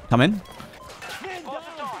 Come in.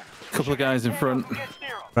 Couple of guys in front.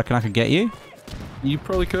 Reckon I could get you? You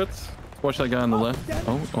probably could. Watch that guy on the left.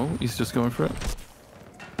 Oh, he's just going for it.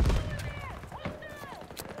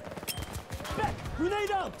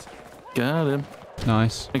 Got him.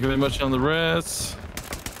 Nice. Thank you very much on the res.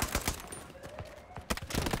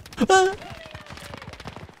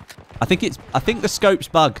 I think the scope's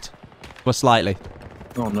bugged. Well, slightly.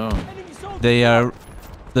 Oh no. The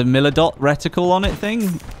millidot reticle on it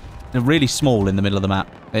thing, they're really small in the middle of the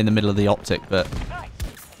map, in the middle of the optic, but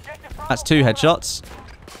that's 2 headshots.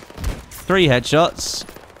 3 headshots.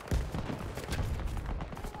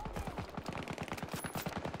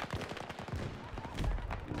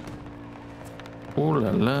 Oh la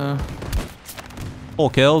la. 4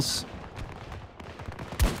 kills.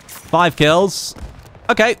 5 kills.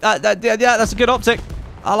 Okay, yeah, that's a good optic.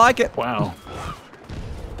 I like it. Wow.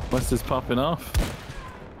 West is popping off.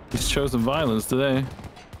 He's chosen violence today.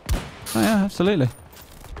 Oh, yeah, absolutely.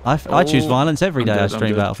 I choose violence every day I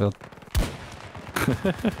stream Battlefield.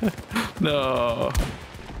 No.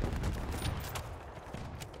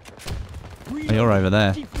 Oh, you're over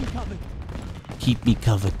there. Keep me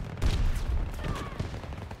covered.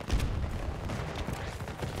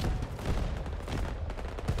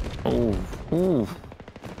 Oh. Ooh.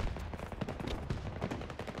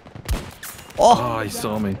 Oh, he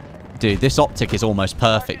saw me. dude, this optic is almost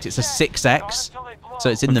perfect. It's a 6x, so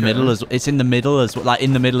it's in the middle as like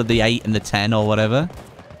in the middle of the 8 and the 10 or whatever.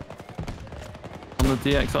 On the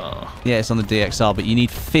DXR. Yeah, it's on the DXR, but you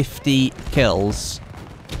need 50 kills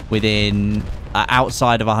within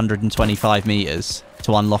outside of 125 meters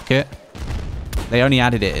to unlock it. They only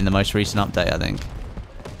added it in the most recent update, I think.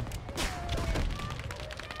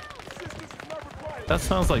 That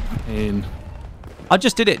sounds like pain. I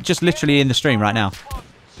just did it just literally in the stream right now.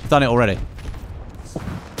 I've done it already.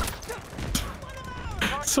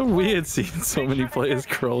 It's so weird seeing so many players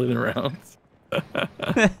crawling around.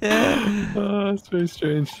 Oh, it's very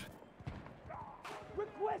strange.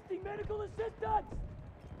 Requesting medical assistance!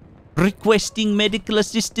 Requesting medical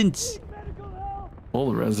assistance. Medical help! All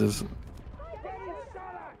the reses.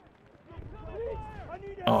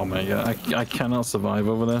 Oh my god, I cannot survive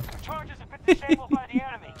over there. Charges have been disabled by the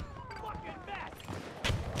enemy.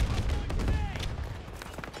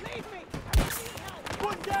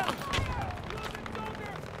 One down!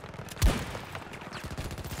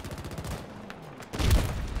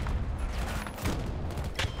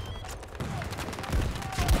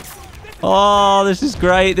 Oh, this is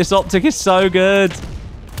great. This optic is so good.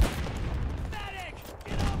 Medic!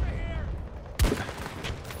 Get over here!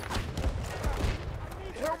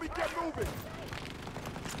 Help me get moving!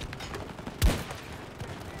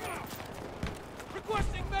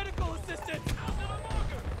 Requesting medical assistance!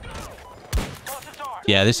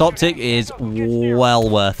 Yeah, this optic is well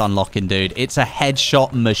worth unlocking, dude. It's a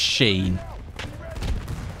headshot machine.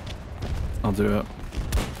 I'll do it.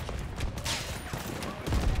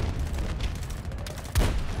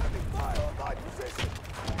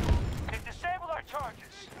 They've disabled our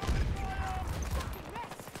charges.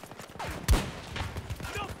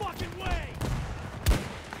 No fucking way!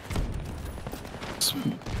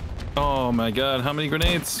 Oh my god, how many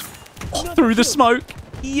grenades? Oh, through the smoke.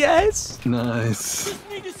 Yes. Nice. Just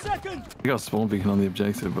need a second! I got a spawn beacon on the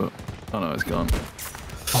objective, but oh no, it's gone.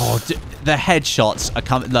 Oh, the headshots are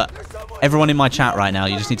coming. Look, everyone in my chat right now,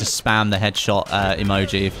 you just need to spam the headshot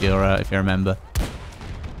emoji if you're a member.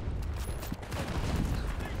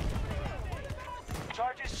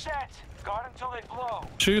 Charges set. Guard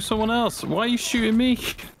Shoot someone else. Why are you shooting me?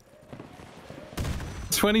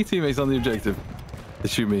 20 teammates on the objective. They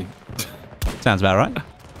shoot me. Sounds about right.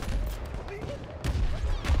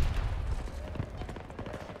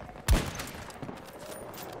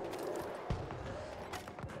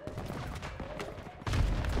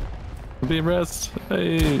 Beam rest.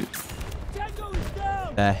 Hey.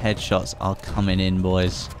 Their headshots are coming in,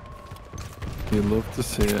 boys. You love to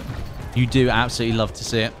see it. You do absolutely love to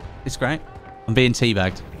see it. It's great. I'm being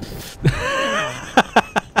teabagged.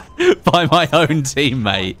 By my own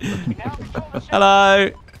teammate. Hello.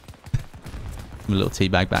 I'm a little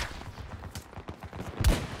teabag back.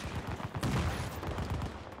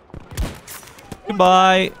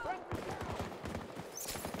 Goodbye.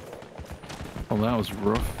 Oh, that was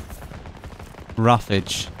rough.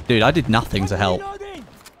 Roughage. Dude, I did nothing to help.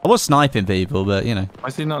 I was sniping people, but, you know. Why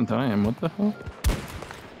is he not dying? What the hell?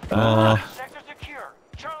 Sector secure.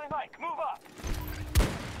 Charlie Mike, move up.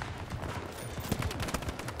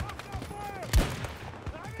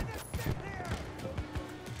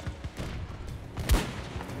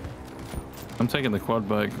 I'm taking the quad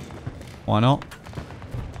bike. Why not?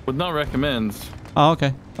 Would not recommend. Oh,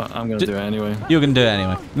 okay. But I'm going to do it anyway. You're going to do it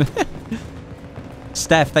anyway.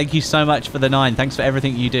 Steph, thank you so much for the 9. Thanks for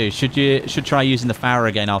everything you do. Should try using the Farah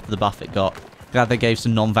again after the buff it got. Glad they gave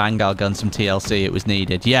some non-Vanguard guns some TLC. It was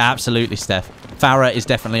needed. Yeah, absolutely, Steph. Farah is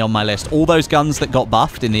definitely on my list. All those guns that got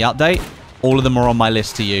buffed in the update, all of them are on my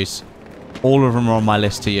list to use. All of them are on my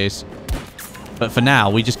list to use. But for now,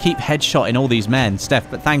 we just keep headshotting all these men. Steph,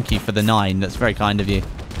 but thank you for the 9. That's very kind of you.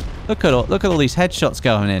 Look at all these headshots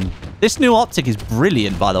going in. This new optic is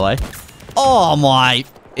brilliant, by the way. Oh my...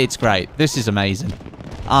 It's great. This is amazing.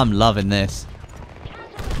 I'm loving this.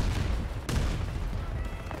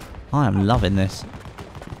 I am loving this.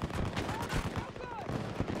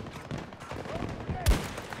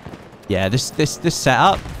 Yeah, this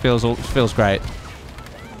setup feels great.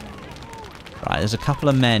 Right, there's a couple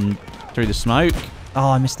of men through the smoke.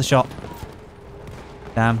 Oh, I missed the shot.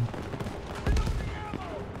 Damn.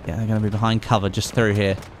 Yeah, they're going to be behind cover just through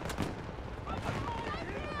here.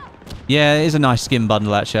 Yeah, it is a nice skin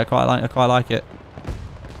bundle actually. I quite like it.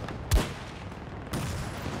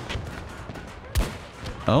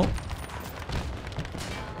 Oh.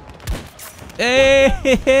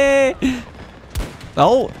 Hey!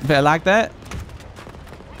 Oh, bit of lag there.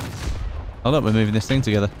 Oh look, we're moving this thing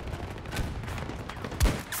together.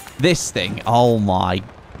 This thing, oh my.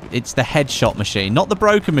 It's the headshot machine. Not the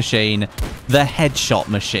broken machine, the headshot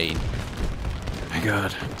machine. My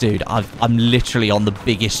God. Dude, I'm literally on the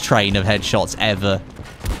biggest train of headshots ever.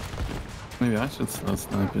 Maybe I should start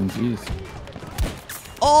sniping, jeez.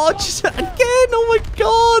 Oh, just again, oh my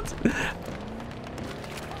God.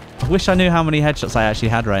 I wish I knew how many headshots I actually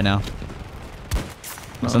had right now.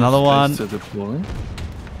 There's another one. To deploy.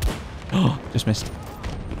 Oh, just missed.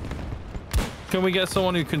 Can we get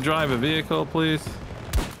someone who can drive a vehicle, please?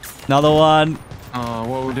 Another one. Oh,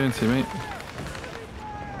 what are we doing, teammate?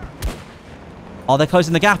 Oh, they're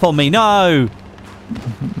closing the gap on me. No.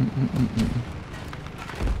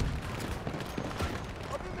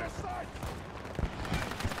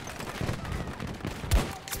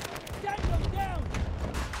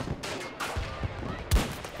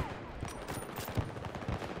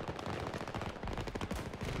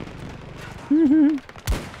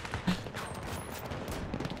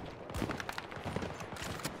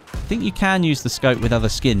 I think you can use the scope with other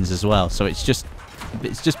skins as well, so it's just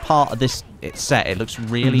part of this set. It looks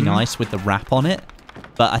really nice with the wrap on it,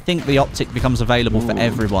 but I think the optic becomes available for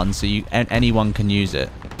everyone, so anyone can use it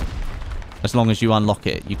as long as you unlock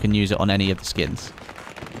it. You can use it on any of the skins.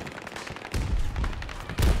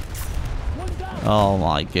 Oh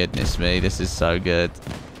my goodness me, this is so good.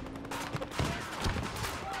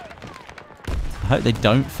 I hope they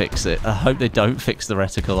don't fix it. I hope they don't fix the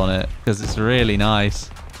reticle on it, because it's really nice.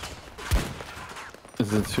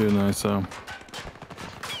 Is it too nice, though?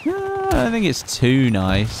 I don't think it's too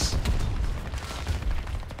nice.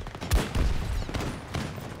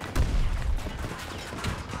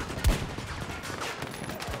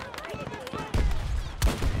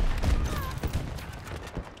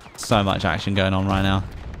 So much action going on right now.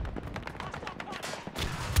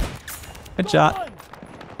 Headshot.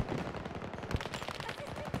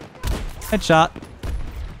 Headshot.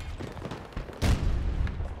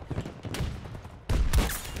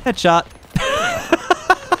 Headshot.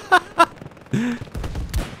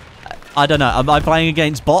 I don't know. Am I playing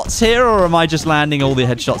against bots here, or am I just landing all the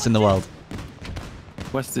headshots in the world?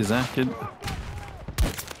 Westie's acting.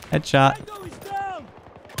 Headshot.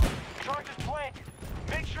 Charges planted.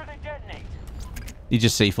 Make sure they detonate. He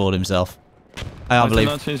just C4'd himself. I can't believe.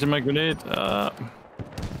 Not changing my grenade.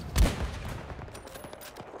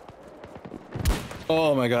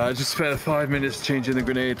 Oh my god, I just spent 5 minutes changing the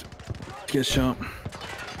grenade. Get shot. The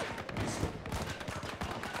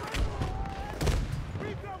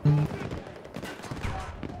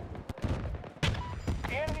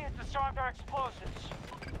enemy has disarmed our explosives.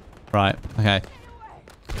 Right, okay.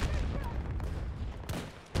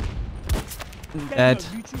 Dead.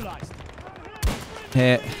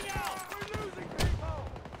 Hit.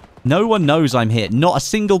 No one knows I'm hit. Not a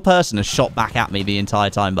single person has shot back at me the entire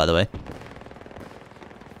time, by the way.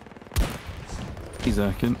 He's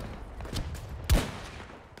hacking.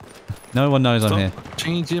 No one knows I'm here.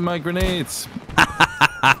 Changing my grenades.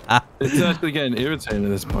 It's actually getting irritating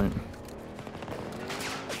at this point.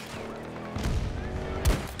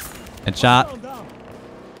 Headshot.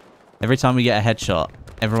 Every time we get a headshot,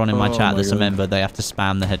 everyone in my chat that's a member, they have to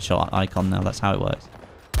spam the headshot icon now. That's how it works.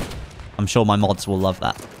 I'm sure my mods will love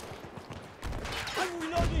that.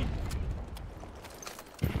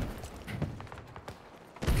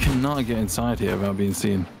 Cannot get inside here without being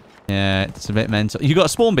seen. Yeah, it's a bit mental. You got a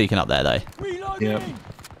spawn beacon up there, though? Yep.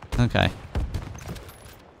 Okay.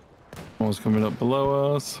 One's coming up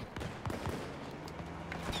below us.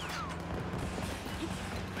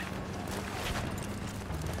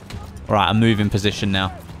 Right, I'm moving position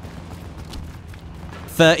now.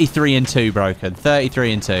 33 and 2 broken.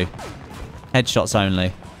 33 and 2. Headshots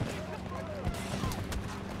only.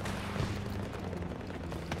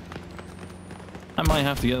 I might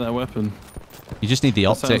have to get that weapon. You just need the That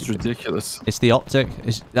optic. sounds ridiculous. It's the optic.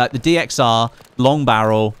 It's like the DXR long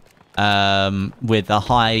barrel with a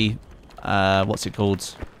high what's it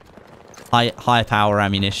called? High power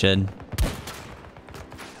ammunition.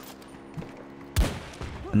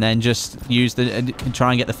 And then just use the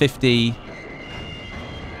try and get the 50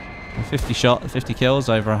 kills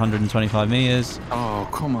over 125 meters. Oh,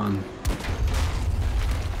 come on.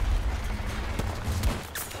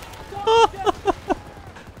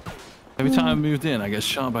 Every time I moved in, I get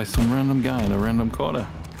shot by some random guy in a random corner.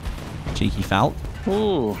 Cheeky foul.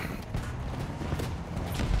 Ooh.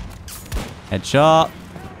 Headshot.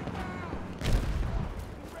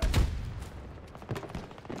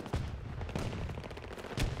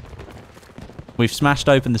 We've smashed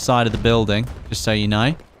open the side of the building, just so you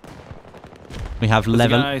know. We have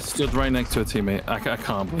level. The guy stood right next to a teammate. I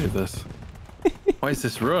can't believe this. Why is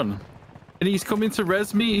this run? And he's coming to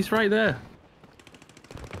res me. He's right there.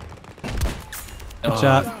 Good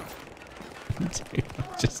shot. Dude,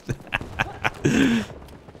 just.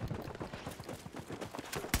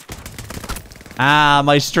 Ah,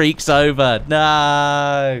 my streak's over.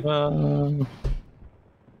 No.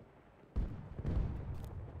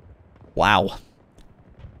 Wow.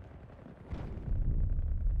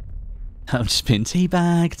 I'm just being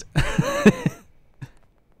teabagged.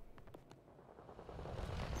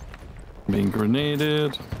 Being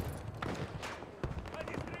grenaded.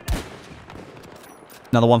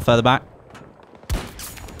 Another one further back.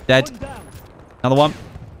 Dead. Another one.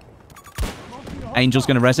 Angel's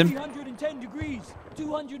going to res him. 310 degrees,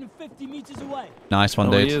 250 meters away. Nice one,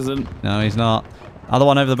 No, dude. he isn't. No, he's not. Other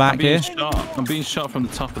one over the back here. I'm being shot from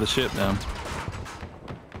the top of the ship now.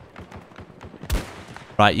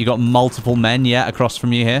 Right, you got multiple men, yeah, across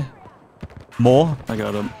from you here. More. I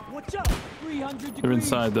got him. Watch out, 300 degrees, They're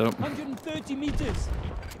inside though. 130 meters.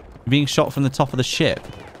 You're being shot from the top of the ship.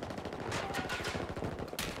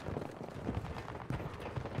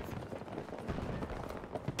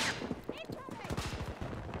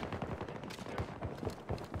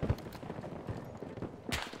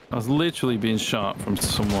 I was literally being shot from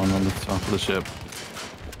someone on the top of the ship.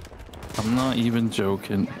 I'm not even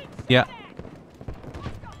joking. Yeah.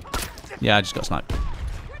 Yeah, I just got sniped.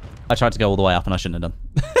 I tried to go all the way up and I shouldn't have done.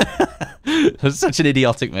 It was such an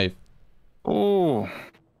idiotic move. Oh.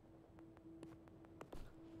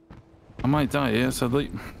 I might die here,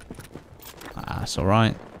 sadly. Ah, it's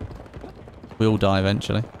alright. We all die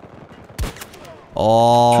eventually.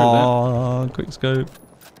 Oh, quick scope.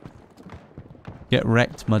 Get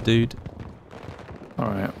wrecked, my dude.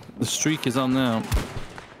 Alright. The streak is on now.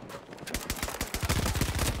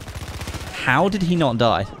 How did he not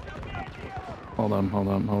die? Hold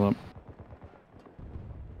on.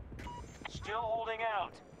 Still holding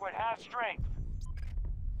out. We're at half strength.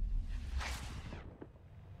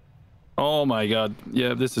 Oh my god.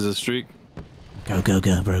 Yeah, this is a streak. Go,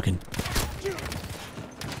 broken.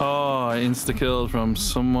 Oh, I insta-killed from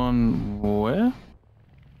someone... Where?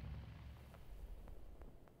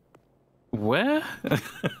 Where?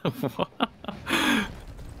 What?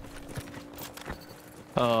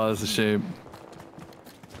 Oh, that's a shame.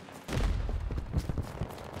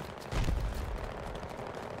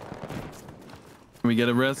 Can we get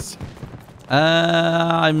a rest?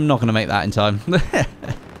 I'm not going to make that in time.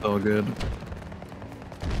 Oh, good.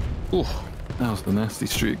 Ooh, that was the nasty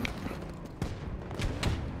streak.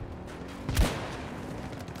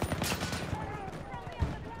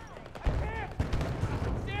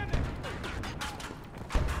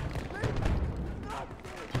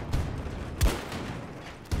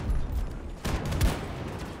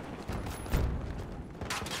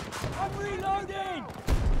 I'm reloading!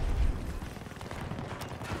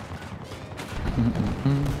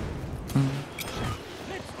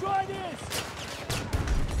 Let's try this!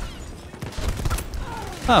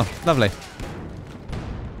 Oh, lovely.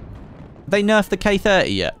 They nerfed the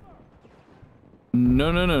K30 yet? No,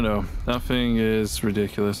 no, no, no. That thing is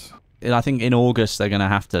ridiculous. I think in August they're going to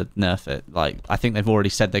have to nerf it. Like, I think they've already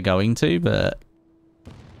said they're going to, but...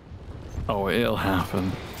 Oh, it'll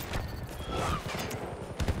happen.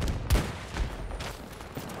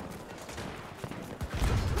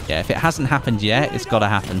 Yeah, if it hasn't happened yet, it's got to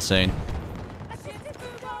happen soon.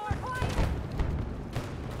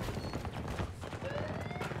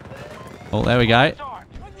 Oh, there we go. Armed.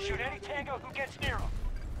 Shoot any tango who gets near him.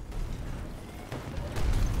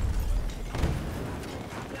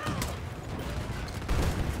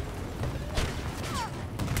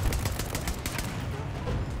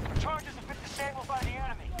 Charges have been disabled by the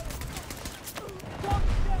enemy.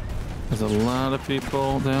 There's a lot of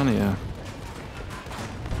people down here.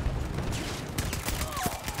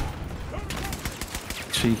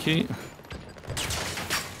 Cheeky.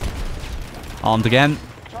 Armed again.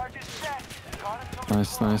 Charges set. Got him to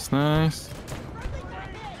Nice, nice, nice.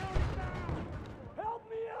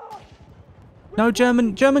 No,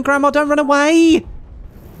 German grandma, don't run away!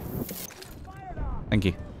 Thank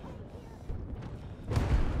you.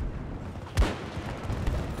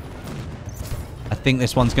 I think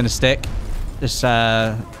this one's going to stick. This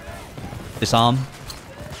arm.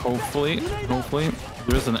 Hopefully, hopefully.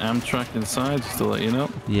 There is an Amtrak inside, just to let you know.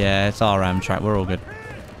 Yeah, it's our Amtrak. We're all good.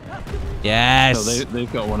 Yes! No,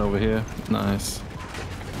 they've got one over here. Nice.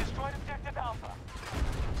 destroyed objective Alpha.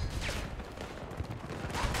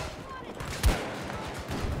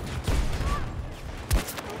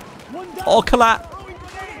 Oh, collat!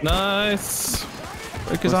 Nice.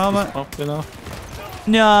 Break his armor. Popping off.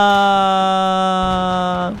 No!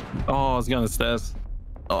 Oh, I was going upstairs.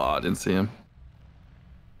 Oh, I didn't see him.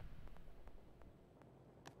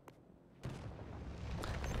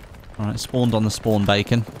 Alright, spawned on the spawn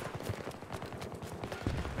bacon.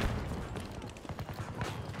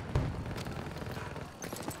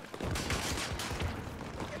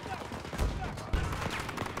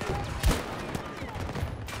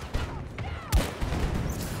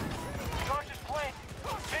 Charges planted.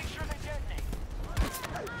 Make sure they detonate.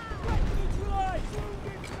 Neutralize!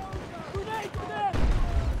 Grenade to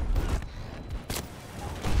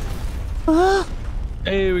them!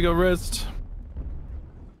 Hey, we got rezzed.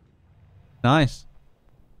 Nice.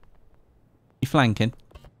 You flanking?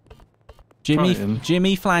 Jimmy, Trying.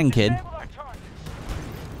 Jimmy flanking. Disable our targets.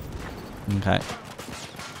 Okay.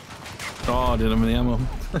 Oh, I didn't have any ammo.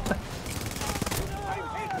 I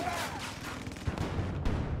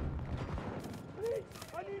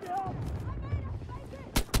need help!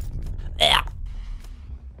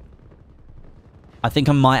 I think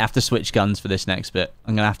I might have to switch guns for this next bit.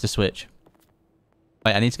 I'm gonna have to switch.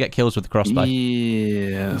 Wait, I need to get kills with the crossbow.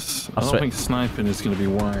 Yes. I I'll don't switch. think sniping is going to be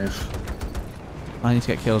wise. I need to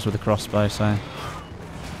get kills with the crossbow, so...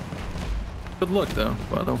 Good luck, though,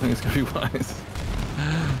 but I don't think it's going to be wise.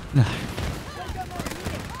 No.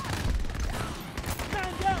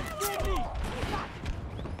 Stand down! Steady!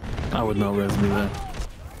 I would not res me there.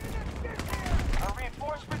 Our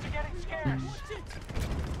reinforcements are getting scarce.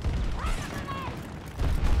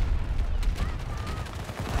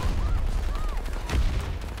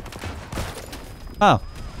 Oh.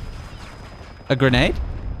 A grenade?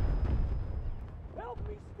 Help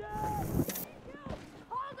me stand!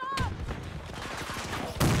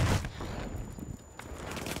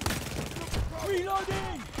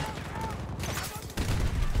 Reloading!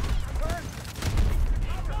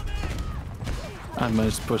 I might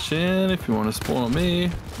just push in if you want to spawn on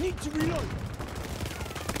me. Need to reload!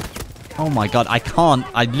 Oh my god, I can't.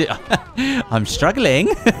 I'm struggling.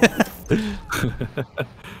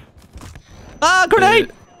 Ah,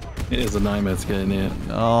 grenade! It is a nightmare to get in here.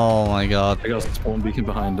 Oh my god. I got a spawn beacon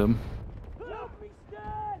behind him. Help me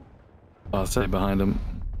stand! I'll stay behind him.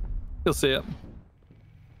 You'll see it.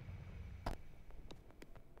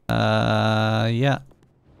 Yeah.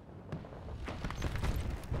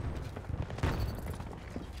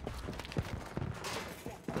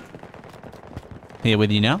 Here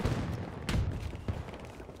with you now.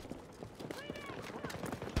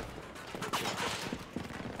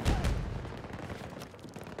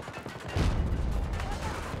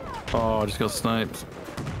 Oh, I just got sniped.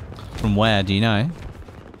 From where, do you know?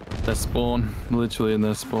 Their spawn. Literally in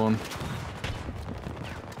their spawn.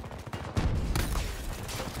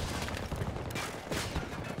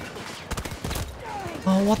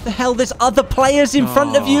 Oh, what the hell? There's other players in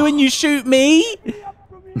front of you and you shoot me?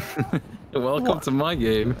 Welcome to my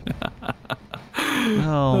game.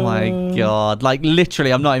 Oh my god. Like,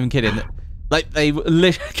 literally, I'm not even kidding. Like, they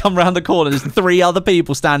come around the corner, there's 3 other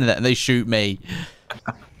people standing there and they shoot me.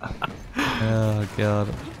 Oh god.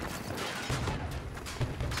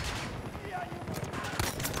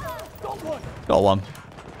 Got one.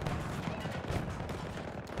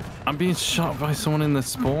 I'm being shot by someone in the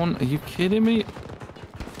spawn. Are you kidding me?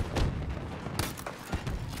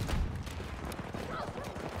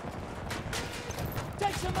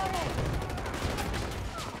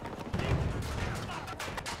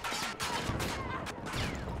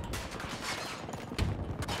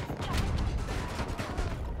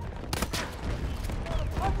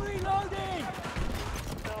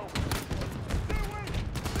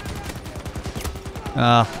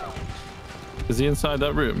 Is he inside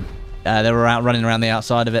that room? They were out running around the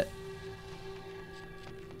outside of it.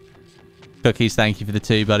 Cookies, thank you for the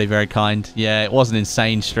 2, buddy. Very kind. Yeah, it was an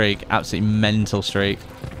insane streak. Absolutely mental streak.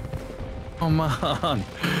 Oh, man.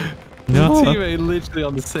 No. My teammate literally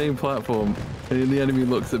on the same platform, and the enemy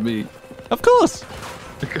looks at me. Of course.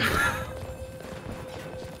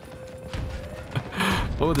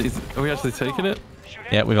 Oh, are we actually taking it?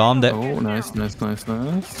 Yeah, we've armed it. Oh, nice, nice, nice,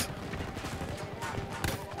 nice.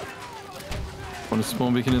 Want a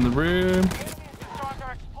spawn beacon in the room?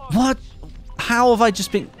 What? How have I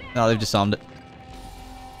just been... Oh, they've disarmed it.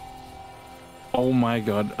 Oh my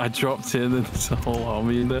god, I dropped in and there's a whole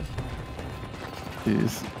army in there.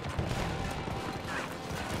 Jeez.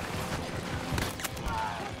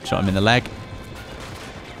 Shot him in the leg.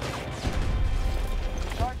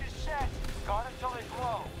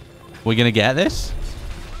 We're going to get this?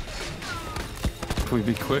 If we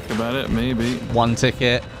be quick about it, maybe. 1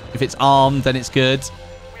 ticket. If it's armed, then it's good.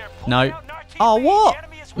 No. Oh, what?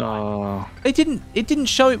 Oh. It didn't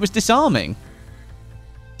show it was disarming.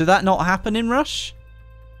 Did that not happen in Rush?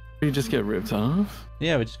 You just get ripped off?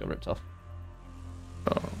 Yeah, we just got ripped off.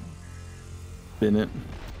 Oh. Bin it.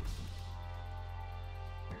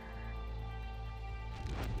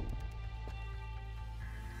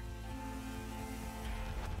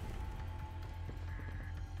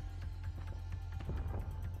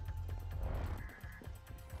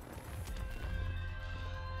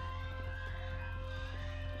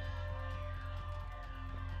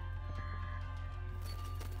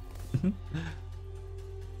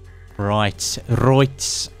 Right.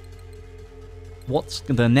 What's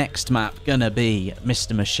the next map gonna be,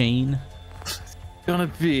 Mr. Machine? It's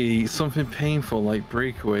gonna be something painful like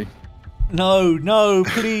Breakaway. No,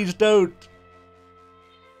 please don't.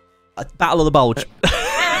 Battle of the Bulge.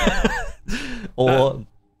 Or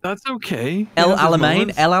that's okay. El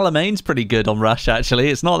Alamein. El Alamein's pretty good on Rush, actually.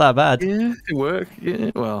 It's not that bad. Yeah, it works.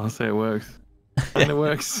 Yeah, well, I'll say it works. And it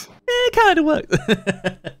works. It kind of works.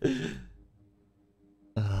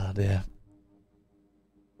 Oh, dear.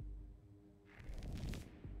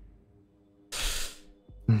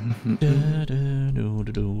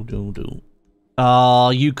 Oh,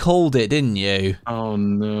 you called it, didn't you? Oh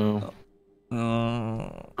no.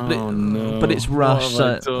 No. But it's Rush,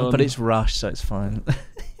 so it's fine.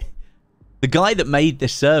 The guy that made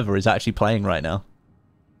this server is actually playing right now.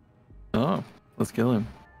 Oh, let's kill him.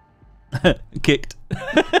 Kicked.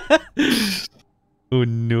 Oh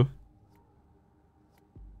no.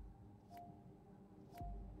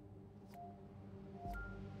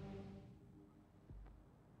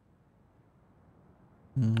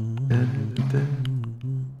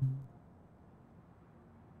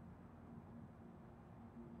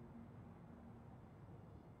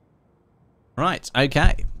 Right,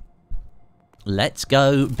 okay. Let's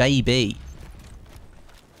go, baby.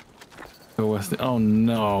 Oh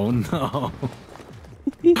no.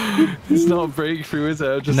 It's not Breakthrough, is it?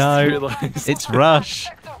 I just realized. It's Rush.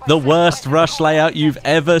 The worst Rush layout you've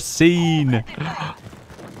ever seen.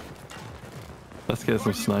 Let's get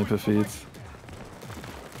some sniper feeds.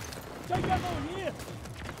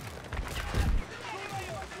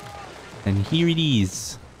 And here it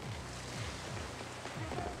is.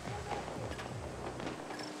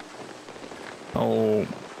 Oh,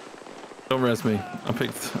 don't rest me. I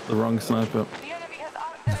picked the wrong sniper.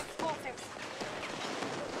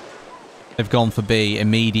 They've gone for B,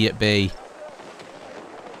 immediate B.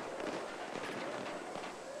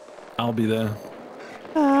 I'll be there.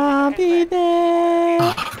 I'll be there.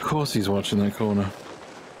 Of course he's watching that corner.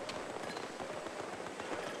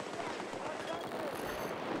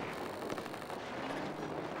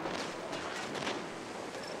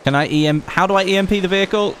 Can I How do I EMP the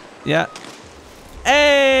vehicle? Yeah.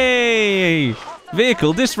 Hey!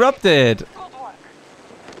 Vehicle disrupted. Good work.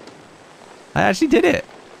 I actually did it.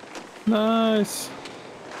 Nice.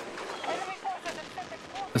 Enemy forces accept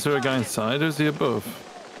explosive Is there a guy charges. inside or is he above?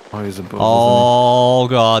 Oh, he's above. Oh,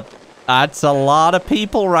 God. That's a lot of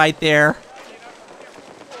people right there.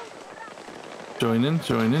 Isn't he?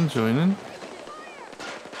 Join in.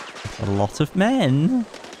 A lot of men.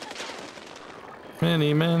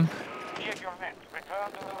 Many men. Get your men.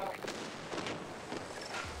 Return to the ring.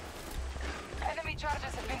 Enemy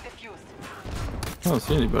charges have been defused. I don't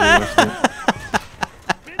see anybody. Westie.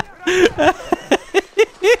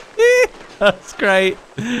 That's great.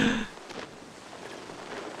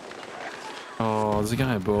 Oh, there's a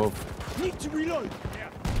guy above. Need to reload.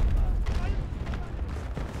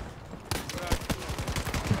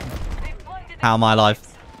 They've blinded How am I alive?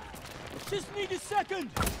 Just need a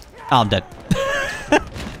second. Oh, I'm dead.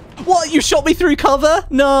 What? You shot me through cover?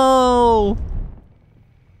 No.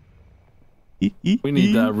 We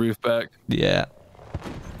need that roof back. Yeah.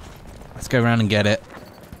 Let's go around and get it.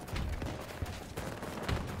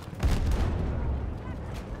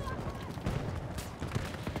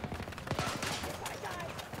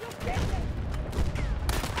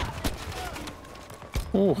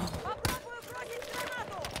 Oh,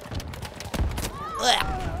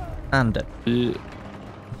 I'm dead. yeah.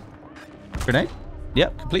 Grenade?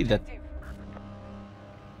 Yep, completely dead.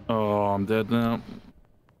 Oh, I'm dead now.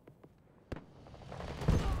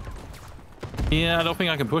 Yeah, I don't think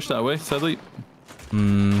I can push that way, sadly.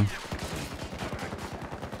 Hmm.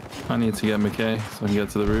 I need to get McKay so I can get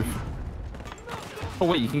to the roof. Oh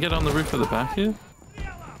wait, you can get on the roof at the back here?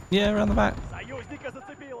 Yeah, around the back. Союзника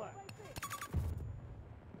зацепило.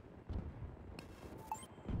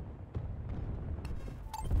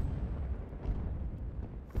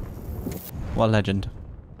 What a legend.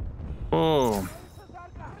 Oh.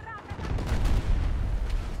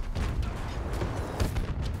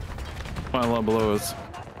 Quite a lot below us.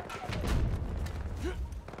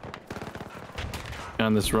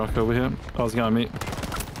 And this rock over here. Oh, it's got me.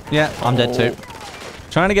 Yeah, I'm dead too.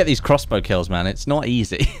 Trying to get these crossbow kills, man. It's not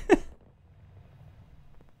easy.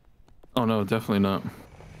 Oh no, definitely not.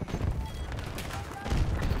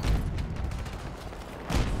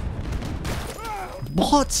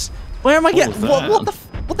 What? Where am I getting? was that?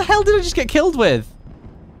 What the hell did I just get killed with?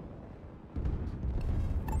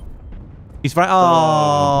 He's right.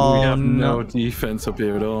 Oh, we have no no. defense up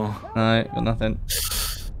here at all. Alright, got nothing.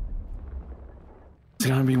 It's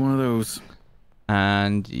gonna be one of those.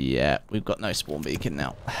 And yeah, we've got no spawn beacon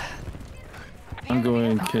now. I'm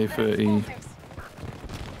going K30.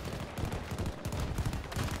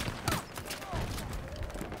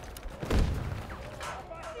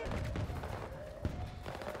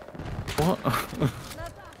 What?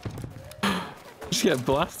 Just get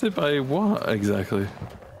blasted by what exactly?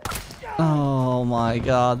 Oh my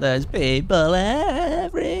god, there's people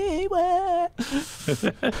everywhere.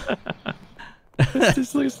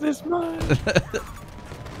 Just lose this mind.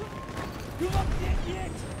 You not dead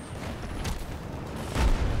yet.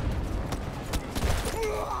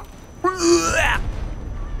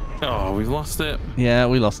 Oh, we've lost it. Yeah,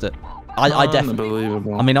 we lost it. I definitely.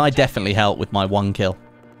 Unbelievable. I mean, I definitely helped with my one kill.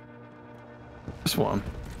 Just one.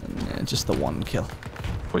 Yeah, just the one kill.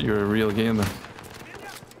 But you're a real gamer.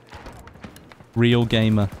 Real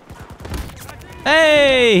gamer.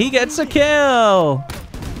 Hey, he gets a kill.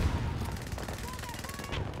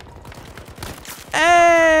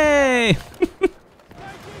 Hey!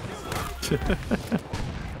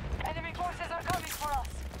 Enemy forces are coming for us.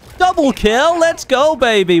 Double kill. Let's go,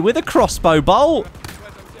 baby, with a crossbow bolt.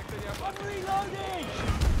 I'm reloading.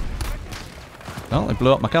 Oh, they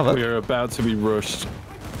blew up my cover. We are about to be rushed.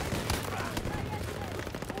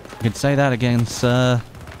 You could say that again, sir.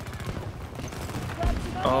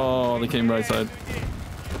 Oh, they came right side.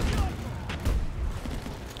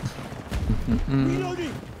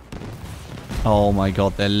 Reloading. Oh my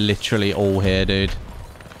god, they're literally all here, dude.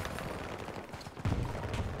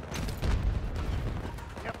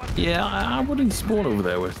 Yeah, I wouldn't spawn over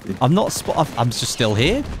there, Westie. I'm not I'm just still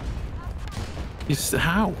here.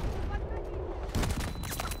 How?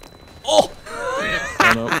 Oh!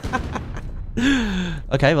 Oh no.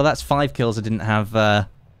 Okay, well that's 5 kills. I didn't have a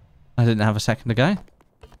second to go.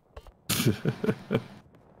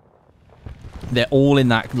 They're all in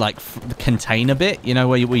that like container bit, you know,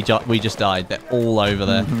 where we just died. They're all over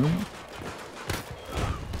there. Mm-hmm.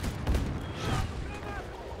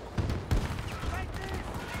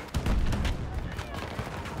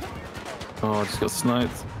 Oh, I just got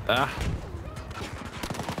sniped. Ah.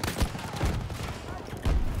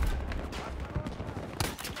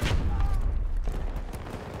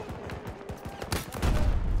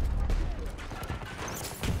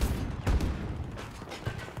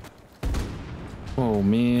 Oh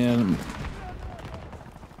man.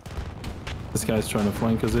 This guy's trying to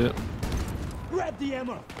flank us here. Grab the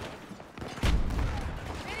ammo.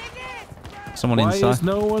 Someone Why inside. is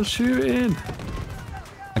no one shooting?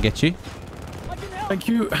 I get you. Thank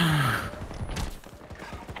you. Enemy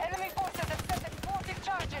forces have set explosive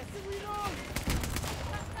charges.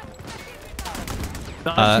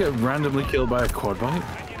 I just get randomly killed by a quad bike.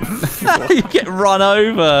 You get run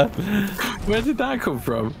over. Where did that come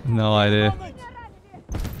from? No idea.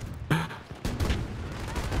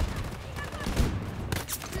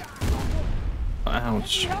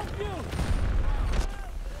 Ouch.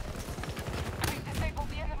 We've disabled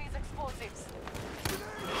the enemy's explosives.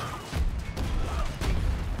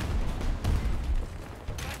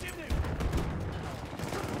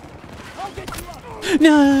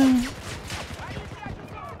 No.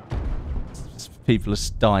 People are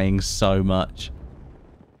dying so much.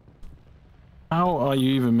 How are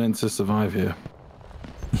you even meant to survive here?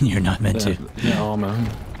 You're not meant to. Yeah, armor.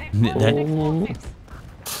 They've That- lost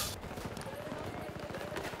explosives.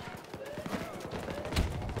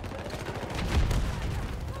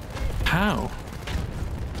 How?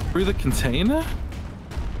 Through the container?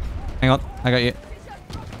 Hang on, I got you.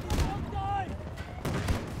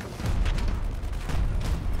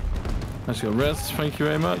 I just got rest. Thank you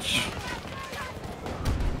very much.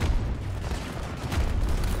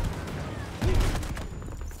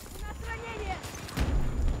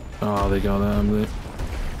 Oh, they got that.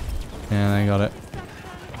 Yeah, they got it.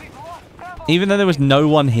 Even though there was no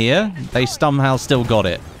one here, they somehow still got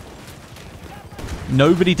it.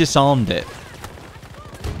 Nobody disarmed it.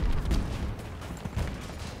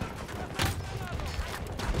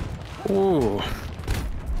 Ooh.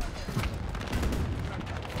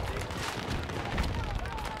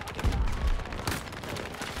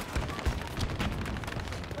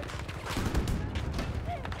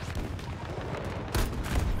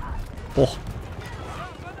 Oh.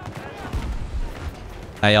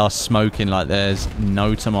 They are smoking like there's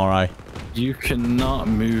no tomorrow. You cannot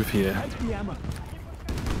move here. Take the ammo.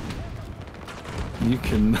 You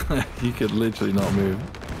can. You could literally not move.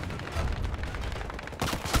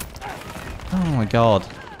 Oh my god.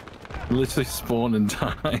 Literally spawn and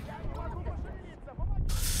die.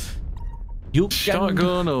 You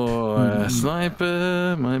Shotgun or a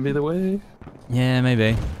sniper might be the way. Yeah, maybe.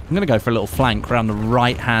 I'm gonna go for a little flank around the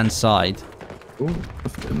right-hand side. Ooh,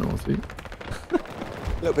 that's a bit naughty. A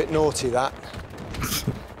little bit naughty, that.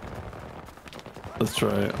 Let's try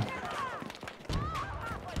it.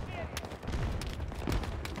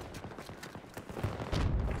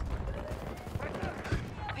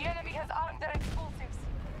 The enemy has armed their explosives.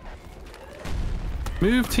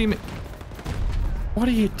 Move, teammate. What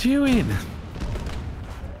are you doing?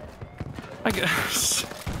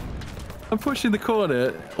 I'm pushing the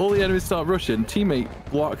corner. All the enemies start rushing. Teammate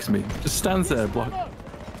blocks me. Just stands there, block.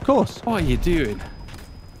 Of course. What are you doing?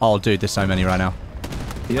 Oh, dude, there's so many right now.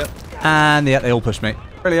 Yep. And yeah, they all pushed me.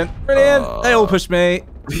 Brilliant. Brilliant. They all pushed me.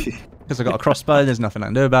 Because I got a crossbow, there's nothing I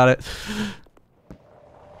can do about it.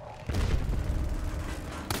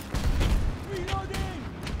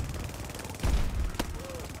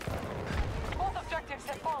 Both objectives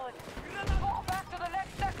have fallen. Move back to the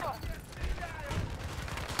next sector.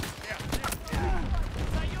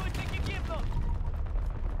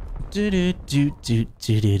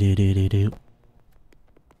 Do-do-do-do-do-do-do-do.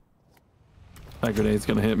 That grenade's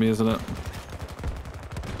gonna hit me, isn't it?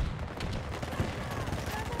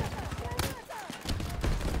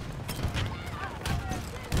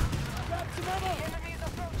 Enemy is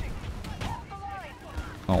approaching. Hold the line.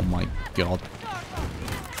 Oh my god.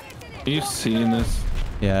 Are you seeing this?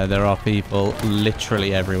 Yeah, there are people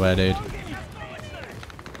literally everywhere, dude.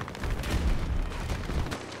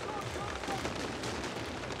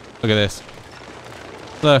 Look at this.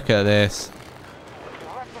 Look at this.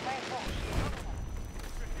 Direct the main force.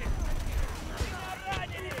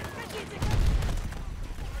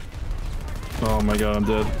 Oh my god, I'm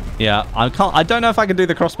dead. Yeah, I don't know if I can do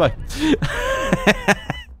the crossbow.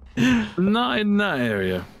 Not in that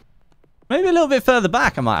area. Maybe a little bit further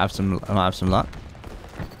back I might have some luck.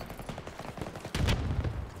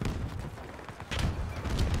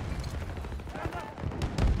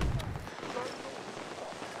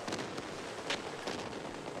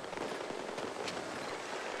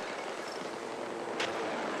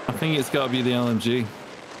 I think it's got to be the LMG.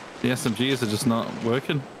 The SMGs are just not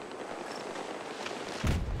working.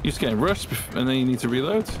 You're just getting rushed and then you need to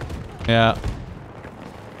reload. Yeah.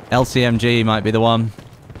 LCMG might be the one.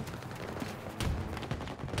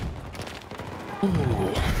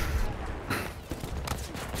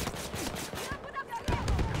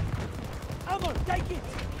 Ammo, take it.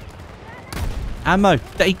 Ammo.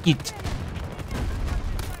 Take it.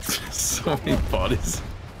 So many bodies.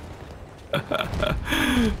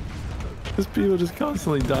 There's people just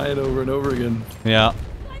constantly dying over and over again. Yeah.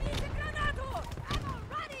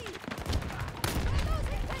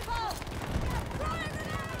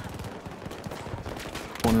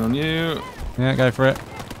 One on you. Yeah, go for it.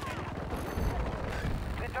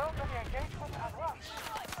 Return to the engagement and run.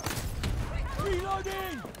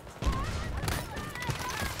 Reloading!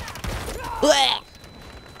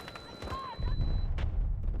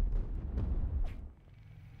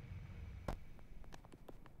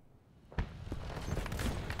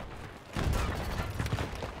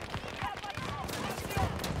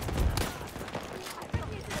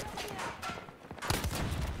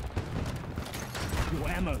 Your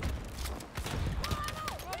ammo.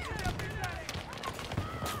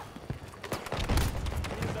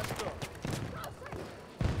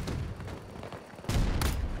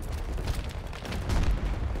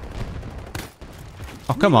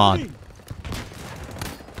 Oh, come on.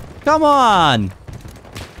 Come on.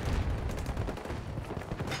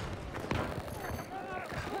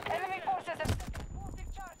 Enemy forces have explosive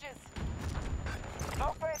charges. No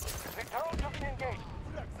faith. Return to the engagement.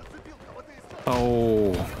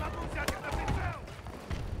 Oh,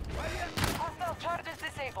 Hostile charges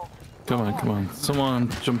disabled. come on, come on. Someone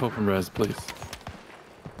jump up and res, please.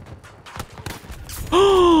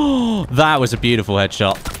 That was a beautiful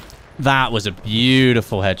headshot. That was a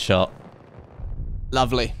beautiful headshot.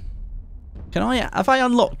 Lovely. Have I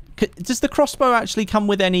unlocked... Does the crossbow actually come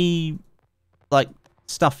with any, like,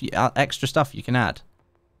 stuff, extra stuff you can add?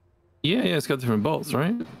 Yeah, it's got different bolts,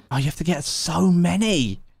 right? Oh, you have to get so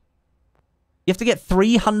many. You have to get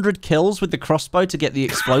 300 kills with the crossbow to get the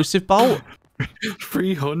explosive bolt.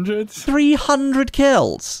 300? 300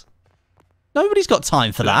 kills. Nobody's got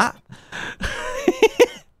time for that.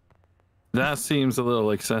 That seems a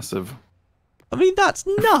little excessive. I mean, that's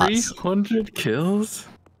nuts. 300 kills?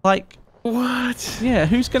 Like, what? yeah,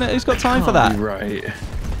 who's got time for that? Can't be right.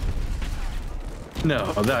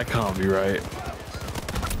 No, that can't be right.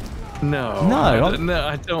 No. No,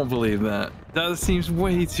 I don't believe that. That seems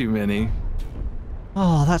way too many.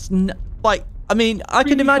 Oh, that's like, I mean, I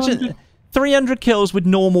can imagine 300 kills with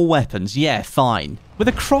normal weapons. Yeah, fine. With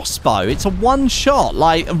a crossbow, it's a one shot,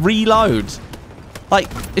 like, reload. Like,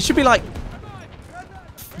 it should be like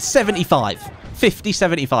 75, 50,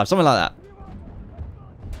 75, something like that.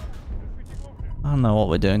 I don't know what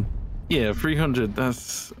we're doing. Yeah, 300,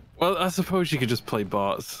 that's... Well, I suppose you could just play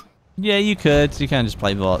bots. Yeah, you could. You can just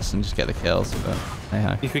play bots and just get the kills. But,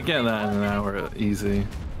 hey-ho. You could get that in an hour easy.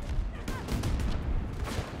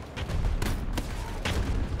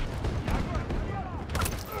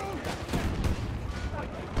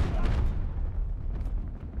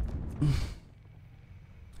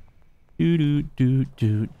 Do do do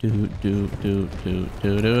do do do do do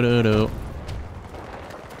do do do.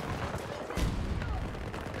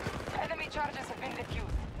 Enemy charges have been defused.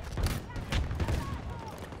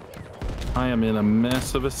 I am in a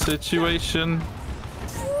mess of a situation.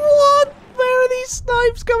 What? Where are these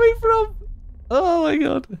snipes coming from? Oh my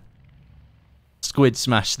god. Squid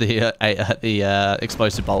smashed the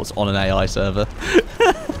explosive bolts on an AI server.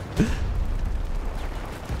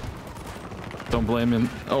 Don't blame him.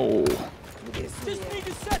 Oh. Just need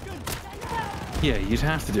a second. Yeah, you'd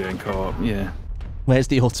have to do it in co-op, yeah. Where's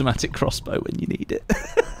the automatic crossbow when you need it?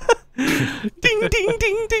 Ding, ding,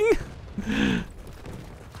 ding, ding.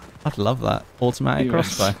 I'd love that. Automatic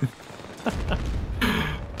Yes. crossbow.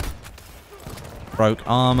 Broke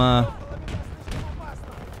armor.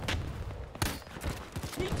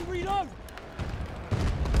 Need to reload.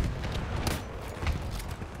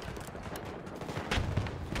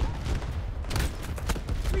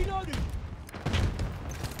 Reloading.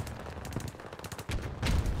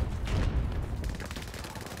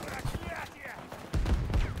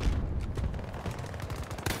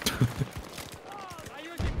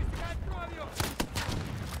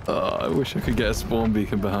 Oh, I wish I could get a spawn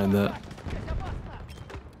beacon behind that.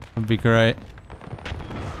 That'd be great.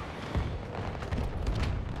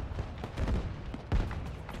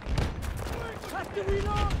 Have to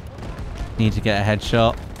reload. Need to get a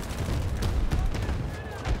headshot.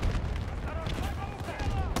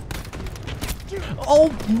 Oh!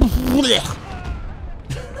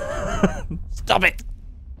 Stop it!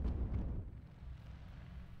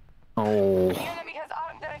 Oh. The enemy has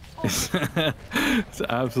armed their explosives. It's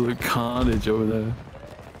absolute carnage over there.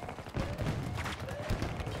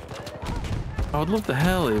 I would love the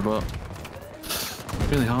heli, but it's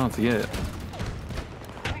really hard to get.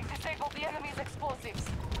 We've disabled the enemy's explosives.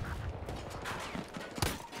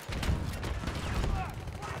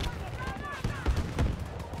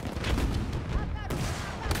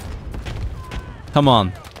 Come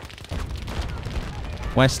on.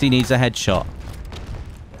 Westie needs a headshot.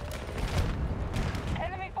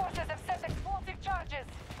 Enemy forces have set explosive charges.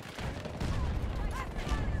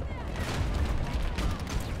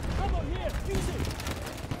 Come on here, use it.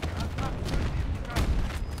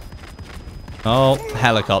 Oh,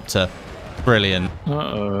 helicopter. Brilliant.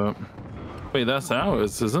 Uh-oh. Wait, that's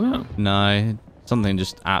ours, isn't it? No, something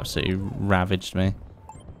just absolutely ravaged me.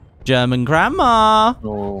 German grandma.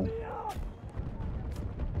 Oh.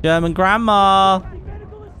 German grandma.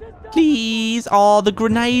 Please. Oh, the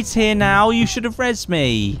grenade's here now. You should have res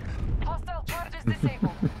me. Hostile charges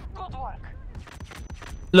disabled. Good work.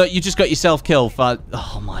 Look, you just got yourself killed for...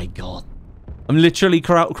 Oh, my God. I'm literally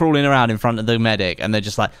crawling around in front of the medic, and they're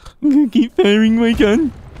just like, I'm going to keep firing my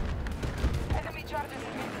gun. Enemy charges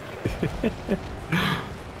immediately.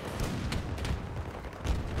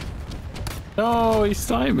 Oh, he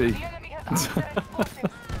sniped me. The enemy has armed their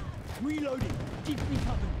explosives. Reloading. Keep me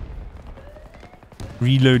covered.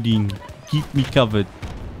 Reloading. Keep me covered.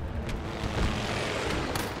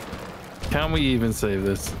 Can we even save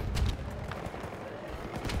this?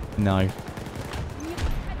 No.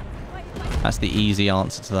 That's the easy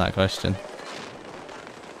answer to that question.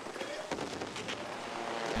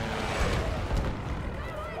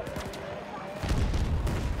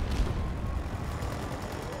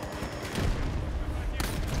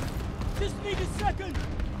 Just need a second.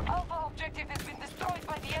 Alpha objective has been destroyed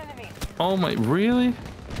by the enemy. Oh my, really?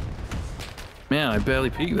 Man, I barely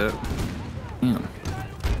peeked that. Damn.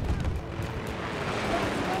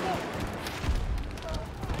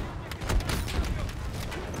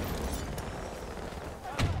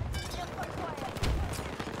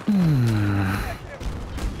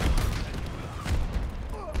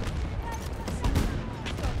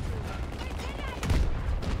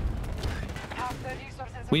 Half the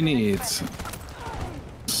resources have We been need extracted.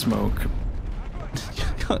 smoke.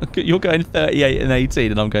 You're going 38 and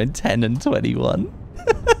 18, and I'm going 10 and 21.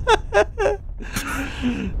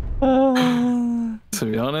 To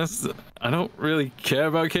be honest, I don't really care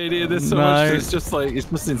about KD in this so No. much. It's just like, it's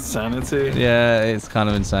just insanity. Yeah, it's kind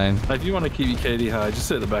of insane. Like, if you want to keep your KD high, just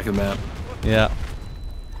sit at the back of the map. Yeah.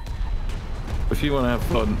 If you want to have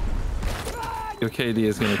fun, your KD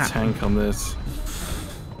is going to tank on this.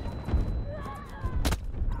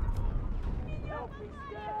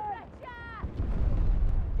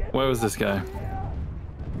 Where was this guy?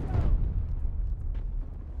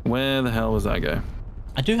 Where the hell was that guy?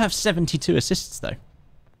 I do have 72 assists, though.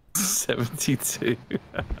 72.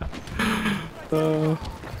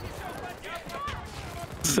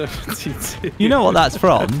 72. You know what that's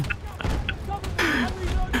from?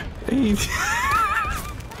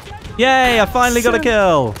 Yay, I finally got a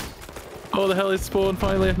kill. Oh, the hell is spawn?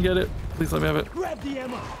 Finally, I can get it. Please let me have it. Grab the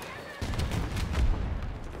ammo.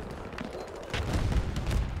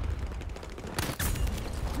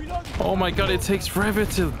 Oh my god, it takes forever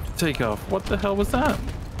to take off. What the hell was that?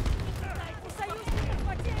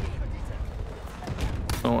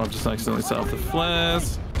 Oh, I've just accidentally set off the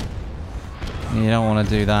flares. You don't want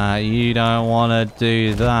to do that. You don't want to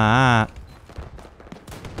do that.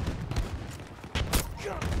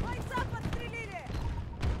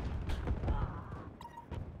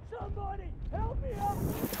 Somebody help me up.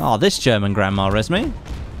 Oh, this German grandma res me.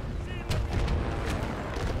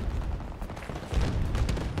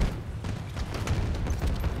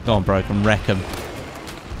 Go on, broken, wreck 'em.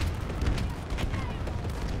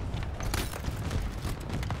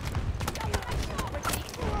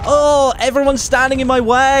 Oh, everyone's standing in my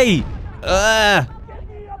way. Ugh. Get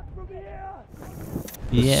me up from here.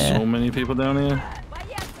 There's Yeah. so many people down here.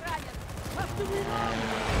 Have to reload.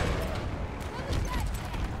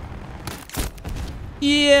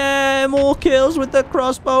 Yeah, more kills with the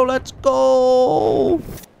crossbow. Let's go.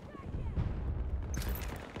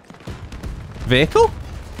 Vehicle?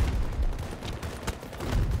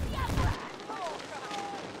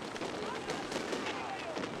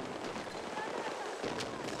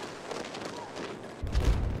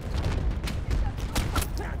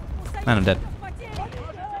 Man, I'm dead.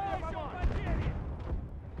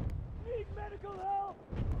 Need medical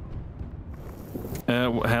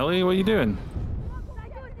help. Hallie, what are you doing?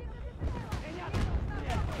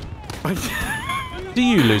 Do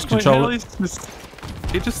you lose control? It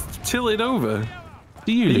just tilted over.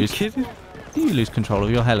 Do you Are you lose? kidding? Do you lose control of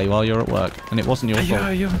your heli while you're at work, and it wasn't your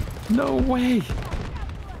fault? Yeah, no way.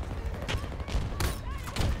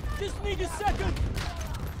 Just need a second.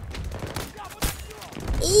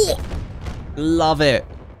 Love it.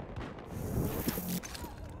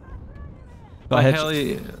 Got a My head-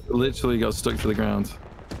 heli literally got stuck to the ground.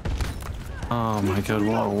 Oh my god,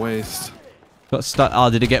 what a waste. Got stuck. Oh,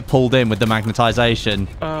 did it get pulled in with the magnetization?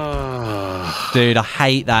 Dude, I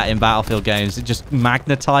hate that in Battlefield games. It just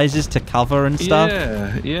magnetizes to cover and stuff.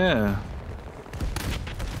 Yeah, yeah.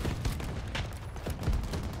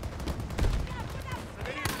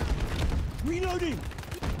 Reloading.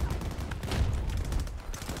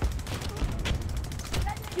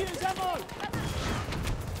 Here's ammo.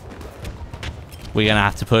 We're going to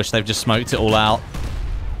have to push. They've just smoked it all out.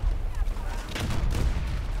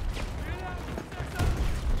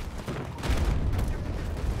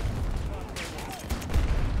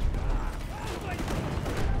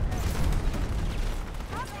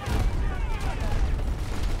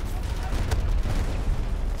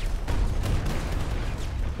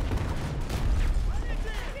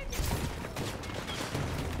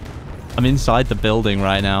 I'm inside the building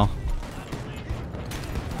right now.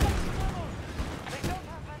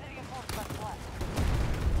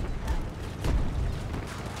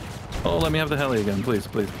 Oh, let me have the heli again, please,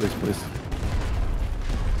 please, please, please.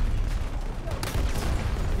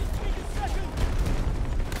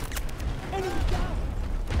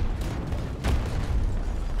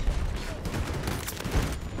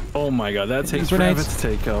 Oh my god, that takes forever to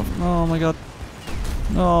take off. Oh my god.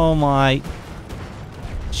 Oh my.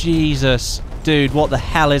 Jesus. Dude, what the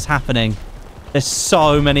hell is happening? There's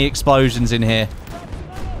so many explosions in here.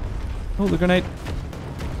 Oh, the grenade.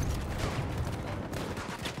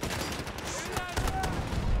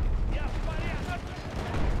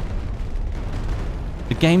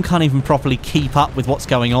 The game can't even properly keep up with what's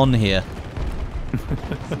going on here.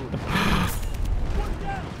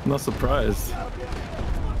 Not surprised.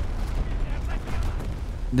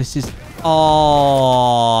 This is...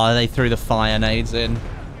 Oh, they threw the fire nades in.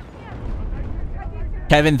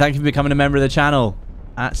 Kevin, thank you for becoming a member of the channel.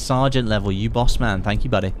 At sergeant level, you boss man. Thank you,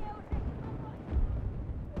 buddy.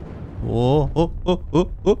 Oh, oh, oh,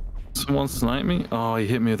 oh, oh. Someone sniped me? Oh, he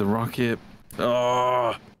hit me with a rocket.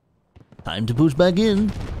 Oh. Time to push back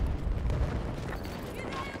in.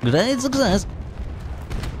 Great success.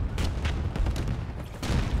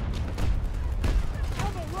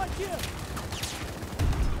 Right here.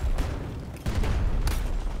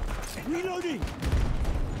 Reloading.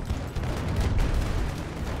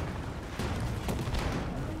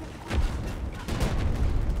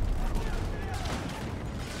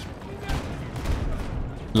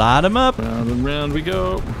 Light him up. Round and round we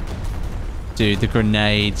go. Dude, the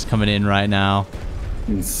grenades coming in right now.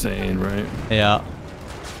 Insane, right? Yeah.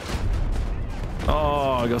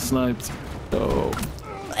 Oh, I got sniped. Oh.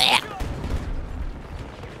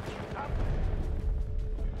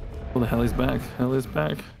 Oh, the heli's back. Heli's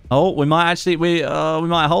back. Oh, we might actually we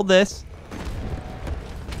might hold this.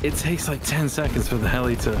 It takes like 10 seconds for the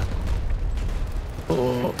heli to...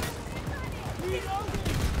 Oh.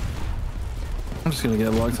 I'm just gonna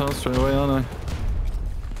get locked on straight away, aren't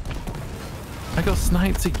I got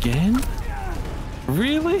sniped again?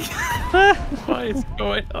 Really? What is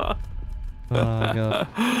going on? Oh my god.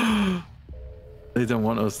 They don't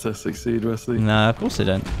want us to succeed, Westie. No, of course they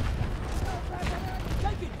don't.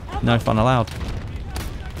 No fun allowed.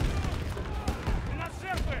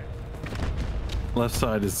 Left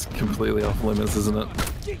side is completely off limits, isn't it?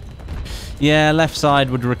 Yeah, left side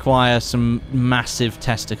would require some massive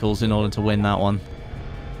testicles in order to win that one.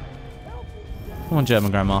 Come on, German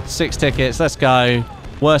Grandma. 6 tickets, let's go.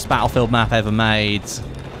 Worst Battlefield map ever made.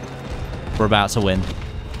 We're about to win.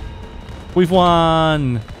 We've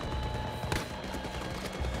won!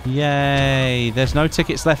 Yay! There's no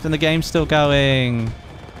tickets left and the game's still going.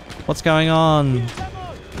 What's going on?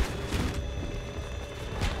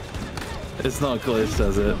 It's not glitched,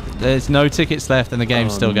 is it? There's no tickets left and the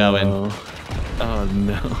game's still going. Oh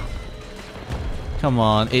no. Come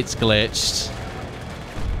on, it's glitched.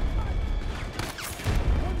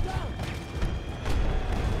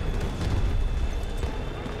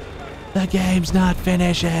 The game's not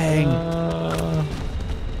finishing.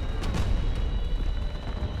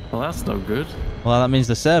 Well, that's no good. Well, that means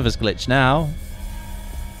the server's glitched now.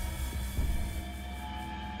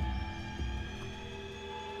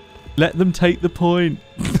 Let them take the point.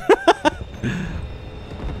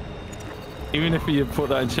 Even if you put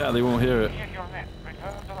that in chat, they won't hear it.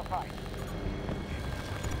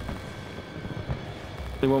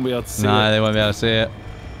 They won't be able to see it. No, they won't be able to see it.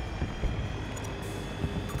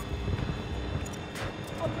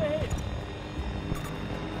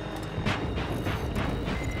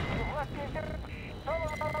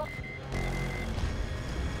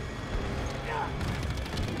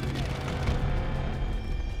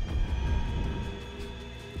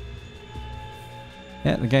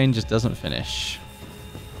 Yeah, the game just doesn't finish.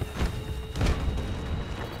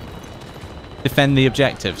 Defend the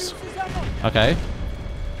objectives. Okay.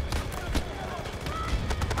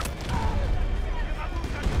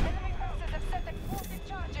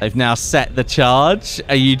 They've now set the charge.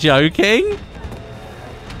 Are you joking?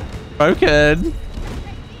 Broken.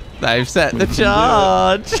 They've set the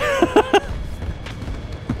charge.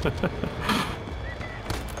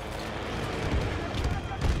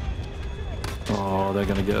 Oh, they're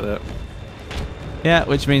gonna get it. Yeah,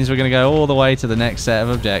 which means we're going to go all the way to the next set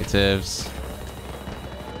of objectives.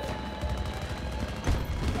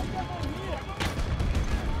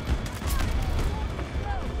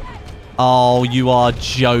 Oh, you are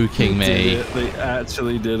joking me. They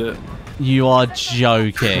actually did it. You are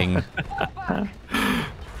joking.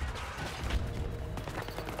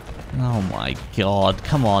 Oh my god.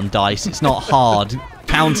 Come on, Dice. It's not hard.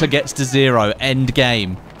 Counter gets to 0. End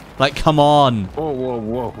game. Like, come on. Whoa, whoa,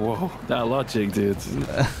 whoa, whoa. That logic, dude.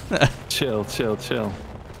 Chill, chill, chill.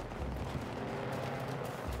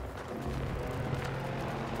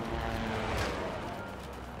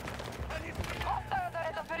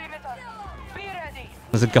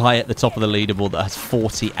 There's a guy at the top of the leaderboard that has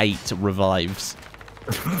 48 revives.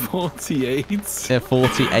 48? Yeah,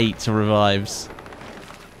 48 revives.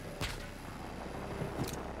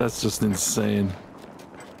 That's just insane.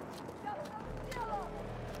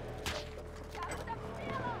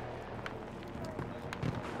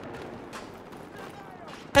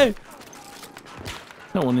 Oh.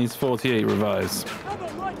 No one needs 48 revives. Cover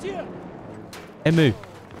right here. Emu.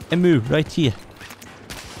 Emu, right here.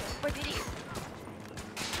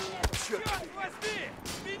 Westie!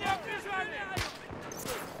 Меня прижали!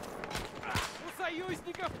 У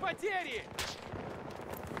союзников потери!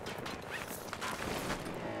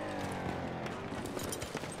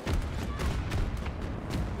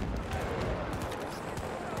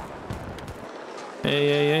 Hey,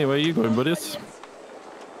 hey, hey, where are you going, buddies?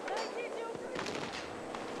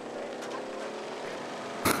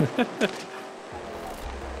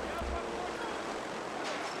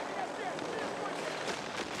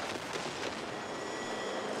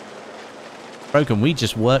 Broken, we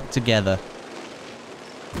just work together.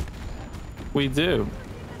 We do.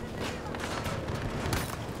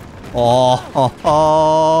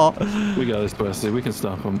 Oh. We got this, Westie. We can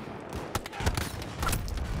stop them.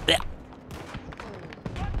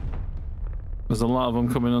 There's a lot of them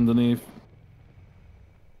coming underneath.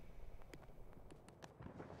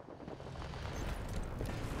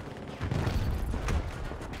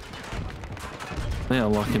 They are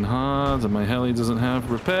locking hard, and my heli doesn't have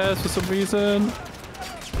repairs for some reason.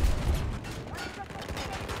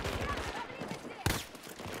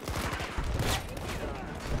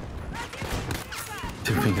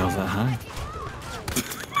 Didn't think I was that high.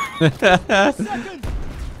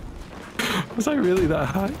 Was I really that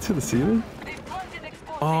high to the ceiling?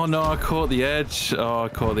 Oh no, I caught the edge. Oh, I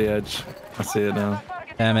caught the edge. I see it now.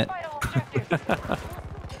 Damn it.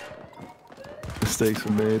 Mistakes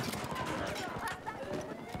were made.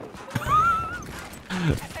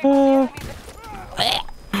 I'm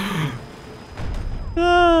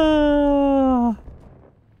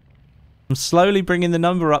slowly bringing the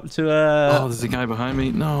number up to Oh, there's a guy behind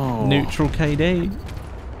me. No. neutral KD.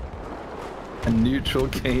 A neutral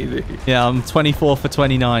KD. Yeah, I'm 24 for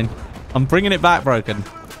 29. I'm bringing it back, Broken.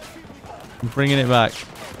 I'm bringing it back.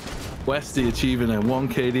 Westie achieving a 1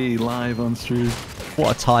 KD live on stream.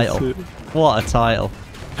 What a title. What a title.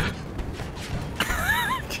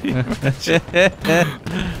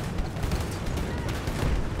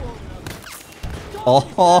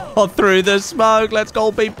 Oh, through the smoke. Let's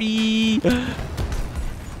go, baby.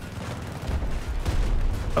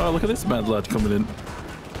 Oh, look at this mad lad coming in.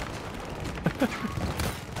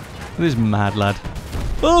 This mad lad.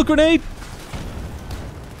 Oh, grenade.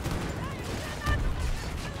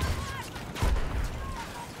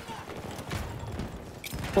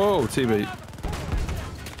 Whoa, TV.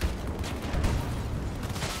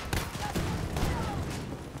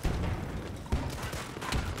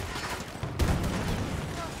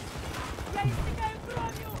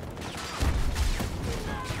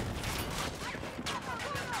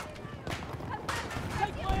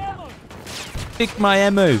 Pick my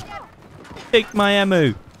ammo. Pick my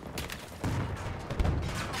ammo.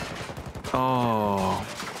 Oh.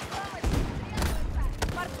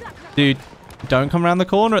 Dude, don't come around the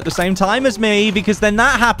corner at the same time as me because then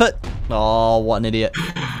that happened. Oh, what an idiot.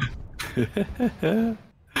 I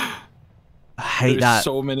hate There's that.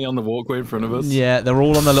 so many on the walkway in front of us. Yeah, they're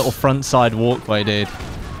all on the little front side walkway, dude.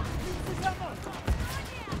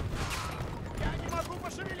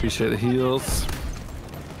 Appreciate the heals.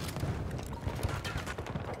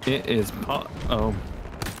 It is pot. Oh.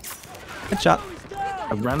 Good shot.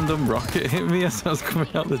 A random rocket hit me as I was coming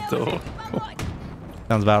out the door.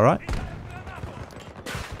 Sounds about right.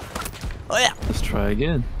 Oh yeah. Let's try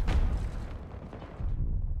again.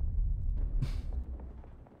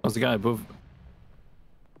 There's a guy above.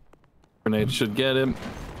 Grenade should get him.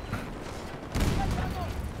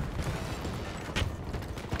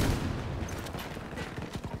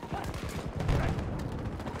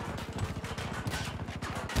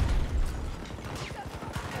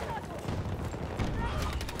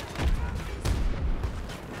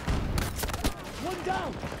 One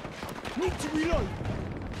down. Need to reload.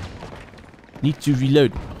 Need to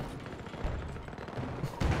reload.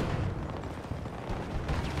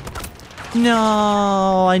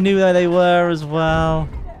 No, I knew where they were as well.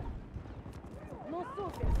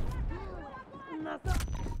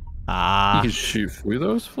 Ah. You can shoot through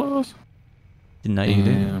those floors? Didn't know you could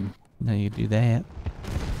do. Damn. No, you could do that.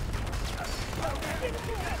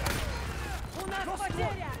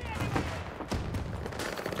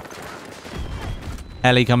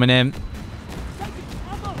 Heli coming in.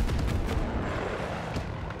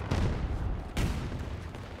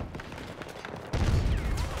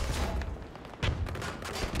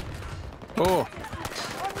 Oh,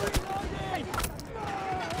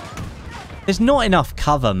 There's not enough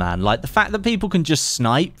cover, man. Like, the fact that people can just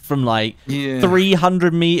snipe from, like, yeah.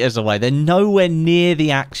 300 meters away. They're nowhere near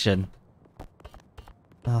the action.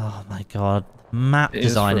 Oh, my God. Map It is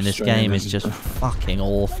design in this game is frustrating. just fucking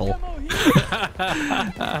awful.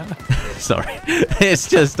 Sorry. It's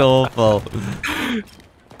just awful.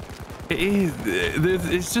 It is.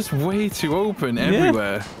 It's just way too open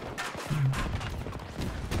everywhere.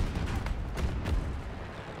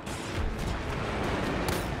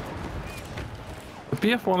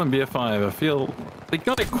 BF1 and BF5, I feel they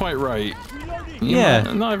got it quite right. Yeah.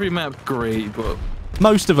 Not every map great, but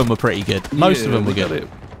Most of them were pretty good. Most of them were they got good. it.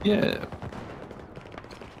 Yeah.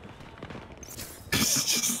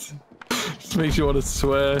 just makes you want to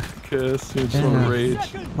swear, curse, you just want to rage.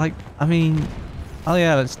 Like, I mean, oh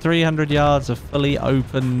yeah, that's 300 yards of fully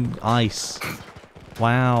open ice.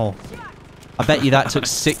 Wow. I bet you that took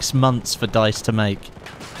 6 months for DICE to make.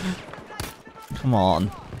 Come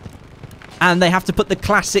on. And they have to put the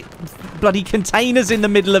classic bloody containers in the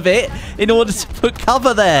middle of it in order to put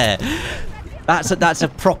cover there. That's a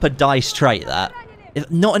proper DICE trait, that. If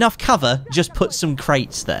not enough cover, just put some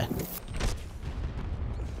crates there.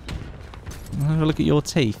 Have a look at your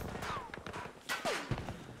teeth.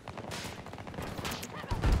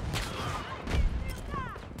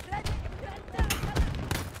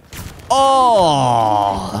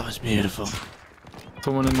 Oh, that was beautiful.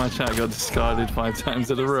 Someone in my chat got discarded 5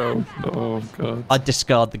 times in a row. Oh god. I'd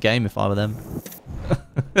discard the game if I were them.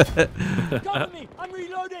 Cover me. I'm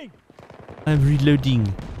reloading. I'm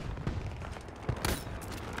reloading.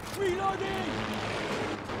 Reloading.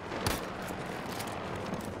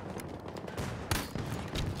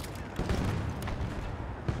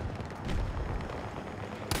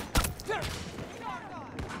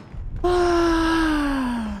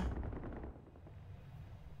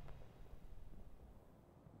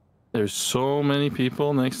 There's so many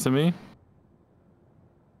people next to me.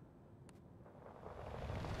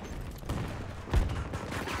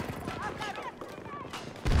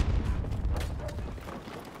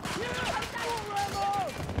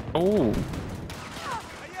 Oh,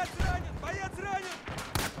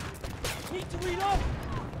 Need to reload.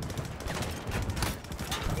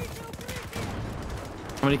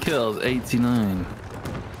 how many kills? 89.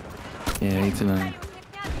 Yeah, 89.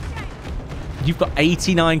 You've got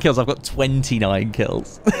 89 kills. I've got 29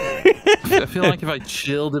 kills. I feel like if I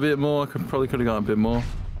chilled a bit more, I probably could have got a bit more.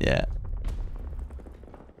 Yeah.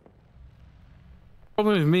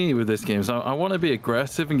 Problem with me with this game is I want to be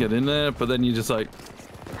aggressive and get in there, but then you're just like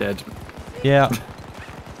dead. Yeah.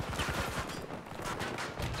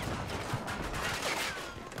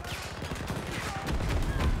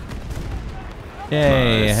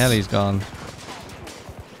 Yay, Nice. Heli's gone.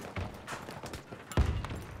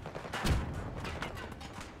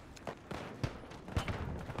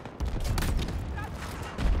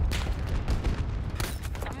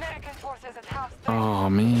 American forces at half strength. Oh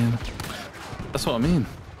man, that's what I mean.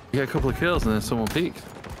 You get a couple of kills and then someone peeks.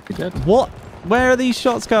 You're dead. What? Where are these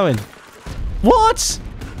shots going? What?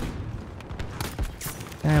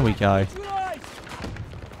 There we go. Neutralize.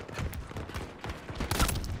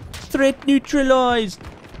 Threat neutralized.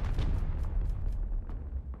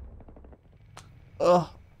 Ugh.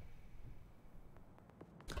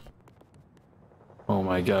 Oh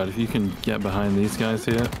my god, if you can get behind these guys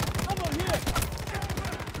here, Ammo here.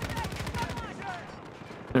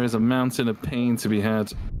 there is a mountain of pain to be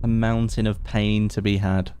had. A mountain of pain to be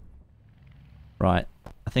had. Right.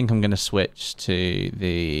 I think I'm going to switch to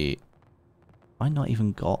the... I not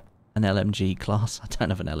even got an LMG class. I don't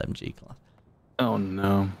have an LMG class. Oh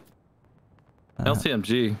no.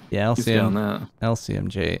 LCMG. Yeah, He's down that.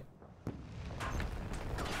 LCMG.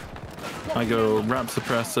 I go wrap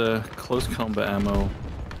suppressor, close combat ammo,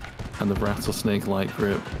 and the rattlesnake light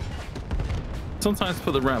grip. Sometimes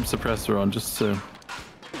put the wrap suppressor on just to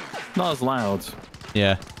not as loud.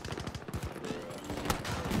 Yeah.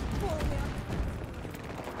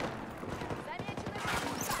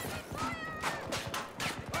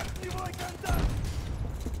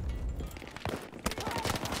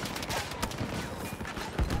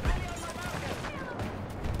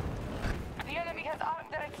 The enemy has armed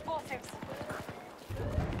their explosives.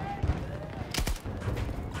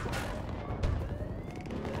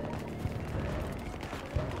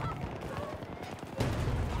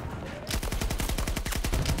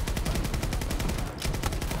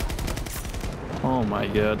 Oh my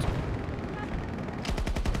god.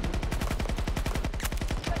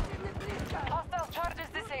 Hostile charges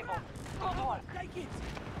disabled. Good work. Take it.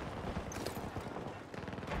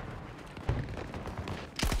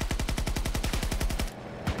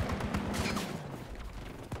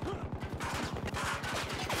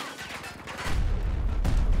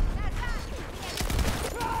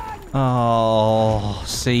 Oh,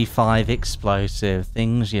 C5 explosive.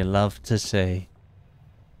 Things you love to see.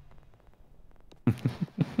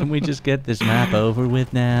 Can we just get this map over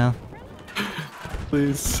with now?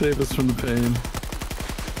 Please save us from the pain.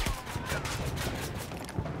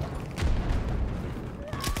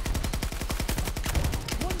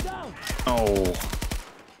 One down. Oh.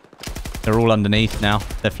 They're all underneath now.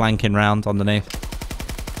 They're flanking round underneath.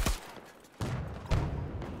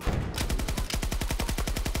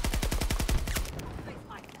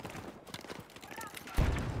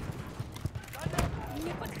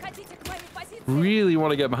 Really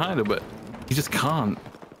want to get behind him, but you just can't.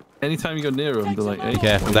 Anytime you go near him, they're like, hey, Be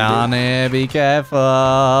careful what are you down here. Be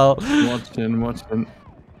careful. doing? Watching.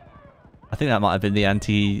 I think that might have been the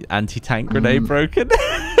anti-tank grenade broken.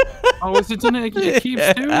 Oh, is it done it? It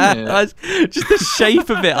keeps doing it. Just the shape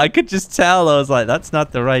of it, I could just tell. I was like, that's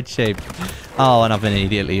not the right shape. Oh, and I've been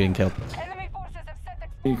immediately been killed. Enemy forces have set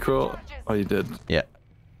You explosive crawl. charges. Oh, you did. Yeah.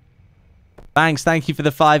 Thanks. Thank you for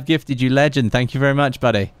the 5 gifted, you legend. Thank you very much,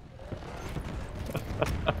 buddy.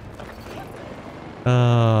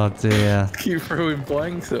 Oh, dear. Keep throwing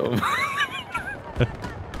blanks at him.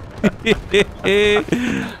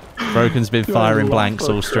 Broken's been firing blanks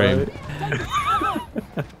all stream.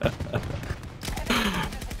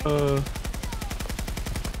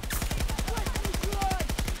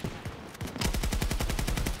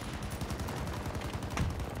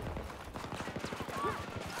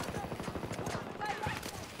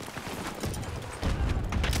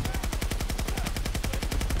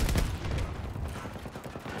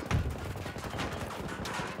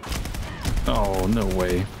 Oh, no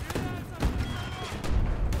way.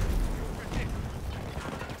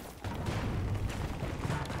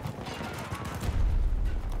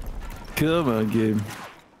 Come on, Gabe.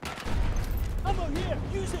 Ammo here.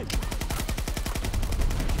 Use it.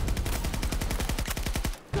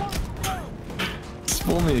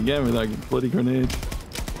 Spawn me again with that bloody grenade.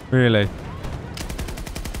 Really?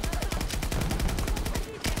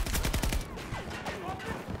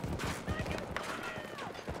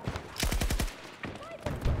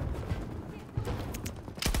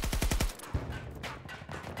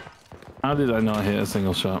 How did I not hit a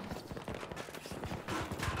single shot?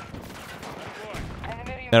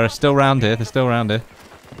 They're still round here. They're still round here.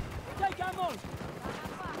 Take ammo.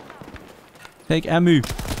 Take ammo.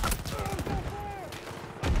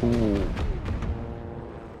 Ooh.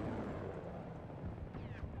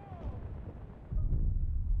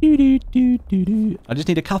 I just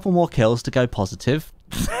need a couple more kills to go positive.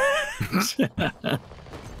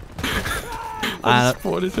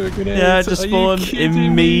 Spawned into a grenade. Yeah, just Are you spawned. kidding me?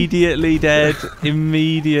 Immediately dead.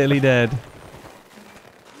 Immediately dead.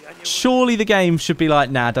 Surely the game should be like,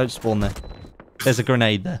 nah, don't spawn there. There's a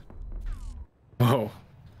grenade there. Oh.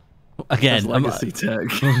 Again, That's legacy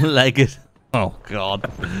tech. legacy. Oh, God.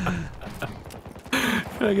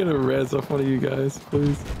 Can I get a res off one of you guys,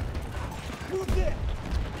 please? Move there.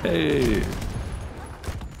 Hey.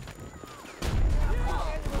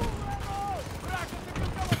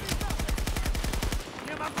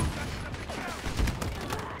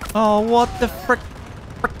 Oh, what the frick?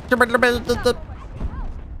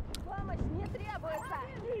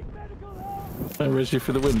 I res you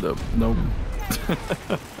through the window. Nope.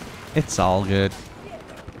 It's all good.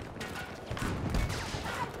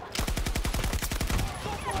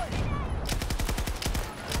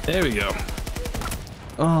 There we go.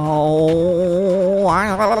 Oh.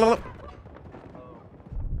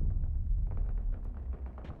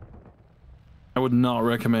 I would not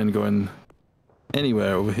recommend going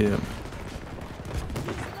anywhere over here.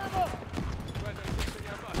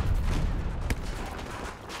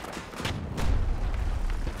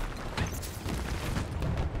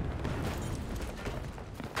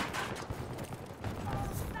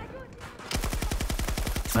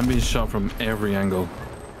 I'm being shot from every angle.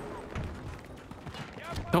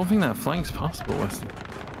 Don't think that flank's possible, Westie.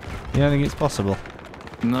 You don't think it's possible?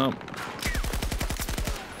 No.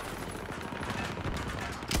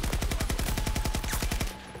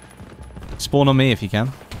 Spawn on me if you can.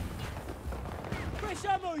 Fresh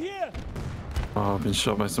ammo here. Oh, I've been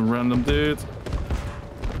shot by some random dudes.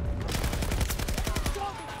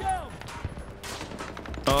 Target down.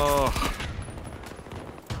 Oh.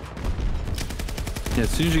 Yeah, as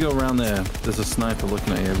soon as you go around there, there's a sniper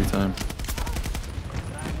looking at you every time.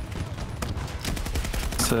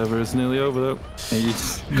 Server is nearly over though. And you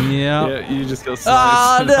just, yeah, you just got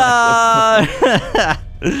sniped. Oh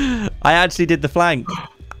no! I actually did the flank.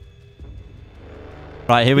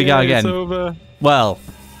 Right, here we go again. It's over. Well,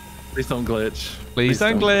 Please don't glitch. please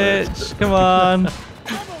don't glitch. Come on.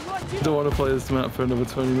 I don't want to play this map for another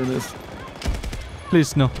 20 minutes.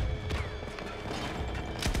 Please no.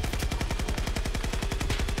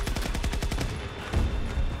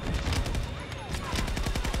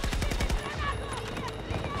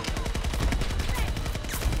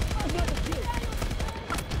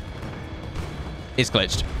 It's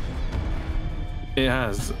glitched. It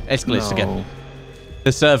has. It's glitched again.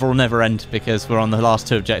 The server will never end because we're on the last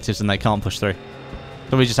 2 objectives and they can't push through.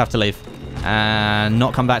 So we just have to leave and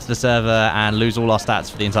not come back to the server and lose all our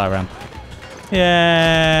stats for the entire round.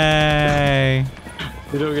 Yay!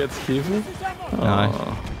 You don't get to keep it? No.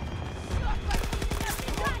 Oh.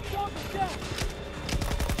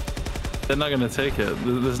 They're not going to take it.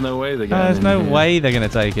 There's no way they're going to. There's no way they're going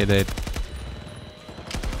to take it, dude.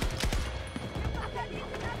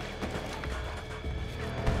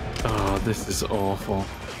 Oh, this is awful.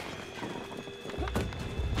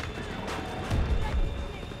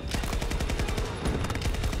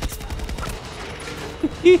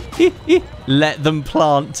 Let them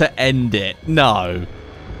plant to end it. No.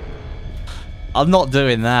 I'm not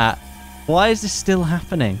doing that. Why is this still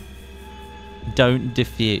happening? Don't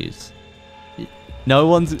defuse. Not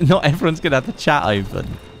everyone's gonna have the chat open.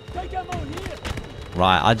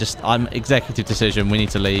 Right, I'm executive decision. We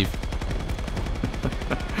need to leave.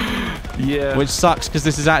 Yeah. Which sucks because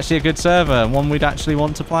this is actually a good server and one we'd actually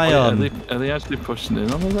want to play on. Are they actually pushing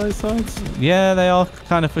in on the right sides? Yeah, they are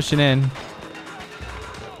kind of pushing in.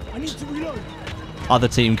 I need to reload. Other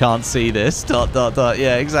team can't see this. ...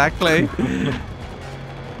 Yeah, exactly.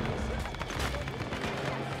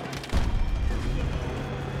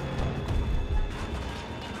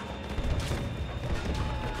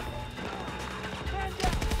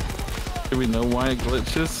 Do we know why it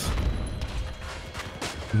glitches?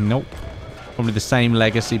 Nope. Probably the same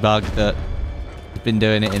legacy bug that has been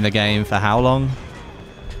doing it in the game for how long?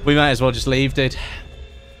 We might as well just leave, dude.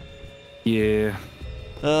 Yeah.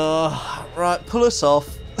 Right, pull us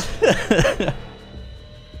off. That's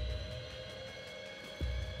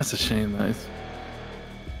a shame, that is.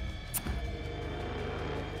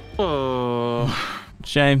 Oh.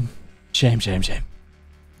 Shame. Shame.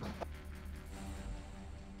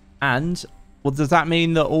 And, well, does that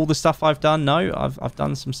mean that all the stuff I've done? No, I've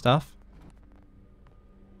done some stuff.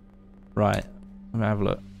 Right. Let me have a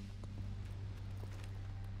look.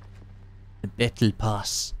 The battle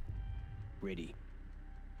pass. Ready.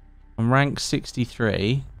 I'm rank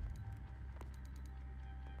 63.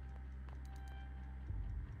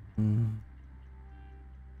 You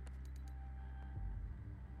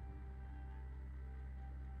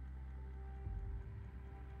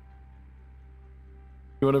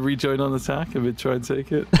want to rejoin on attack and try and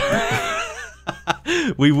take it?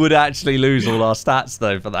 We would actually lose all our stats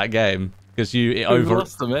though for that game because you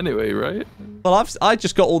lost them anyway, right? Well, I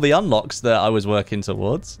just got all the unlocks that I was working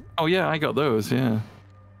towards. Oh yeah, I got those. Yeah.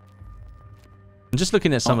 I'm just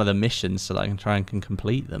looking at some of the missions so that I can try and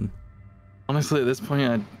complete them. Honestly, at this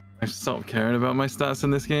point, I stopped caring about my stats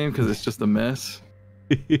in this game because it's just a mess.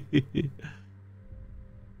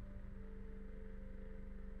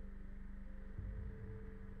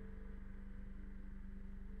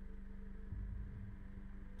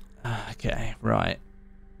 Okay, right.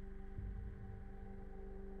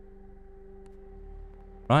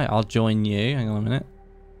 Right, I'll join you. Hang on a minute.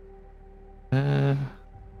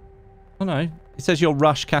 Oh no. It says you're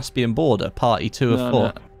Rush Caspian Border, Party 2 of 4.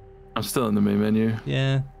 No. I'm still in the main menu.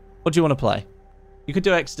 Yeah. What do you want to play? You could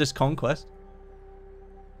do Exodus Conquest.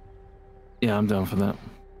 Yeah, I'm down for that.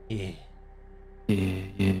 Yeah.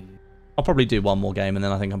 Yeah. I'll probably do one more game and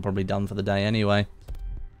then I think I'm probably done for the day anyway.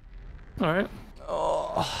 All right.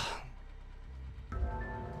 Oh.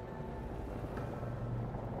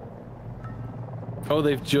 Oh,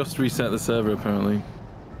 they've just reset the server apparently.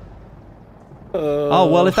 Oh,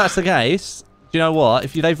 well, if that's the case, do you know what?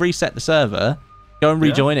 If they've reset the server, go and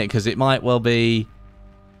rejoin it because it might well be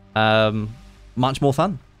much more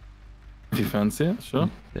fun. If you fancy it, sure.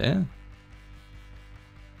 Yeah.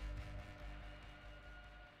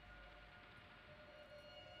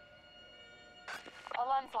 A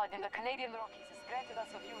landslide in the Canadian Rockies has granted us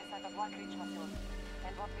a view inside the Black Ridge facility.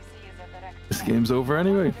 And what we see is a direct This game's over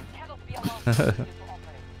anyway. This cannot be allowed to continue to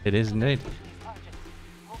operate. It is indeed.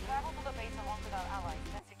 We'll travel to the base along with our allies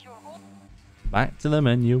and secure all. Back to the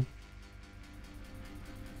menu.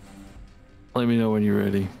 Let me know when you're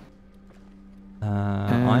ready.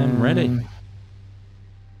 I am ready.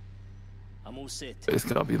 I'm all set. It's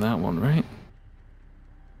gotta be that one, right?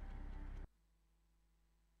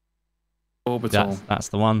 Orbital. That's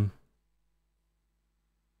the one.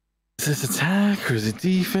 Is this attack or is it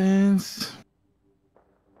defense?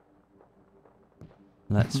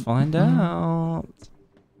 Let's find out.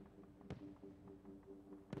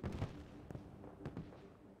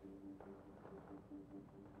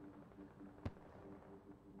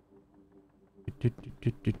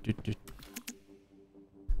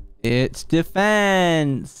 It's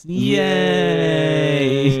defense. Yay!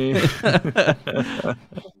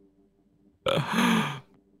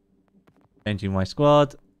 Changing my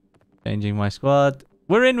squad. Changing my squad.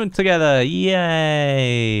 We're in one together.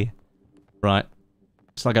 Yay! Right.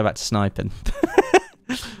 Let's not go back to sniping.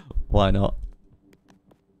 Why not?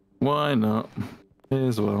 Why not? May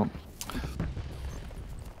as well.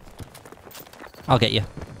 I'll get you.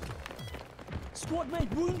 Squad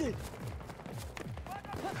mate wounded.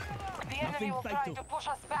 The enemy will try to push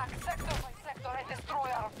us back sector by sector and destroy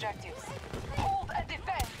our objectives. Hold and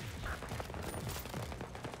defend.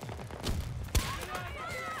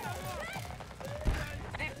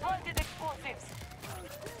 They've planted explosives.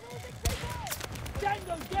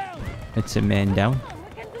 Tango down. It's a man down.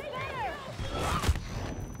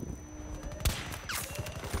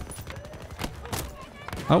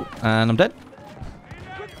 Oh, and I'm dead.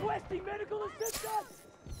 Requesting medical assistance.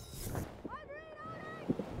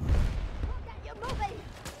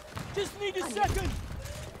 Just need a second.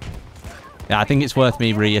 Yeah, I think it's worth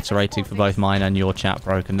me reiterating for both mine and your chat,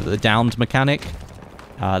 Broken, that the downed mechanic,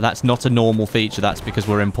 that's not a normal feature. That's because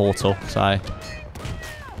we're in Portal, so...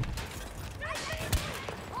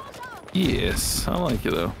 Yes, I like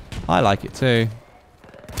it though. I like it too.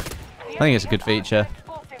 I think it's a good feature.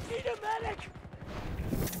 Need a medic.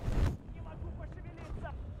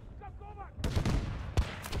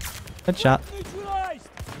 Headshot. Neutralized.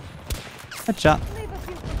 Headshot.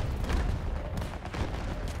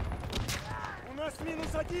 У нас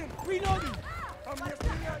минус один. Reloading. По мне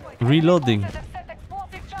стреляют. Reloading. Have set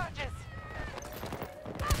explosive charges.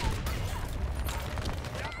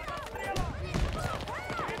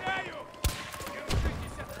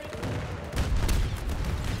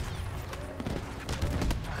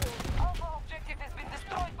 Alpha objective has been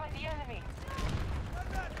destroyed by the enemy.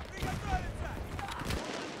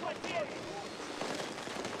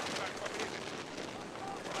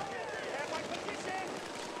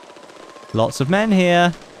 Lots of men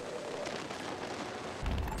here.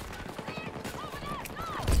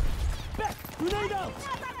 Grenade out.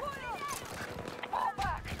 Fall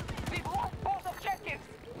back. We've lost both objectives.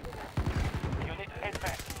 Unit head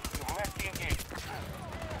back. You must be engaged.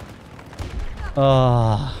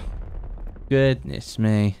 Oh, goodness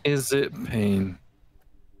me. Is it pain?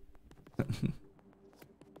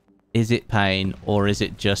 Is it pain or is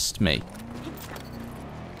it just me?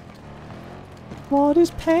 What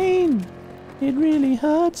is pain? It really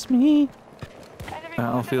hurts me. Enemy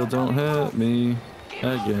Battlefield, don't hurt me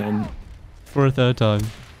again. For a third time.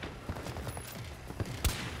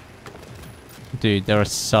 Dude, there are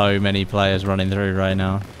so many players running through right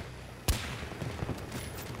now.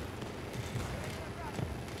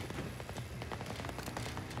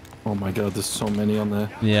 Oh my god, there's so many on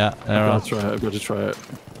there. Yeah, there are. I've got to try it. I've got to try it.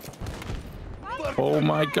 Oh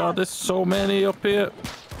my god, there's so many up here.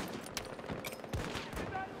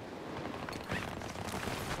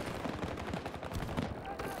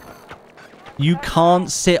 You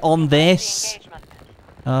can't sit on this. engagement.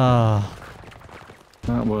 Ah.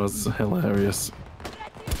 That was hilarious.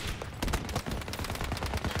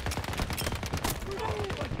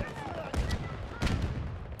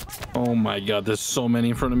 Oh my god, there's so many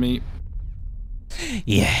in front of me.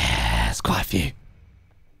 Yeah, it's quite a few.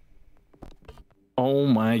 Oh Oh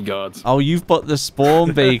my god. Oh, you've put the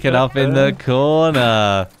spawn beacon up in the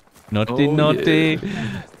corner. Naughty, Oh, naughty.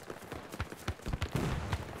 yeah.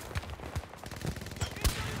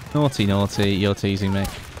 Naughty, naughty. You're teasing me.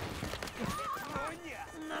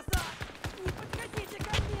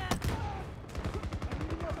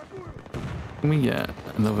 Can we get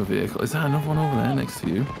another vehicle? Is that another one over there next to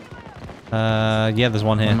you? Yeah, there's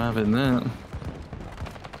one I'm here. having that.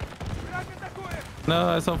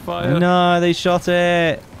 No, it's on fire. No, they shot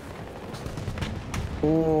it.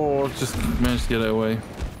 Oh, just managed to get it away.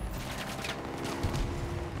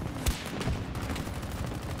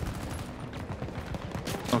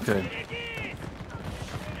 Okay.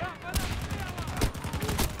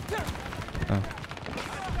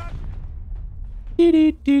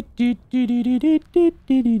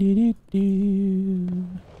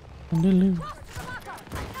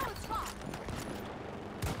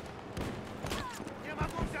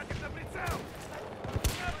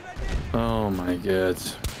 Oh my god.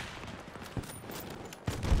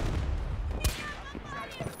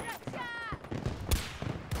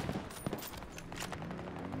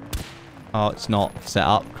 Oh, it's not set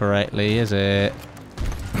up correctly, is it?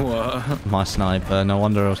 What? My sniper. No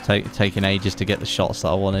wonder I was taking ages to get the shots that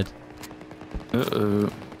I wanted. Uh-oh.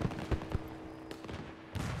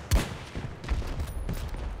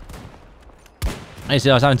 I see,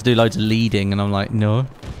 I was having to do loads of leading, and I'm like, no,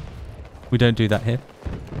 we don't do that here.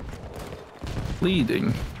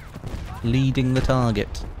 Leading? Leading the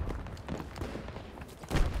target.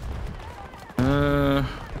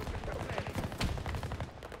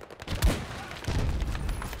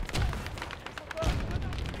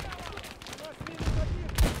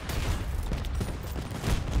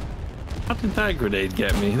 How did that grenade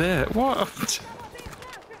get me there? What?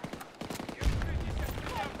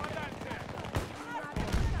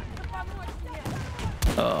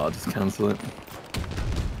 Oh, I'll just cancel it.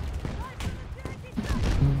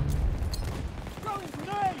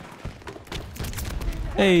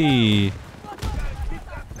 Hey!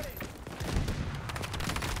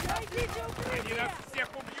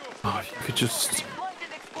 Oh, if you could just...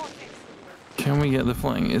 Can we get the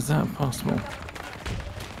flying? Is that possible?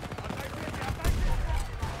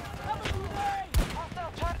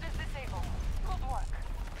 Hostile charges disabled. Good work.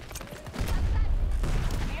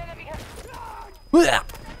 The enemy has...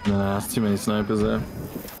 Nah, there's too many snipers there.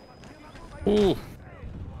 Ooh.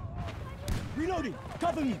 Reloading!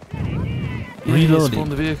 Cover me! Yeah, Reloading. spawn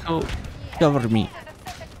the vehicle. Cover me.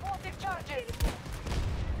 explosive charges.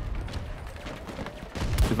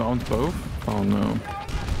 Is it on both? Oh no.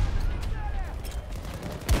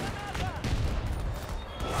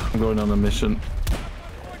 I'm going on a mission.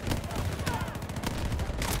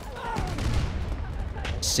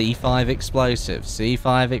 C5 explosive.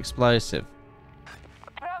 C5 explosive.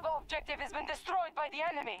 Bravo objective has been destroyed by the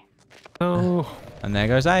enemy. Oh. And there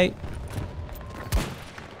goes 8.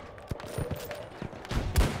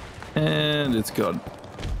 And it's gone.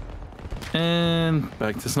 And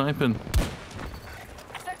back to sniping.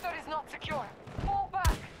 Sector is not secure. Fall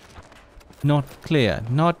back. Not clear.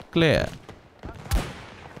 Not clear.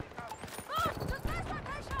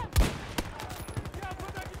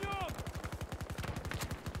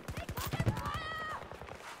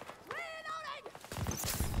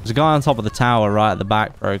 There's a guy on top of the tower right at the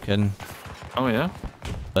back broken, Oh yeah?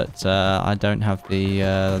 but I don't have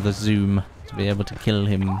the zoom to be able to kill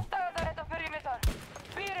him. Hostiles are at the perimeter.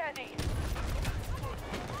 Be ready.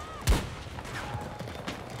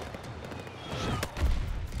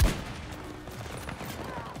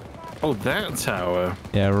 Oh, that tower.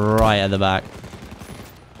 Yeah, right at the back.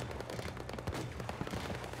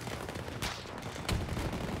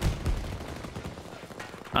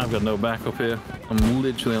 I've got no backup here. I'm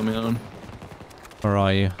literally on my own. Where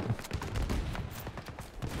are you?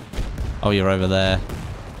 Oh, you're over there.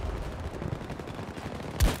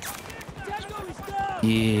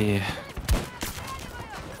 Yeah.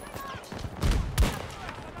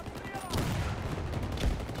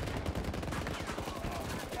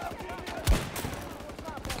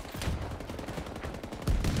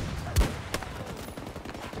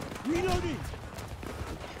 Reloading!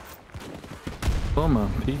 Come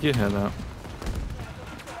on, peek your head out.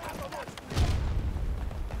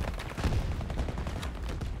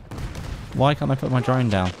 Why can't I put my drone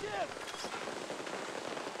down?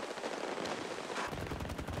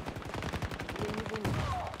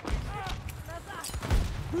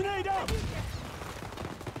 Grenade out!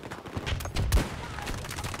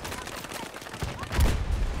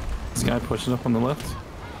 This guy pushing up on the left.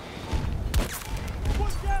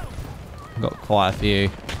 One down! I've got quite a few.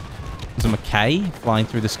 There's a McKay flying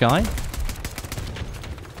through the sky.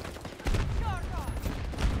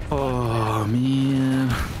 Oh man.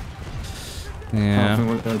 I don't Yeah. think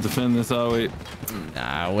we're gonna defend this, are we?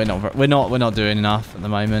 No, we're not doing enough at the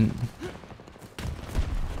moment.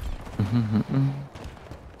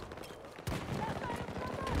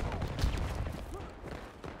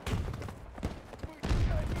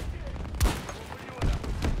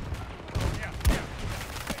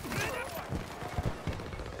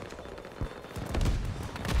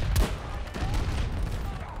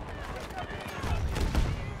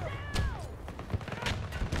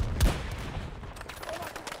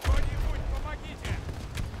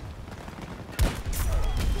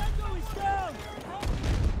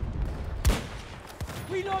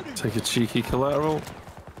 Take a cheeky collateral.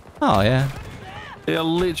 Oh yeah. They are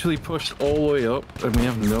literally pushed all the way up and we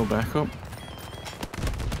have no backup.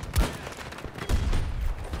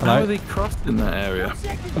 Hello? How are they crossed in that area?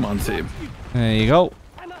 Come on, team. There you go.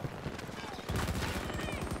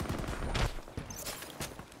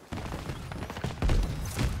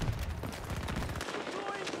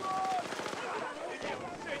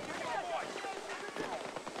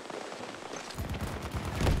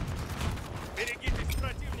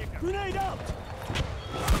 Grenade out!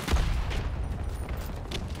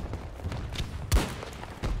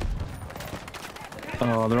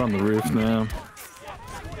 Oh, they're on the roof now.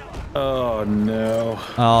 Oh no.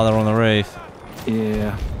 Oh, they're on the roof.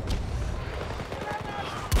 Yeah.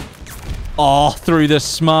 Oh, through the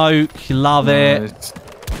smoke. Love it. Nice.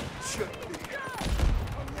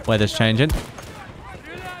 Weather's changing.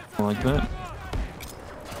 I like that.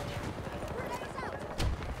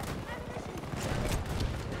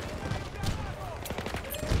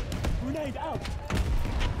 Grenade out!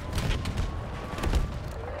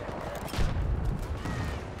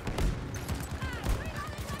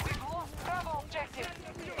 We've lost Bravo objective.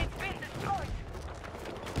 It's been destroyed.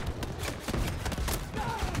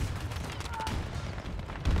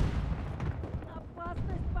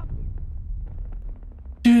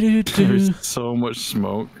 There's so much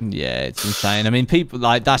smoke. Yeah, it's insane. I mean, people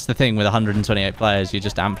like that's the thing with 128 players. You're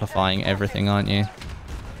just amplifying everything, aren't you?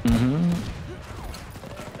 Mm-hmm.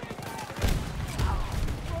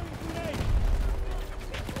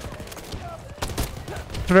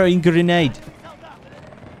 Throwing grenade.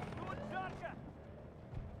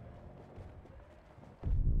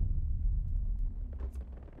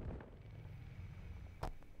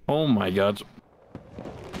 Oh my god.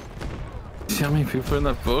 See how many people are in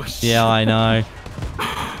that bush? Yeah, I know.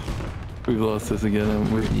 We've lost this again,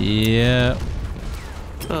 haven't we? Yeah.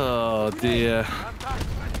 Oh dear.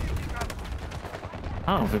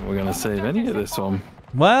 I don't think we're gonna save any of this one.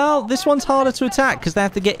 Well, this one's harder to attack because they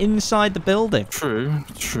have to get inside the building. True,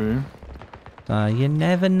 true. So you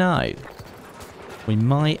never know. We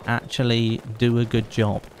might actually do a good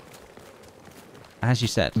job. As you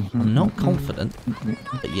said, I'm not confident,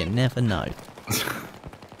 but you never know.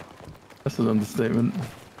 That's an understatement.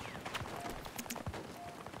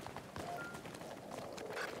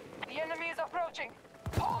 The enemy is approaching.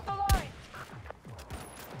 Hold the line.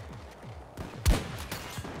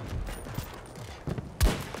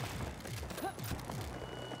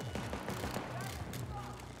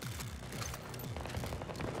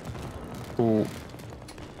 Cool.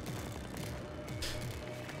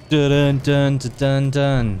 Dun dun dun dun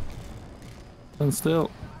dun. And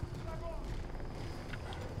still.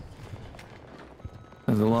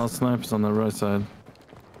 There's a lot of snipers on the right side.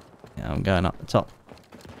 Yeah, I'm going up the top.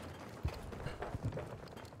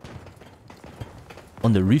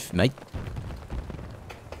 On the roof, mate.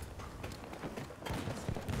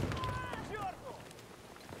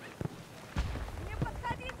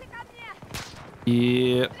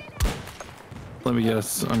 Yeah. Let me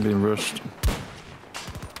guess, I'm being rushed.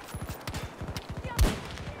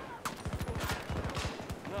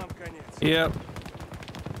 Нам конец. Yep.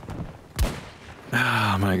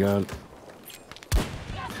 Oh my god.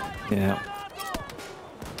 Yeah.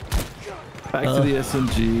 Back to the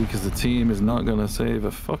SMG because the team is not gonna save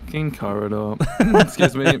a fucking corridor.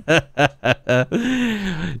 Excuse me.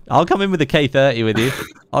 I'll come in with a K30 with you.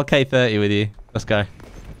 I'll K30 with you. Let's go.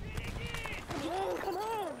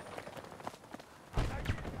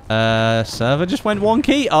 Server just went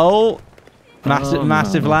wonky. Oh,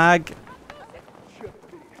 massive no. lag.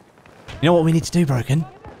 You know what we need to do, Broken?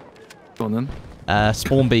 Go on then.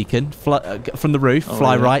 Spawn beacon from the roof. Oh,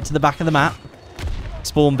 Fly yeah. right to the back of the map.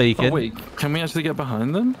 Spawn beacon. Oh wait, can we actually get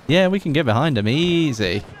behind them? Yeah, we can get behind them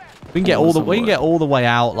easy. We can get all the way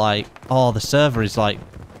out. Like, oh, the server is like,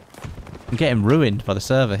 I'm getting ruined by the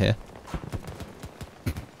server here.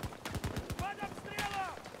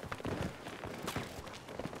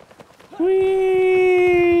 Whee!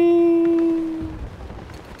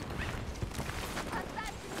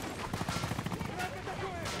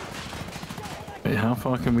 how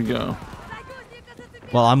far can we go?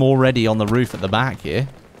 Well, I'm already on the roof at the back here.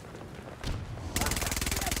 I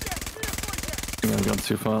think I've gone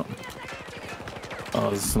too far. Oh,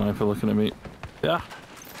 there's a sniper looking at me. Yeah.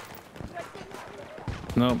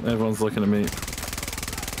 No, everyone's looking at me.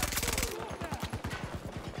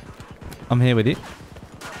 I'm here with you.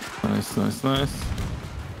 Nice, nice, nice.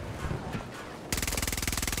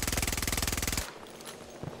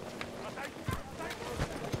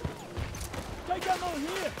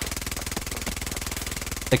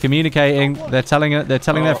 They're communicating. They're telling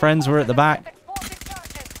their friends we're at the back.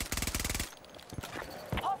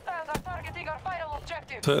 Hostiles are targeting our vital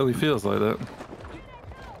objectives. Totally feels like that.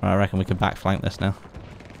 I reckon we can backflank this now.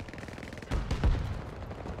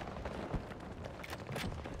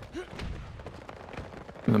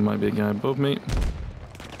 There might be a guy above me.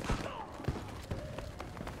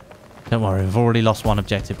 Don't worry, we've already lost one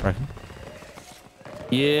objective, broken.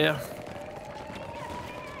 Yeah.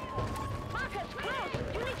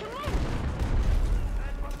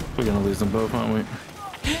 We're gonna lose them both, aren't we?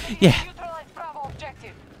 Yeah. Neutralize Bravo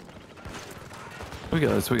objective. We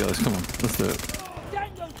got this, come on. Let's do it.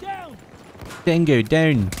 Tango down. Dingo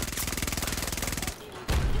down.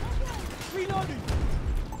 Reloading.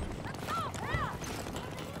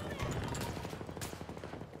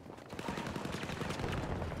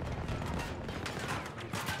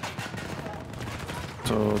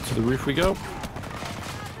 So, to the roof we go.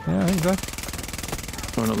 Yeah, there you go.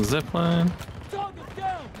 Going up the zip line. Target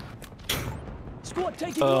down. Squad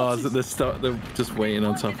taking Oh, losses. they're just waiting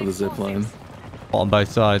on top of the zip line. On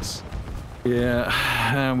both sides. Yeah,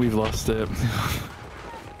 and we've lost it.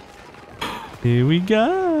 Here we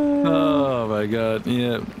go. Oh my god,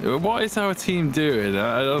 yeah. What is our team doing?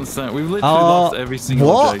 I don't understand. We've literally lost every single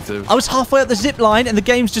what? objective. I was halfway up the zip line and the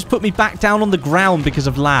game's just put me back down on the ground because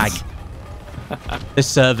of lag. This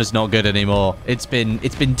server's not good anymore. It's been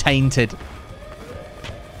tainted.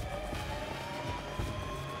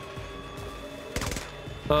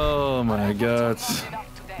 Oh my god.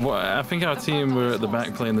 What, I think our team were at the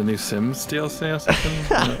back playing the new Sims DLC or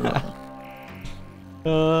something.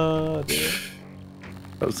 Oh dear.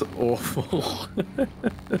 That was awful.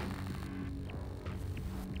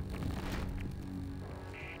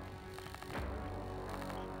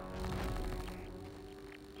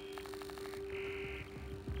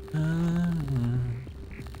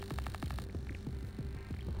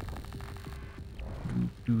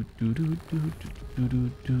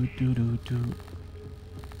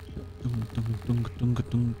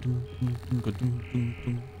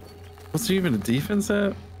 What's even a defense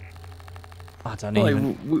at? I don't Like,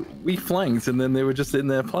 even. we flanked and then they were just in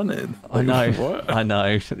there punting. I know. What? I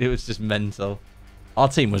know. It was just mental. Our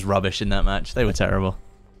team was rubbish in that match. They were terrible.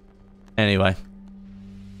 Anyway.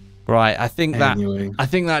 Right, I think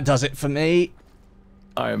that does it for me.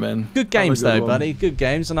 Alright, man. Good games though, buddy. Good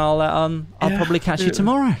games, and I'll probably catch you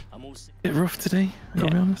tomorrow. Bit rough today, I'll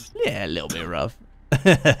be honest. Yeah, a little bit rough.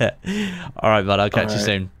 Alright, bud, I'll catch you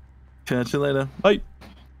soon. Catch you later. Bye.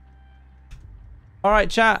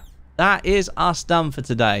 Alright, chat. That is us done for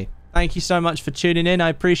today. Thank you so much for tuning in. I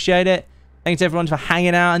appreciate it. Thanks everyone for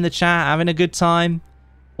hanging out in the chat, having a good time.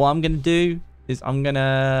 What I'm going to do is I'm going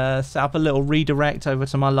to set up a little redirect over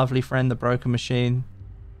to my lovely friend, the Broken Machine,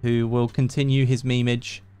 who will continue his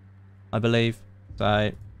memeage, I believe.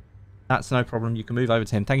 So that's no problem. You can move over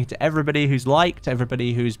to him. Thank you to everybody who's liked,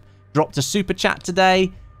 everybody who's dropped a super chat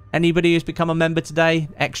today, anybody who's become a member today.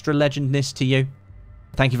 Extra legendness to you.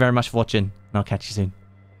 Thank you very much for watching, and I'll catch you soon.